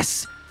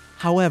 Yes.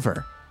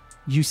 However,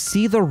 you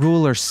see the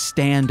ruler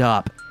stand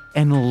up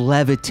and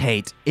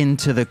levitate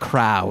into the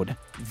crowd.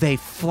 They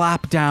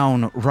flop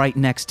down right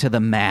next to the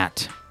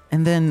mat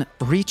and then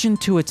reach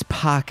into its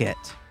pocket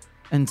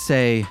and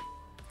say,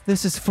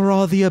 this is for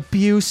all the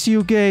abuse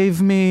you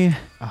gave me.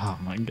 Oh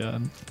my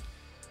god.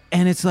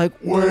 And it's like,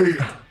 Wait,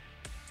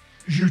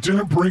 you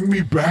didn't bring me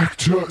back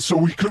so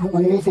we could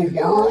rule the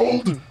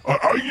world?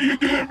 You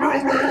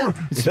didn't.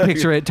 just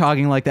picture it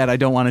talking like that. I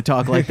don't want to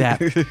talk like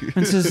that.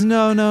 And says,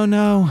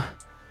 no.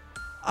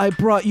 I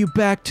brought you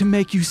back to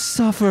make you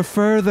suffer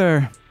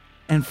further.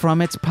 And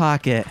from its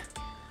pocket,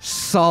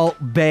 Salt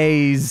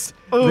Bays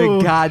The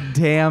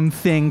goddamn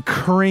thing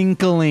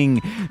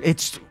crinkling.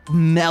 It's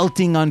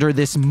melting under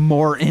this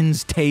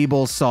Morton's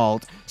table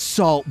salt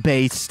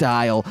Bay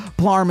style.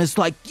 Blarm is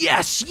like,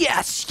 yes,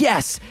 yes,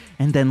 yes.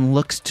 And then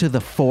looks to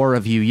the four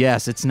of you.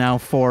 Yes, it's now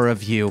four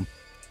of you.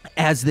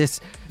 As this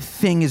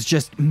thing is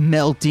just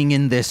melting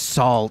in this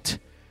salt.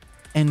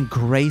 And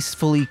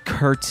gracefully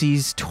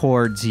curtsies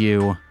towards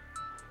you.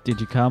 Did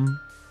you come?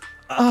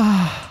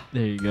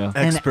 There you go.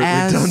 Expertly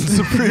as- done,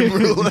 Supreme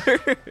Ruler.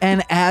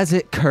 And as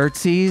it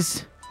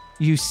curtsies,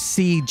 you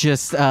see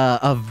just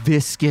a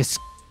viscous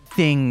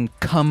thing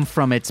come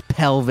from its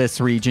pelvis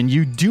region.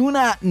 You do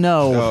not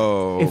know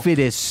Oh. if it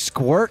is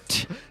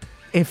squirt,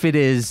 if it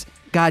is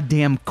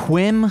goddamn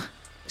quim,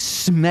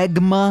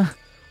 smegma,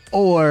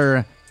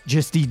 or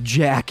just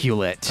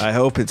ejaculate. I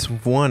hope it's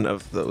one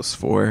of those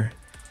four.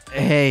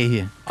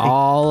 Hey,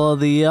 All of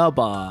the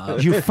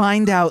above. you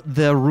find out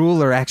the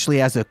ruler actually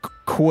has a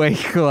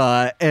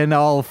Quakela and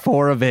all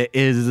four of it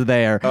is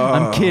there.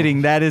 I'm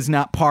kidding. That is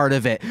not part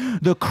of it.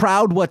 The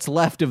crowd, what's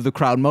left of the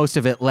crowd, most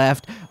of it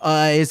left,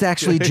 is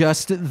actually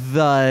just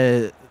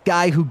the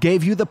guy who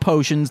gave you the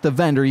potions, the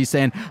vendor. He's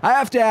saying, I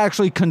have to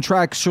actually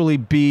contractually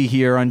be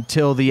here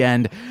until the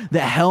end. The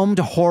Helmed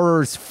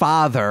Horror's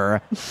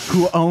father,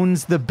 who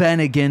owns the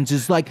Bennigans,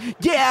 is like,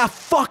 yeah,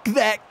 fuck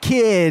that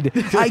kid.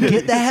 I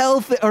get the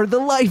health or the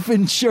life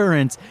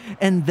insurance.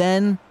 And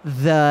then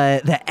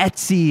the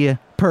Etsy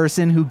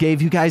person who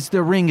gave you guys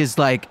the ring is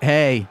like,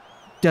 hey,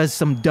 does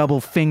some double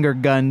finger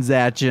guns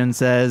at you and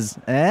says,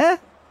 eh?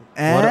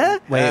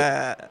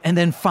 Wait. And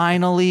then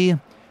finally,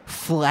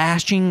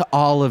 flashing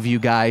all of you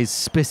guys,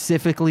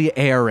 specifically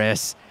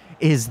Eris,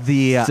 is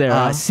the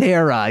Sarah.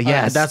 Sarah,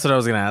 yes. That's what I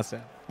was going to ask.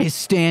 is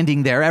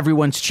standing there.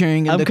 Everyone's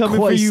cheering. And I'm the coming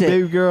for you, Khoiset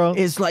baby girl.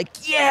 is like,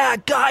 yeah,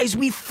 guys,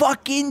 we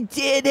fucking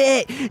did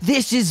it.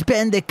 This has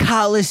been the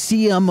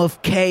Coliseum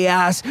of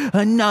Chaos.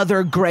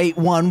 Another great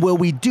one. Will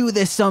we do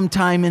this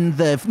sometime in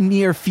the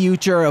near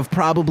future of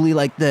probably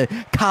like the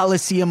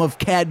Coliseum of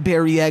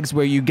Cadbury eggs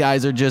where you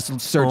guys are just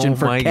searching Oh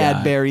for my God.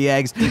 Cadbury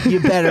eggs? You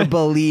better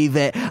believe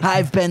it.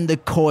 I've been the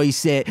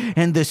Khoiset,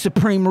 and the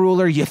Supreme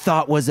Ruler you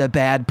thought was a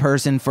bad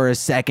person for a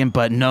second,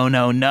 but no.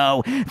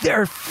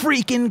 They're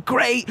freaking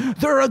great.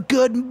 They're a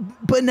good,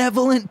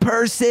 benevolent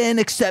person,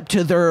 except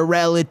to their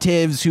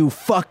relatives who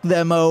fuck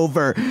them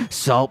over.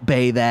 Salt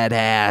Bay that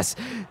ass.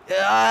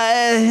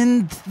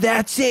 And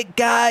that's it,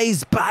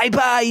 guys.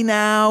 Bye-bye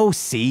now.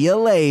 See you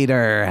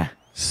later.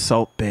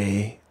 Salt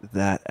Bay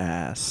that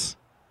ass.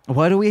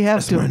 What do we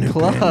have my to new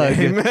plug?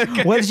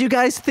 band What did you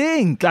guys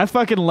think? I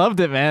fucking loved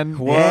it, man.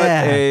 What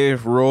Yeah. a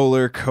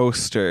roller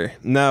coaster.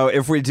 Now,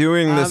 if we're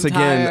doing this I'm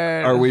again,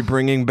 tired. are we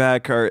bringing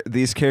back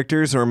these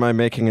characters or am I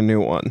making a new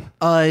one?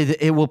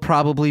 It will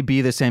probably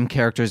be the same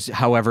characters.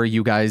 However,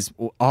 you guys,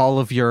 all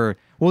of your,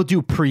 we'll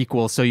do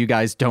prequel so you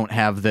guys don't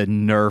have the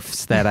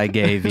nerfs that I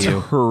gave you.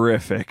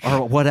 Horrific.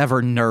 Or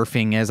whatever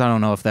nerfing is. I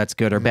don't know if that's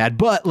good or bad.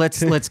 But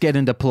let's get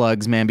into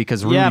plugs, man,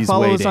 because Rudy's Yeah,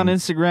 follow waiting. us on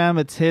Instagram.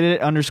 It's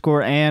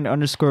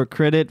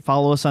hit_and_crit.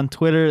 Follow us on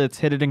Twitter. It's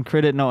hit it and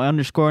crit it. No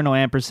underscore, no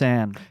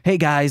ampersand. Hey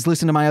guys,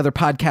 listen to my other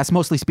podcast,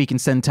 Mostly Speaking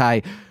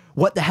Sentai.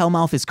 What the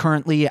Hellmouth is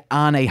currently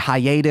on a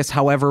hiatus.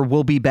 However,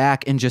 we'll be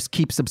back, and just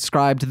keep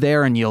subscribed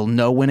there and you'll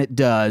know when it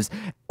does.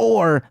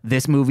 Or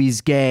This Movie's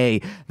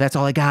Gay. That's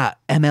all I got.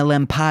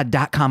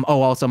 MLMpod.com.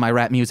 Oh, also my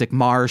rap music,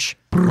 Marsh,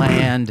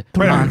 Land,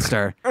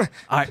 Monster. All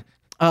right.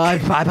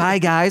 Bye-bye,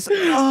 guys.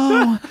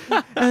 Oh,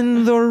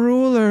 and the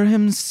ruler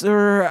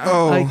himself.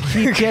 I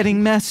keep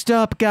getting messed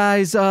up,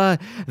 guys.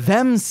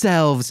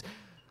 Themselves.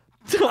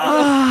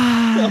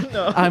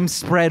 I'm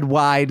spread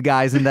wide,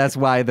 guys, and that's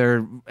why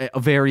they're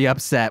very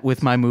upset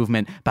with my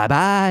movement.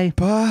 Bye-bye.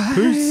 Bye.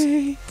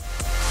 Peace.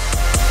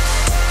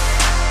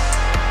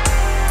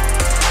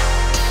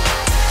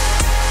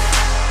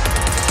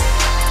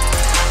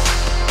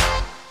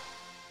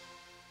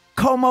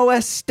 Como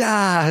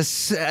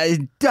estas?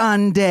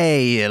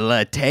 Donde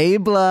la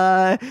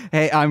table?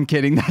 Hey, I'm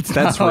kidding. That's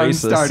how I'm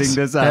racist. starting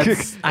this up.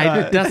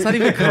 That's not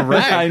even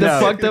correct. I The know.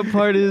 fucked up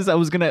part is I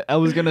was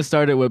gonna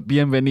start it with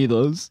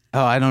bienvenidos.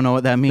 Oh, I don't know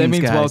what that means, That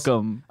means guys.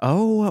 welcome.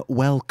 Oh,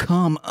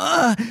 welcome.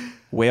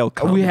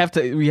 Welcome. We have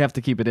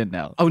to keep it in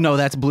now. Oh, no,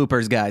 that's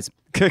bloopers, guys.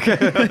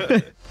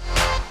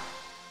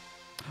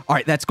 All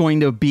right, that's going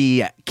to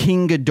be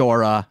King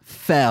Ghidorah,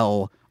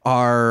 Fell,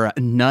 our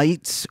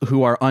knights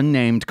who are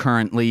unnamed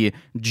currently,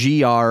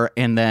 GR,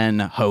 and then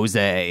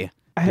Jose.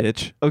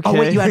 Bitch. Okay. Oh,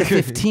 wait, you had a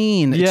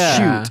 15.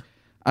 Yeah. Shoot.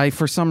 I,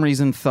 for some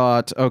reason,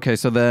 thought, okay,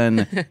 so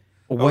then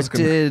what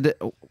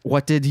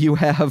did you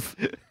have?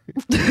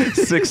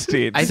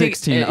 16. I think-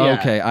 16. yeah.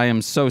 Okay, I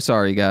am so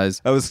sorry,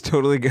 guys. I was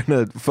totally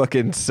gonna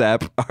fucking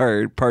sap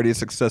our party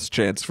success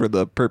chance for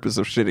the purpose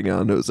of shitting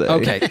on Jose.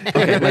 Okay,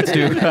 let's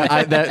do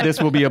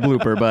this will be a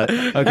blooper, but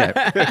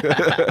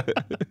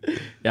okay.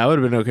 Yeah, I would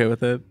have been okay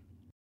with it.